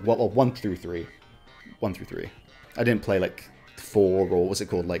games. Like, well, 1 through 3. 1 through 3. I didn't play, like, 4, or what was it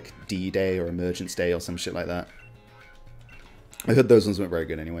called? Like, D-Day or Emergence Day or some shit like that. I heard those ones weren't very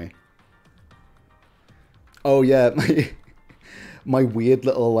good anyway. Oh, yeah, my weird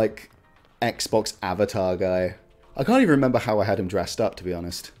little, like, Xbox avatar guy. I can't even remember how I had him dressed up, to be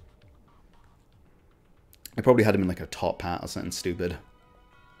honest. I probably had him in, like, a top hat or something stupid.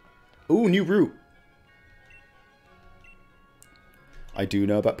 Ooh, new route. I do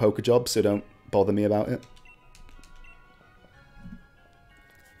know about poker jobs, so don't bother me about it.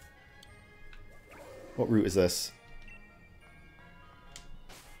 What route is this?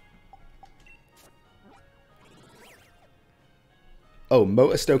 Oh,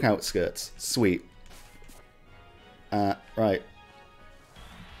 Motorstoke Outskirts. Sweet. Right.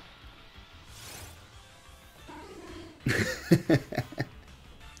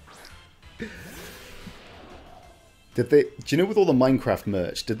 Did they... Do you know with all the Minecraft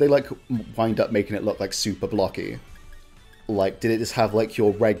merch, did they, like, wind up making it look, like, super blocky? Like, did it just have, like,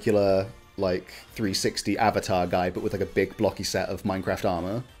 your regular, like, 360 avatar guy, but with, like, a big blocky set of Minecraft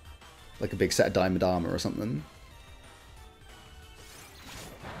armor? Like a big set of diamond armor or something?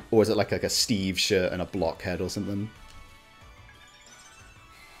 Or is it like a Steve shirt and a blockhead or something?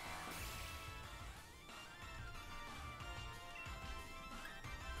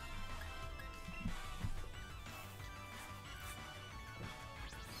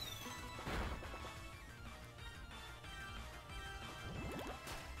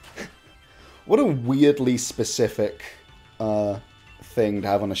 What a weirdly specific thing to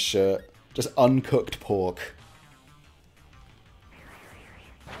have on a shirt. Just uncooked pork.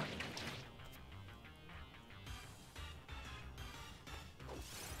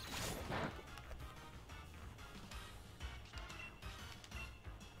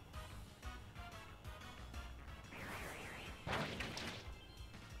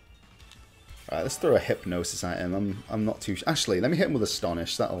 Alright, let's throw a hypnosis at him. I'm not too... Actually, let me hit him with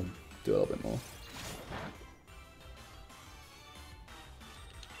Astonish. That'll do a little bit more.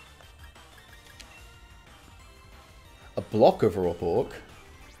 A block of raw pork.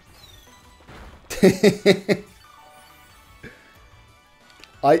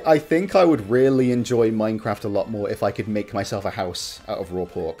 I think I would really enjoy Minecraft a lot more if I could make myself a house out of raw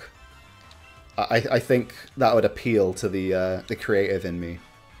pork. I think that would appeal to the creative in me.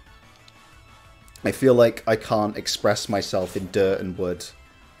 I feel like I can't express myself in dirt and wood.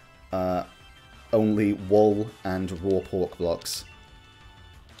 Only wool and raw pork blocks.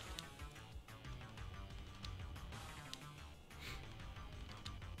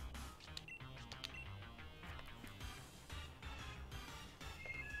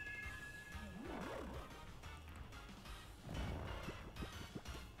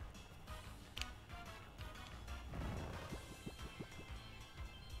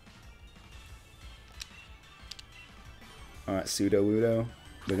 Alright, Pseudo-Wudo.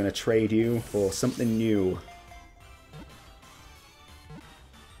 We're gonna trade you for something new.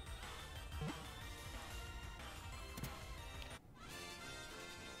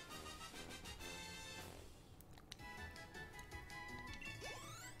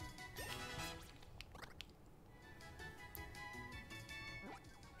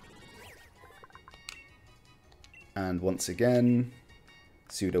 And once again,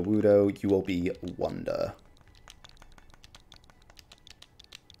 Pseudo-Wudo, you will be Wonder.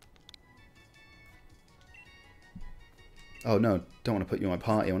 Oh no, don't want to put you in my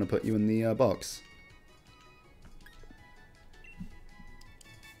party, I want to put you in the box.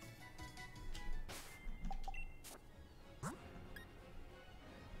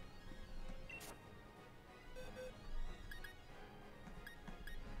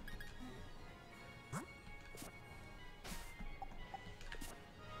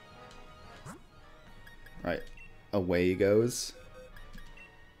 Right, away he goes.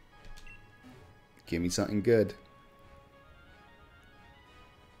 Give me something good.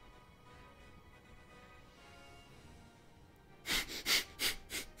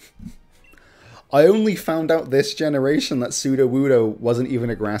 I only found out this generation that Pseudo-Wudo wasn't even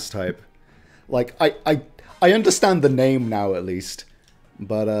a grass type. Like, I understand the name now, at least.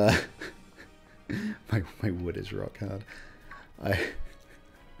 But, My wood is rock hard.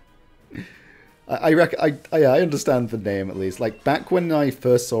 I understand the name at least. Like back when I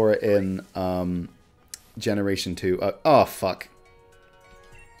first saw it in Generation 2. Oh fuck.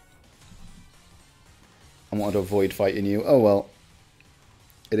 I wanted to avoid fighting you. Oh well.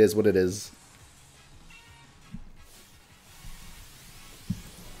 It is what it is.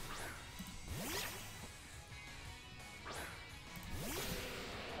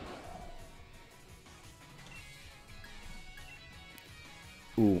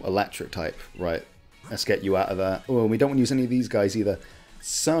 Ooh, electric type. Right. Let's get you out of there. Oh, and we don't want to use any of these guys either.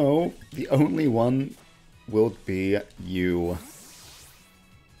 So, the only one will be you.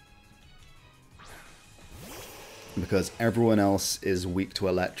 Because everyone else is weak to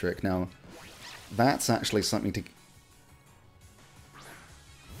electric. Now, that's actually something to...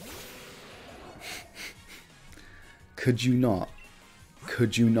 Could you not?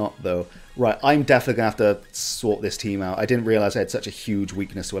 Could you not, though? Right, I'm definitely going to have to sort this team out. I didn't realize I had such a huge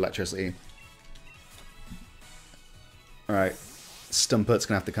weakness to electricity. Alright, Stumpert's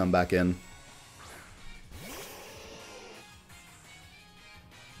going to have to come back in.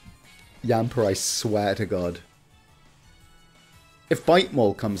 Yamper, I swear to God. If Bite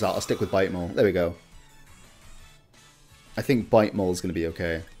Maul comes out, I'll stick with Bite Maul. There we go. I think Bite Maul is going to be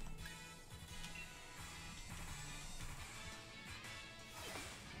okay.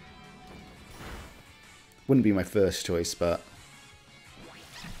 Wouldn't be my first choice, but...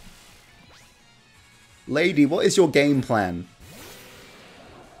 Lady, what is your game plan?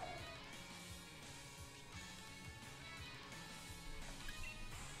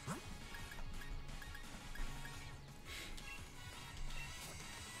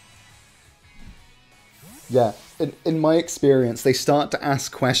 Yeah, in my experience, they start to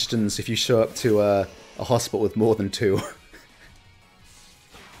ask questions if you show up to a hospital with more than 2.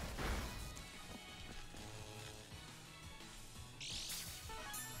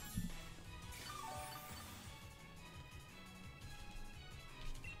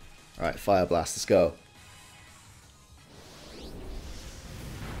 Alright, Fire Blast, let's go.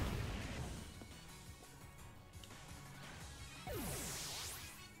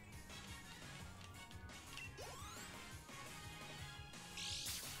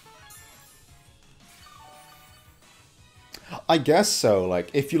 I guess so, like,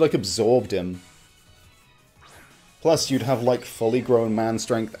 if you, like, absorbed him. Plus, you'd have, like, fully grown man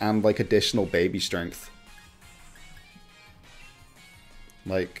strength and, like, additional baby strength.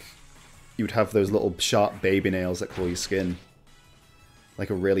 Like, you'd have those little sharp baby nails that claw your skin. Like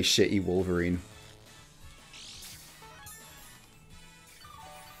a really shitty Wolverine.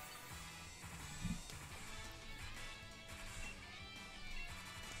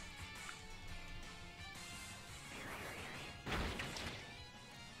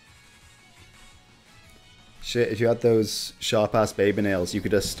 Shit, if you had those sharp-ass baby nails, you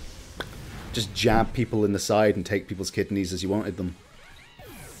could just jab people in the side and take people's kidneys as you wanted them.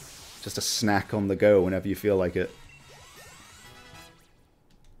 Just a snack on the go whenever you feel like it.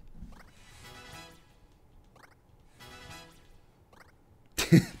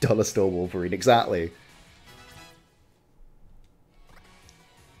 Dollar store Wolverine, exactly.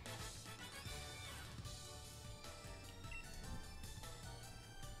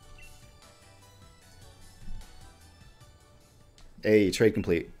 Hey, trade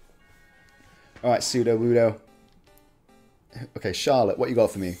complete. Alright, Pseudo Wudo. Okay, Charlotte, what you got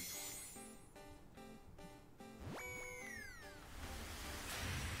for me?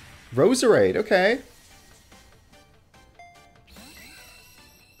 Roserade, okay.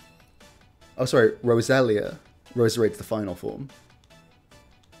 Oh, sorry, Roselia. Roserade's the final form.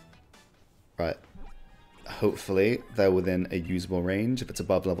 Right. Hopefully, they're within a usable range. If it's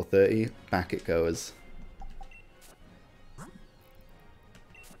above level 30, back it goes.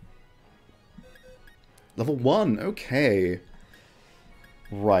 Level 1, okay.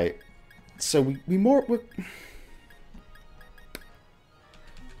 Right. So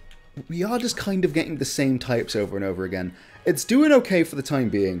we are just kind of getting the same types over and over again. It's doing okay for the time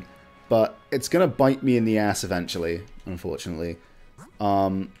being, but it's gonna bite me in the ass eventually, unfortunately.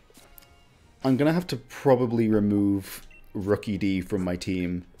 I'm gonna have to probably remove Rookie D from my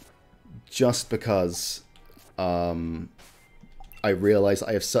team, just because I realize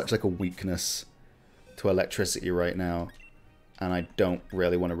I have such like a weakness to electricity right now, and I don't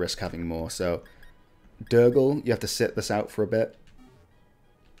really want to risk having more. So, Durgle, you have to sit this out for a bit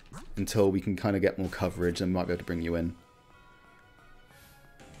until we can kind of get more coverage, and might be able to bring you in.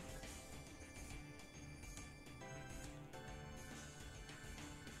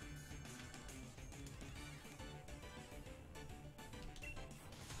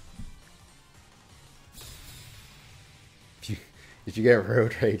 If you get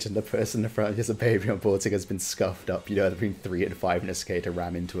road rage and the person in front of you has a baby on board has been scuffed up, you know, between 3 and 5 in a skate to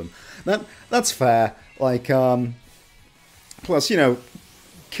ram into him. That's fair. Like, plus, you know,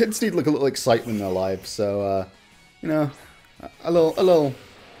 kids need like a little excitement in their lives, so you know, a little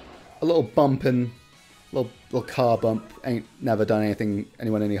bump in, little car bump ain't never done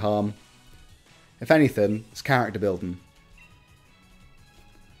anyone any harm. If anything, it's character building.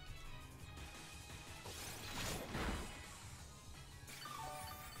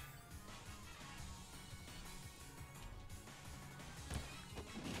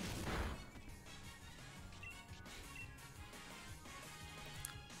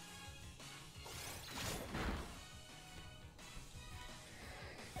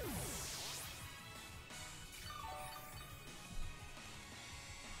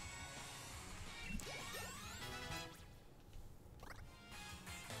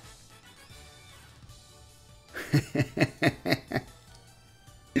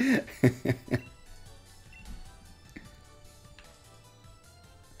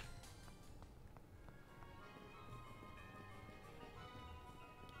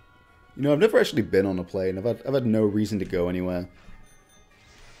 You know, I've never actually been on a plane. I've had no reason to go anywhere.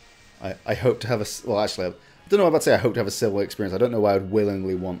 I hope to have a... Well, actually, I don't know what I'm about to say I hope to have a similar experience. I don't know why I would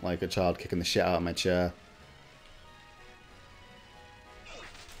willingly want, like, a child kicking the shit out of my chair.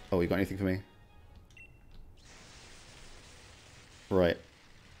 Oh, you got anything for me? Right.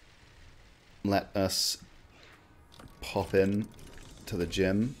 Let us pop in to the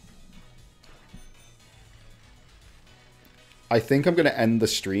gym. I think I'm going to end the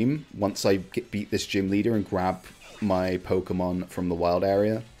stream once I beat this gym leader and grab my Pokemon from the wild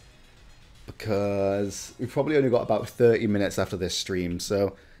area. Because we've probably only got about 30 minutes after this stream,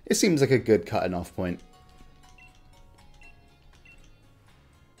 so it seems like a good cutting off point.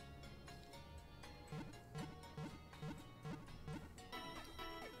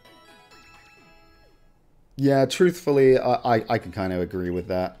 Yeah, truthfully, I can kind of agree with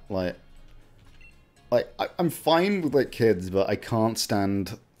that. Like I'm fine with, like, kids, but I can't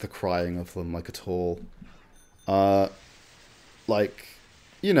stand the crying of them, like, at all. Like,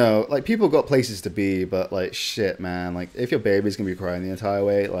 you know, like, people got places to be, but, like, shit, man. Like, if your baby's gonna be crying the entire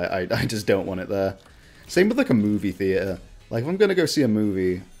way, like, I just don't want it there. Same with, like, a movie theater. Like, if I'm gonna go see a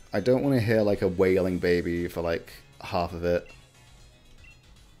movie, I don't want to hear, like, a wailing baby for, like, half of it.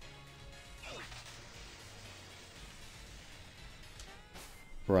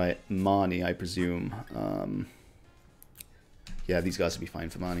 Right, Marnie, I presume. Yeah, these guys will be fine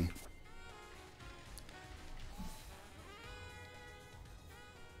for Marnie.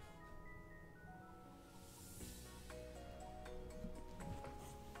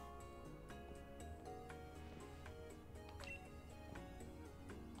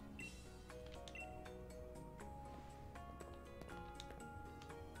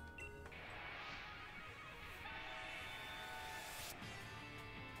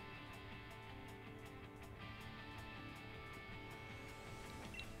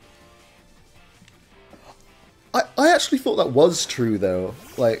 I actually thought that was true, though.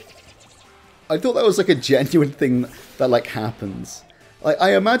 Like, I thought that was, like, a genuine thing that, like, happens. Like,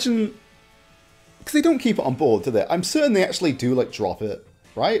 I imagine... Because they don't keep it on board, do they? I'm certain they actually do, like, drop it,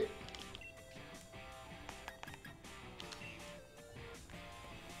 right?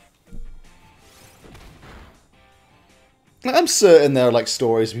 Like, I'm certain there are, like,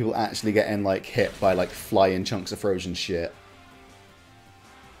 stories of people actually getting, like, hit by, like, flying chunks of frozen shit.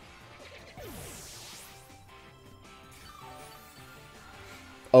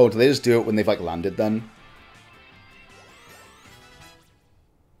 Oh, do they just do it when they've, like, landed then?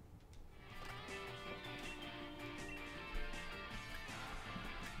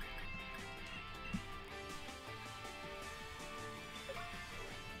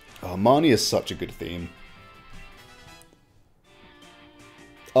 Oh, Marnie is such a good theme.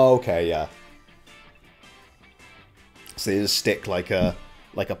 Oh, okay, yeah. So they just stick, like a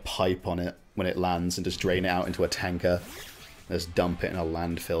pipe on it when it lands and just drain it out into a tanker. Just dump it in a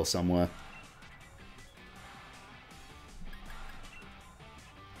landfill somewhere.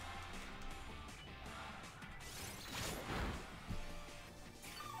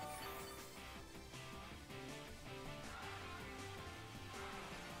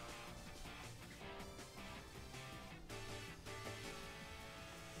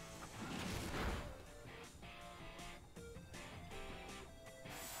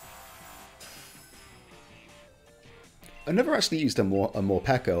 I've never actually used a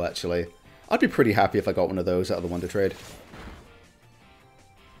Morpeko, actually. I'd be pretty happy if I got one of those out of the Wonder Trade.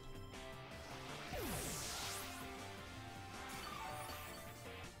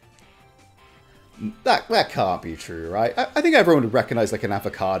 That can't be true, right? I think everyone would recognize like an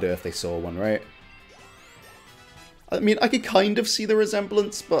avocado if they saw one, right? I mean, I could kind of see the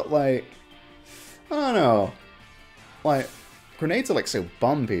resemblance, but like, I don't know. Like, grenades are like so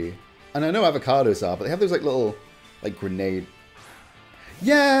bumpy. And I know avocados are, but they have those like little, like grenade.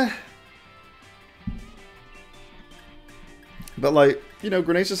 Yeah. But like, you know,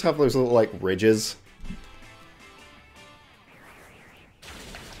 grenades just have those little like ridges.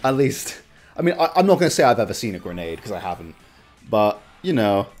 At least, I mean, I'm not going to say I've ever seen a grenade, because I haven't. But, you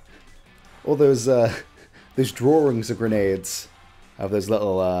know, all those drawings of grenades have those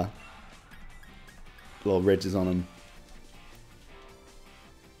little ridges on them.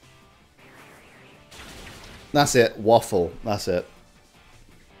 That's it, waffle, that's it.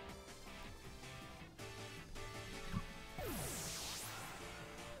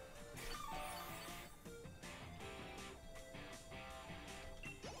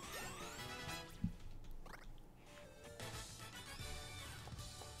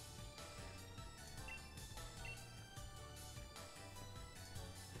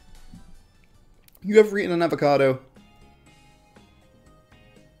 You ever eaten an avocado?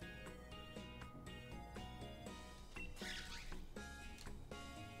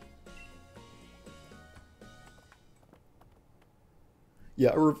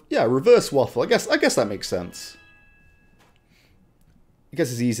 Yeah, reverse waffle. I guess that makes sense. I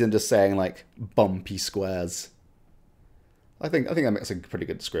guess it's easier than just saying like bumpy squares. I think that makes a pretty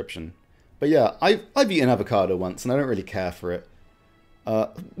good description. But yeah, I've eaten avocado once and I don't really care for it.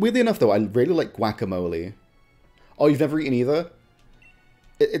 Weirdly enough though, I really like guacamole. Oh, you've never eaten either?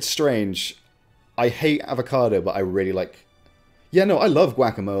 It's strange. I hate avocado, but I really like... Yeah, no, I love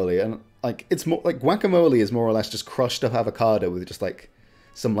guacamole. And like, it's more like guacamole is more or less just crushed up avocado with just like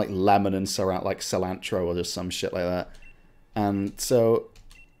some like lemon and cilantro or just some shit like that. And so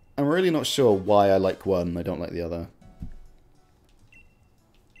I'm really not sure why I like one and I don't like the other.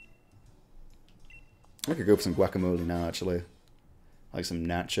 I could go for some guacamole now, actually. Like some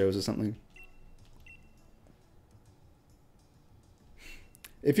nachos or something.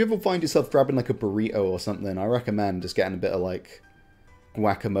 If you ever find yourself grabbing like a burrito or something, I recommend just getting a bit of like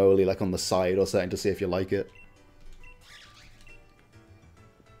guacamole like on the side or something to see if you like it.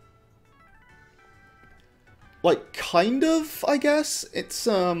 Like, kind of, I guess. It's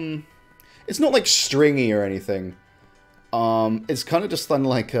not like stringy or anything. It's kind of just done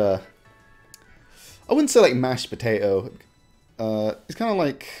like a... I wouldn't say like mashed potato. It's kind of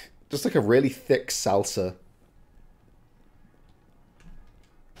like, just like a really thick salsa.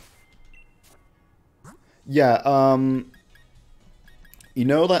 Yeah, you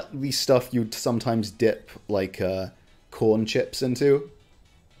know that the stuff you'd sometimes dip like corn chips into?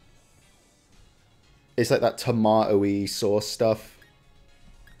 It's like that tomato-y sauce stuff.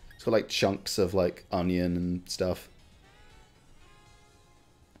 It's got like chunks of like onion and stuff.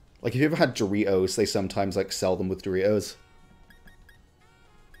 Like, if you ever had Doritos, they sometimes like sell them with Doritos.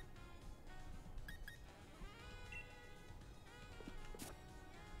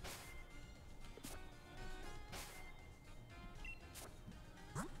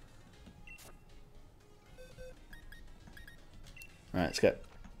 Alright, let's get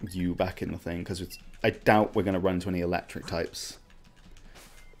you back in the thing, because I doubt we're going to run into any electric types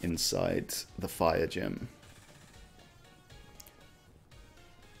inside the fire gym.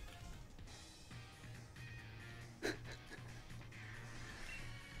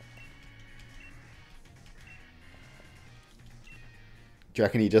 Do you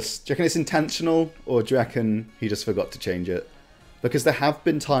reckon it's intentional, or do you reckon he just forgot to change it? Because there have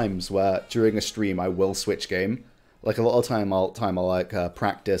been times where during a stream I will switch game. Like, a lot of time I'll like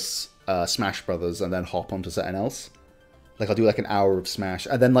practice Smash Brothers and then hop onto something else. Like, I'll do like an hour of Smash,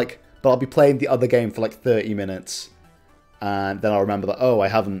 and then like, but I'll be playing the other game for like 30 minutes, and then I'll remember that, oh, I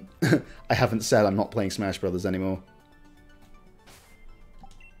haven't I haven't said I'm not playing Smash Brothers anymore.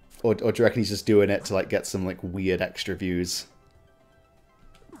 Or do you reckon he's just doing it to like get some like weird extra views?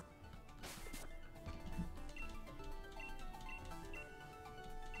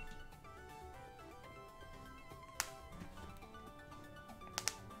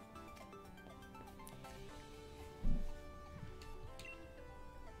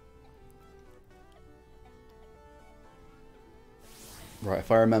 Right,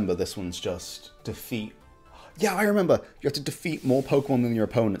 if I remember, this one's just defeat... Yeah, I remember! You have to defeat more Pokemon than your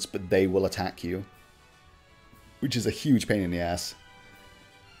opponents, but they will attack you. Which is a huge pain in the ass.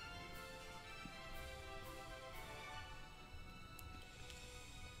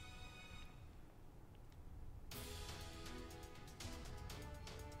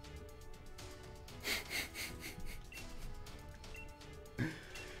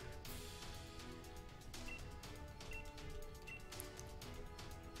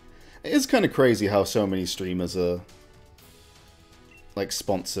 It is kind of crazy how so many streamers are, like,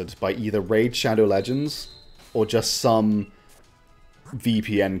 sponsored by either Raid Shadow Legends or just some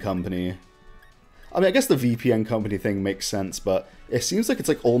VPN company. I mean, I guess the VPN company thing makes sense, but it seems like it's,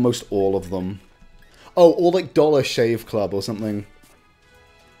 like, almost all of them. Oh, or, like, Dollar Shave Club or something.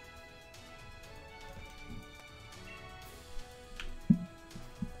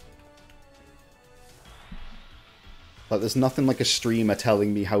 Like, there's nothing like a streamer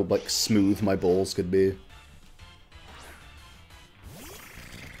telling me how, like, smooth my balls could be.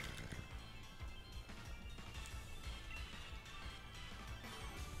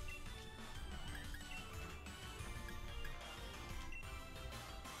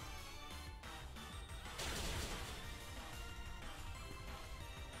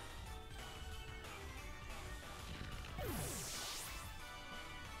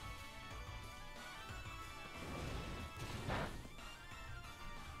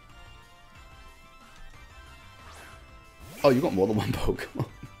 Oh, you got more than one Pokemon.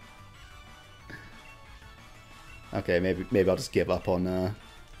 Okay, maybe I'll just give up on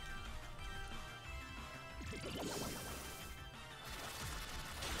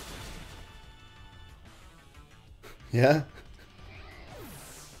Yeah?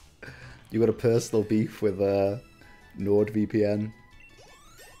 You got a personal beef with NordVPN?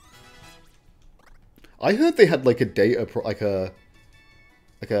 I heard they had like a data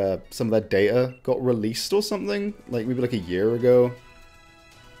some of their data got released or something, like maybe like a year ago,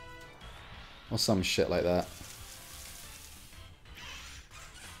 or some shit like that.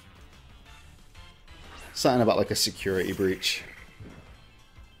 Something about like a security breach.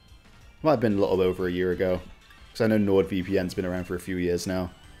 Might have been a little over a year ago, because I know NordVPN's been around for a few years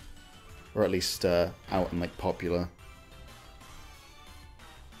now, or at least out and like popular.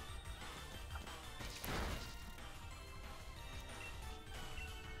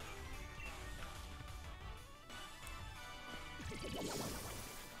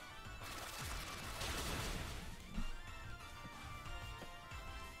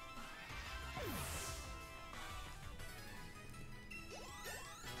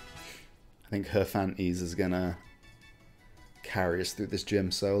 I think her Fanties is gonna carry us through this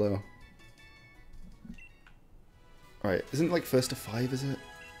gym solo. Right, isn't it like first to 5, is it?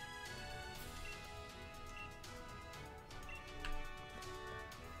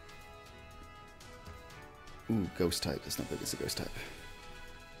 Ooh, ghost type. That's not big as a ghost type.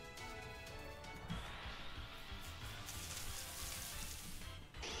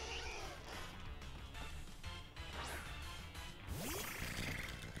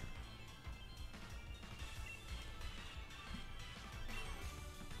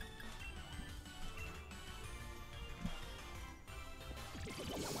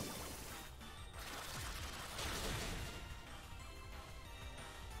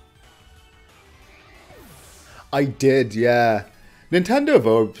 I did, yeah. Nintendo have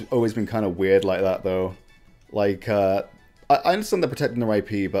always been kind of weird like that, though. Like, I understand they're protecting their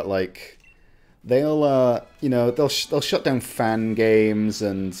IP, but like, they'll, you know, they'll shut down fan games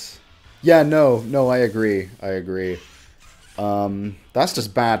and, yeah, no, I agree, That's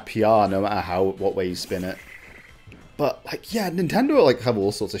just bad PR, no matter what way you spin it. But like, yeah, Nintendo like have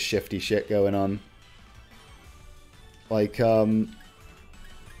all sorts of shifty shit going on. Like, what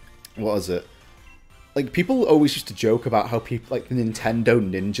was it? Like, people always used to joke about how people, like, the Nintendo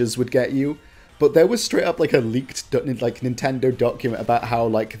ninjas would get you, but there was straight up, like, a leaked, like, Nintendo document about how,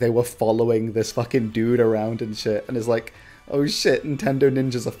 like, they were following this fucking dude around and shit, and it's like, oh shit, Nintendo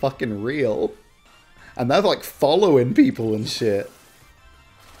ninjas are fucking real. And they're, like, following people and shit.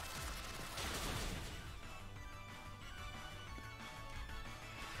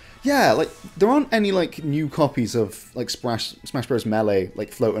 Yeah, like, there aren't any, like, new copies of, like, Smash Bros. Melee,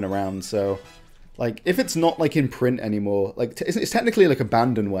 like, floating around, so... Like, if it's not, like, in print anymore, like, it's technically, like,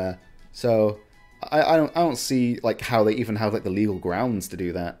 abandonware. So, I don't see, like, how they even have, like, the legal grounds to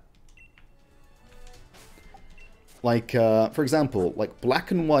do that. Like, for example, like, Black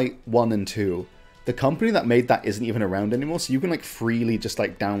and White 1 and 2, the company that made that isn't even around anymore, so you can, like, freely just,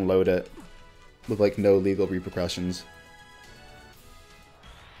 like, download it with, like, no legal repercussions.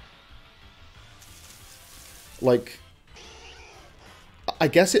 Like... I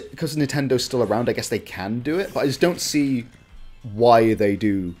guess because Nintendo's still around, I guess they can do it, but I just don't see why they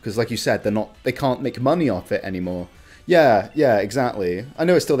do, because like you said, they can't make money off it anymore. Yeah, exactly. I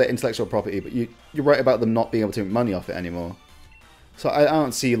know it's still their intellectual property, but you're right about them not being able to make money off it anymore. So I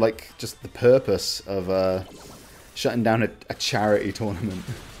don't see, like, just the purpose of shutting down a charity tournament.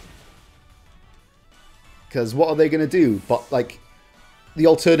 Because what are they going to do? But, like, the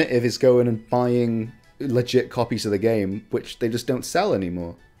alternative is going and buying... legit copies of the game, which they just don't sell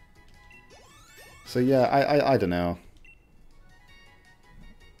anymore. So yeah, I don't know.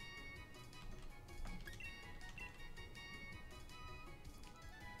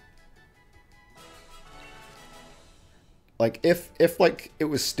 Like if like it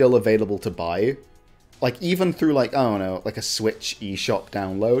was still available to buy, like even through like I don't know, like a Switch eShop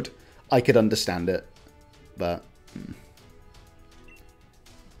download, I could understand it. But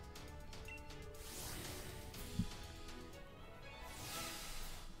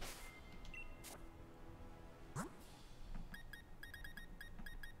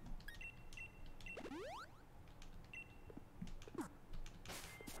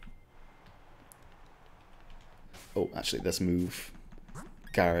oh, actually, let's move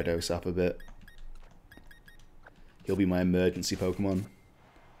Gyarados up a bit. He'll be my emergency Pokemon.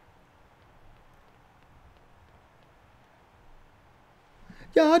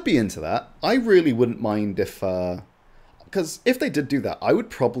 Yeah, I'd be into that. I really wouldn't mind if, because if they did do that, I would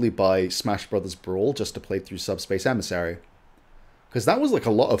probably buy Smash Brothers Brawl just to play through Subspace Emissary. Because that was like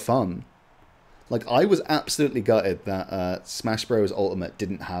a lot of fun. Like, I was absolutely gutted that Smash Bros. Ultimate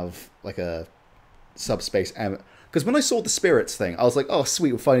didn't have like a Subspace Em. Because when I saw the Spirits thing, I was like, oh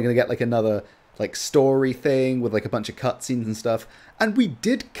sweet, we're finally going to get like another like story thing with like a bunch of cutscenes and stuff. And we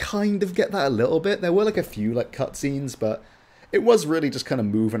did kind of get that a little bit. There were like a few like cutscenes, but it was really just kind of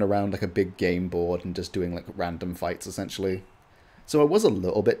moving around like a big game board and just doing like random fights essentially. So I was a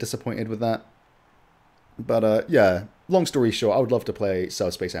little bit disappointed with that. But yeah, long story short, I would love to play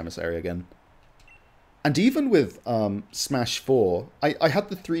Subspace Emissary again. And even with Smash 4, I had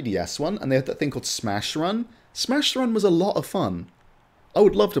the 3DS one, and they had that thing called Smash Run. Smash Run was a lot of fun. I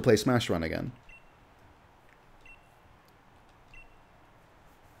would love to play Smash Run again.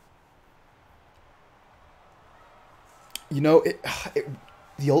 You know,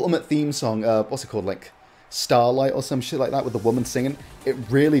 the Ultimate theme song, what's it called, like Starlight or some shit like that with the woman singing, it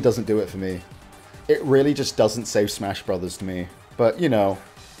really doesn't do it for me. It really just doesn't save Smash Brothers to me. But, you know,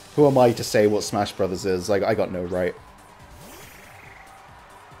 who am I to say what Smash Brothers is? Like, I got no right.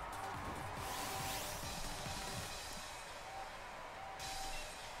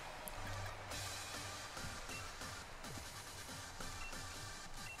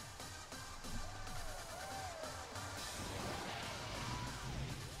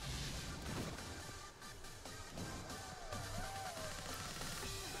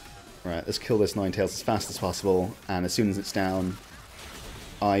 Right, let's kill this Ninetales as fast as possible, and as soon as it's down,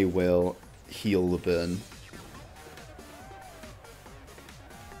 I will heal the burn.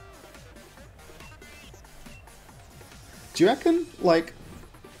 Do you reckon, like,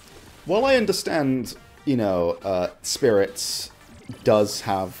 while I understand, you know, Spirits does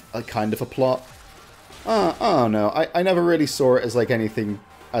have a kind of a plot, I don't know, I never really saw it as, like, anything,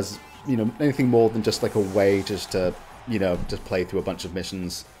 as, you know, anything more than just, like, a way just to, you know, just play through a bunch of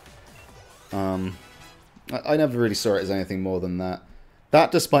missions. I never really saw it as anything more than that.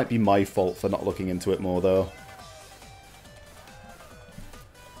 That just might be my fault for not looking into it more, though.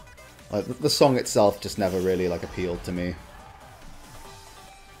 Like, the song itself just never really, like, appealed to me.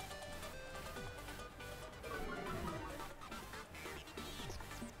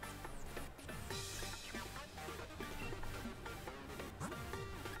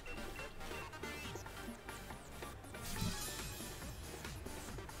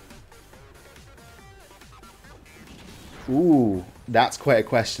 Ooh, that's quite a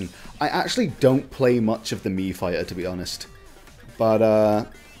question. I actually don't play much of the Mii Fighter, to be honest. But, I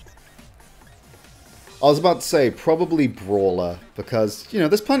was about to say, probably Brawler, because, you know,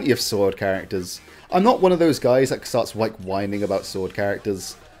 there's plenty of sword characters. I'm not one of those guys that starts, like, whining about sword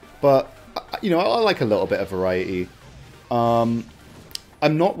characters, but, you know, I like a little bit of variety. I'm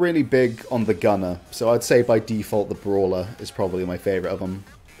not really big on the Gunner, so I'd say by default the Brawler is probably my favourite of them.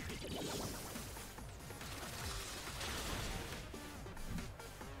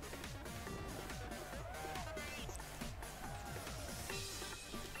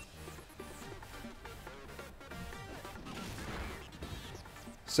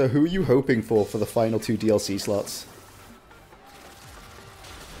 So who are you hoping for the final 2 DLC slots?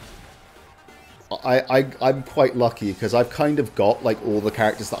 I'm quite lucky because I've kind of got like all the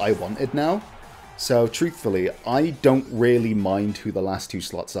characters that I wanted now. So truthfully, I don't really mind who the last 2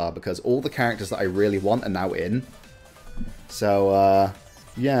 slots are because all the characters that I really want are now in. So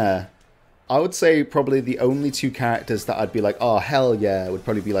yeah, I would say probably the only 2 characters that I'd be like, oh hell yeah, would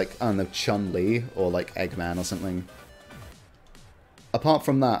probably be like, I don't know, Chun-Li or like Eggman or something. Apart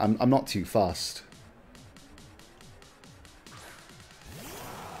from that, I'm not too fussed.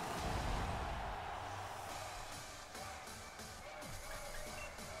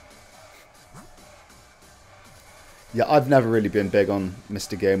 Yeah, I've never really been big on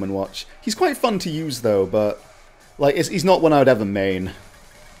Mr. Game & Watch. He's quite fun to use, though, but... Like, he's not one I would ever main.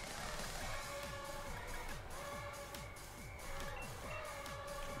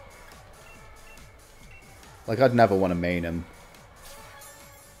 Like, I'd never want to main him.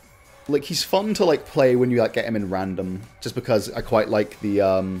 Like, he's fun to, like, play when you, like, get him in random. Just because I quite like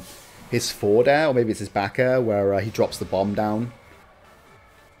the, his forward air, or maybe it's his back air, where he drops the bomb down.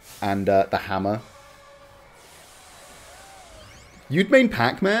 And, the hammer. You'd main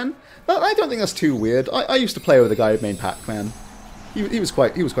Pac-Man? I don't think that's too weird. I used to play with a guy who main Pac-Man. He was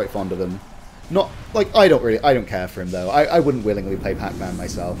quite fond of him. Not, like, I don't care for him, though. I wouldn't willingly play Pac-Man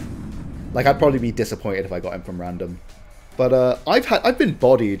myself. Like, I'd probably be disappointed if I got him from random. But I've been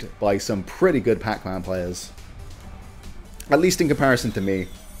bodied by some pretty good Pac-Man players. At least in comparison to me.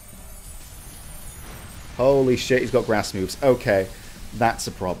 Holy shit, he's got grass moves. Okay, that's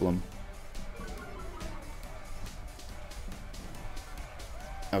a problem.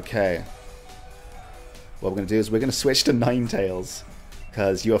 Okay. What we're going to do is we're going to switch to Ninetales.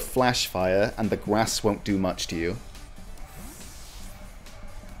 Because you have Flash Fire, and the grass won't do much to you.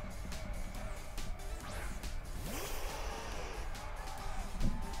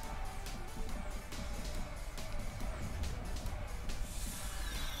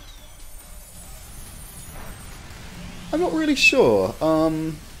 I'm not really sure.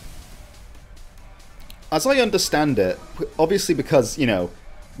 As I understand it, obviously because, you know,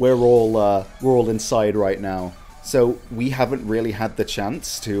 we're all inside right now, so we haven't really had the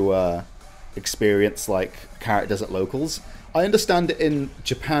chance to experience like characters at locals. I understand it in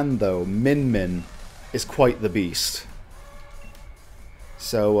Japan though, Min Min is quite the beast.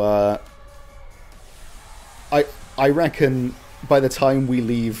 So I reckon by the time we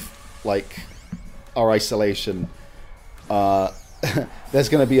leave like our isolation, there's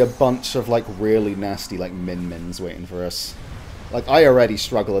going to be a bunch of, like, really nasty, like, Min-Mins waiting for us. Like, I already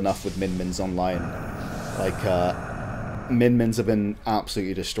struggle enough with Min-Mins online. Like, Min-Mins have been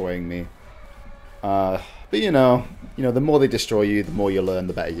absolutely destroying me. But, you know, the more they destroy you, the more you learn,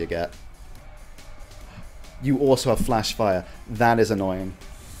 the better you get. You also have Flash Fire. That is annoying.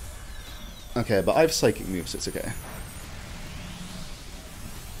 Okay, but I have Psychic moves, so it's okay.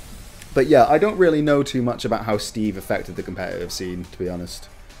 But yeah, I don't really know too much about how Steve affected the competitive scene, to be honest.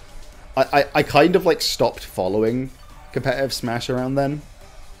 I kind of, like, stopped following competitive Smash around then.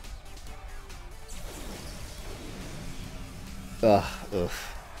 Ugh.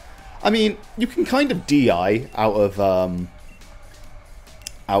 I mean, you can kind of DI out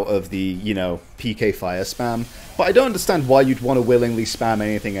of the, you know, PK Fire spam, but I don't understand why you'd want to willingly spam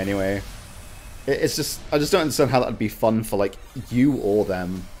anything anyway. It's just, I just don't understand how that would be fun for, like, you or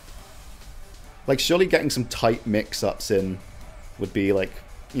them. Like, surely getting some tight mix-ups in would be, like,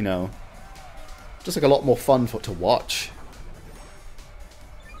 you know, just, like, a lot more fun to watch.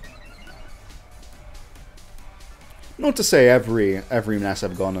 Not to say every NAS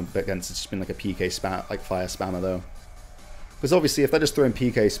I've gone against it's just been, like, a PK spam, like, fire spammer, though. Because, obviously, if they're just throwing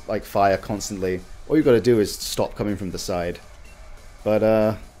PK, like, fire constantly, all you've got to do is stop coming from the side.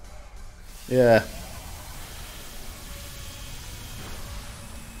 But, yeah.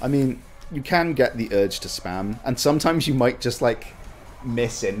 I mean, you can get the urge to spam, and sometimes you might just, like,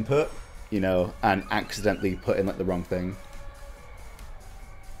 miss input, you know, and accidentally put in, like, the wrong thing.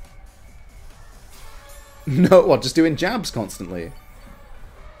 No, what, just doing jabs constantly?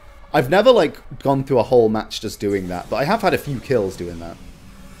 I've never, like, gone through a whole match just doing that, but I have had a few kills doing that.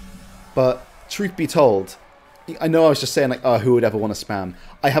 But, truth be told, I know I was just saying, like, oh, who would ever want to spam?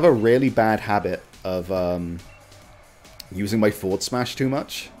 I have a really bad habit of, using my forward smash too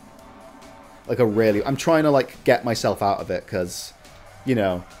much. Like, I'm trying to, like, get myself out of it, because, you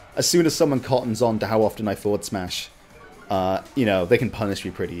know, as soon as someone cottons on to how often I forward smash, you know, they can punish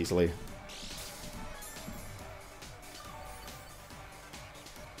me pretty easily.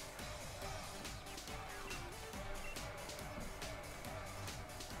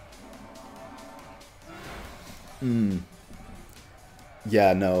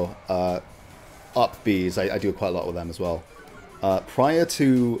 Yeah, no, up Bs, I do quite a lot with them as well. Prior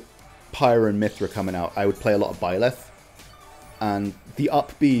to Pyra and Mithra coming out, I would play a lot of Byleth, and the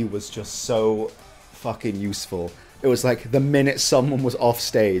up B was just so fucking useful. It was like, the minute someone was off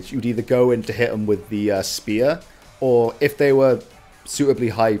stage, you'd either go in to hit them with the spear, or if they were suitably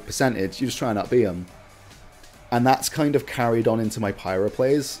high percentage, you just try and up B them. And that's kind of carried on into my Pyra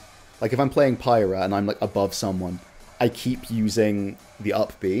plays. Like, if I'm playing Pyra and I'm, like, above someone, I keep using the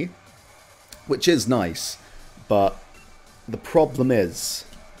up B, which is nice, but the problem is,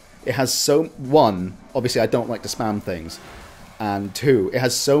 it has so... One, obviously I don't like to spam things, and two, it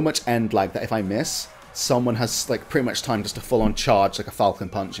has so much end lag that if I miss, someone has like pretty much time just to full on charge like a Falcon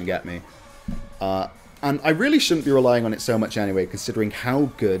Punch and get me. And I really shouldn't be relying on it so much anyway, considering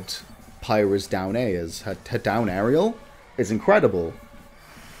how good Pyra's down A is. Her down aerial is incredible.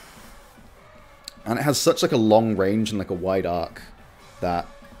 And it has such like a long range and like a wide arc that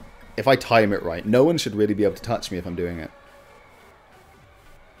if I time it right, no one should really be able to touch me if I'm doing it.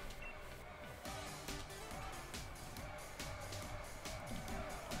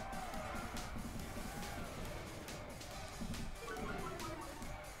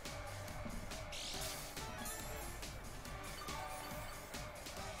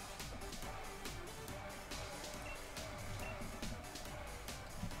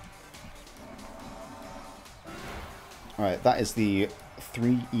 Alright, that is the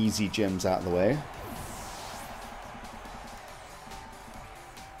 3 easy gyms out of the way.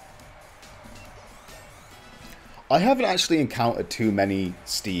 I haven't actually encountered too many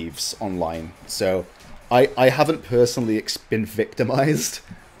Steves online, so I haven't personally been victimized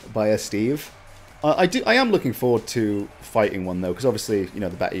by a Steve. I am looking forward to fighting one though, because obviously, you know,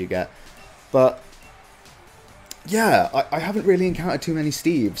 the better you get. But yeah, I haven't really encountered too many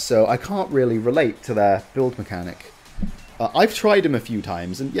Steves, so I can't really relate to their build mechanic. I've tried him a few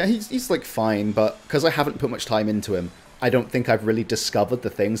times, and yeah, he's like fine, but because I haven't put much time into him, I don't think I've really discovered the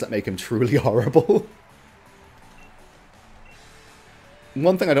things that make him truly horrible.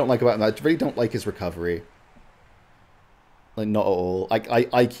 One thing I don't like about him, I really don't like his recovery. Like, not at all.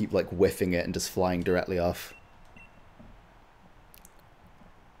 I keep, like, whiffing it and just flying directly off.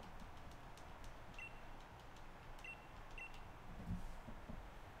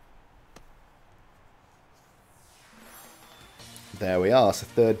 There we are, so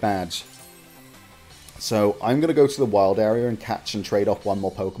 3rd badge. So, I'm going to go to the wild area and catch and trade off one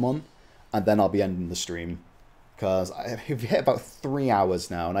more Pokemon, and then I'll be ending the stream. Because I've hit about 3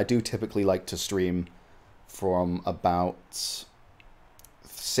 hours now, and I do typically like to stream from about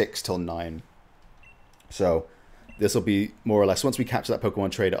 6 till 9. So, this will be more or less, once we catch that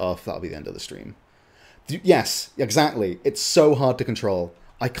Pokemon, trade it off, that'll be the end of the stream. Yes, exactly. It's so hard to control.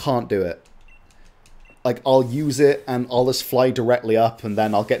 I can't do it. Like, I'll use it, and I'll just fly directly up, and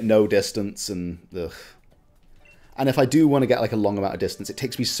then I'll get no distance, and ugh. And if I do want to get, like, a long amount of distance, it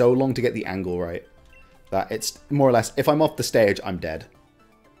takes me so long to get the angle right, that it's more or less, if I'm off the stage, I'm dead.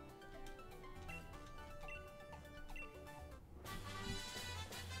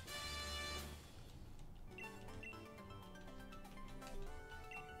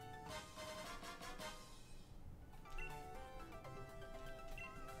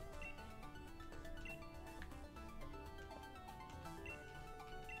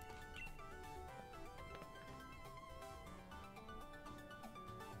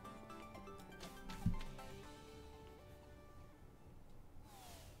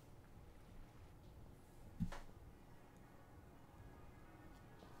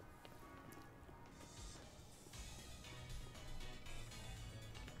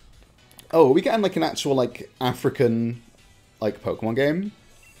 Oh, are we getting, like, an actual, like, African, like, Pokemon game?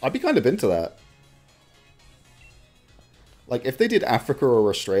 I'd be kind of into that. Like, if they did Africa or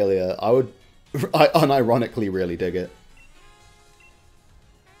Australia, I would unironically really dig it.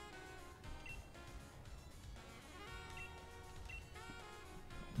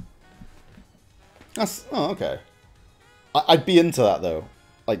 That's... oh, okay. I'd be into that, though.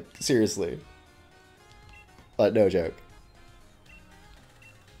 Like, seriously. Like, no joke.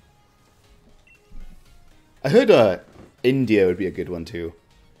 I heard India would be a good one too.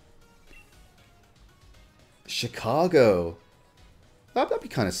 Chicago. That'd be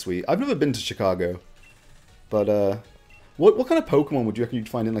kind of sweet. I've never been to Chicago. But what kind of Pokemon would you reckon you'd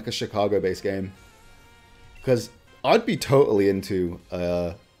find in like a Chicago-based game? Because I'd be totally into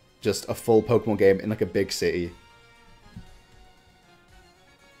just a full Pokemon game in like a big city.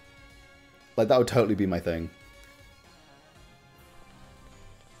 Like that would totally be my thing.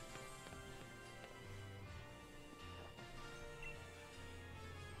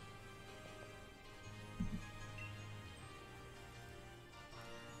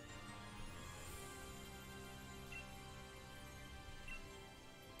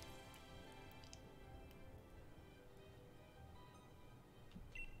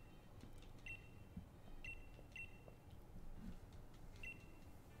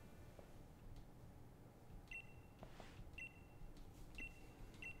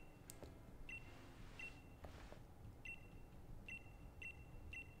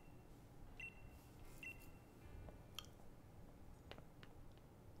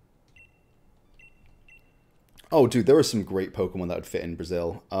 Oh, dude, there are some great Pokemon that would fit in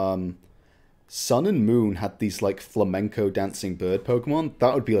Brazil. Sun and Moon had these, like, flamenco dancing bird Pokemon.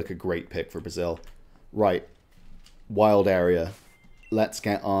 That would be, like, a great pick for Brazil. Right. Wild area. Let's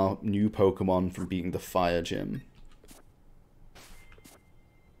get our new Pokemon from beating the fire gym.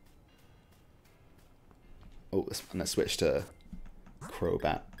 Oh, and let's switch to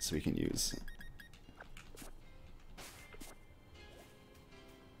Crobat so we can use...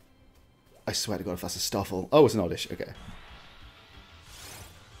 I swear to God if that's a Stuffle. Oh, it's an Oddish. Okay.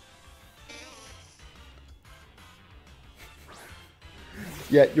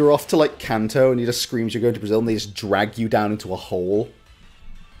 Yeah, you're off to, like, Kanto, and you just screams you're going to Brazil, and they just drag you down into a hole.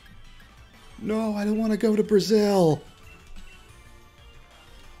 No, I don't want to go to Brazil!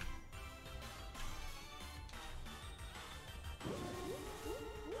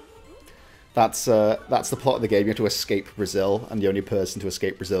 That's the plot of the game. You have to escape Brazil, and the only person to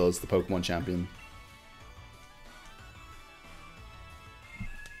escape Brazil is the Pokemon champion.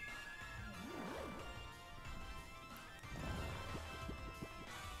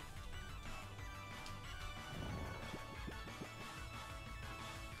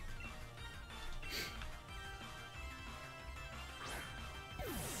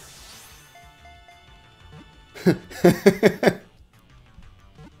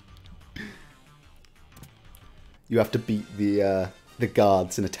 You have to beat the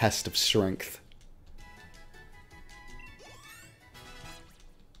guards in a test of strength.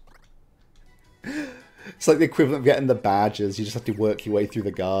 It's like the equivalent of getting the badges. You just have to work your way through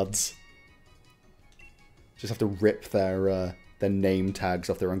the guards. Just have to rip their name tags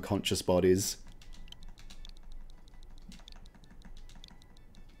off their unconscious bodies.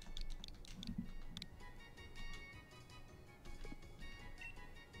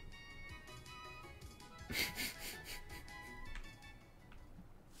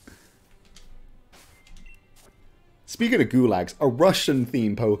 Speaking of gulags, a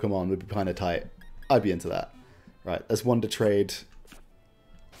Russian-themed Pokemon would be kind of tight. I'd be into that. Right, there's one to trade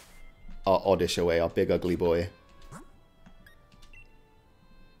our Oddish away, our big ugly boy.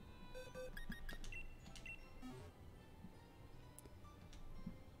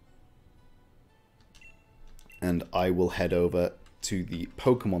 And I will head over to the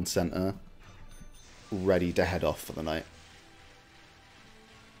Pokemon Center, ready to head off for the night.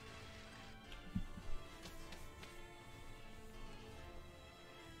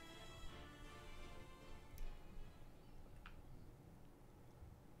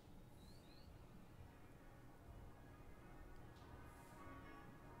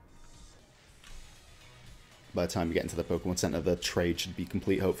 By the time we get into the Pokemon Center, the trade should be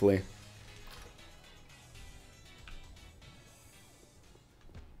complete, hopefully.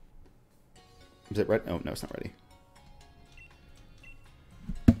 Is it ready? Oh, no, it's not ready.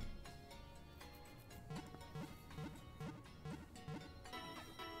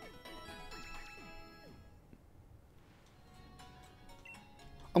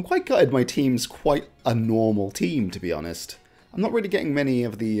 I'm quite gutted my team's quite a normal team, to be honest. I'm not really getting many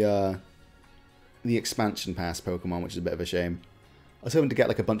of the expansion pass Pokemon, which is a bit of a shame. I was hoping to get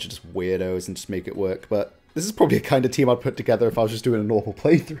like a bunch of just weirdos and just make it work, but this is probably a kind of team I'd put together if I was just doing a normal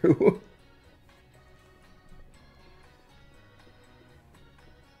playthrough.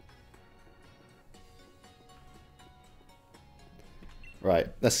 Right,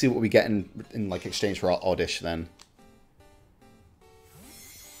 let's see what we get in like exchange for our Oddish then.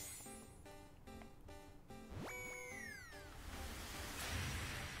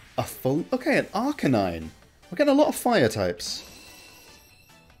 A full... Okay, an Arcanine. We're getting a lot of fire types.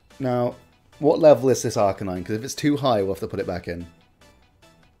 Now, what level is this Arcanine? Because if it's too high, we'll have to put it back in.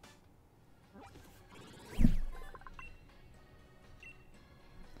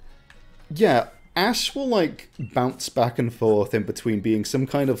 Yeah, Ash will, like, bounce back and forth in between being some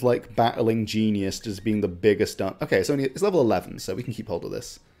kind of, like, battling genius to just being the biggest dumb... Okay, it's level 11, so we can keep hold of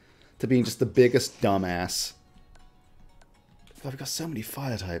this. To being just the biggest dumbass. God, we've got so many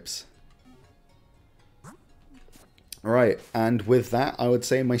fire types. Alright, and with that, I would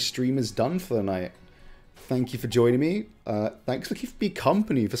say my stream is done for the night. Thank you for joining me. Thanks for keeping me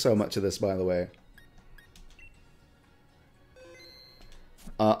company for so much of this, by the way.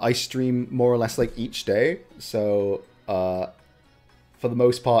 I stream more or less like each day, so for the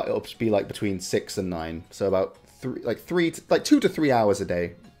most part, it'll be like between 6 and 9. So about 2 to 3 hours a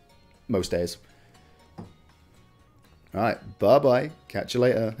day, most days. Alright, bye-bye. Catch you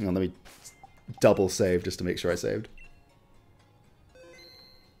later. Hang on, let me double save just to make sure I saved.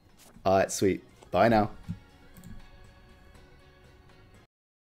 Alright, sweet. Bye now.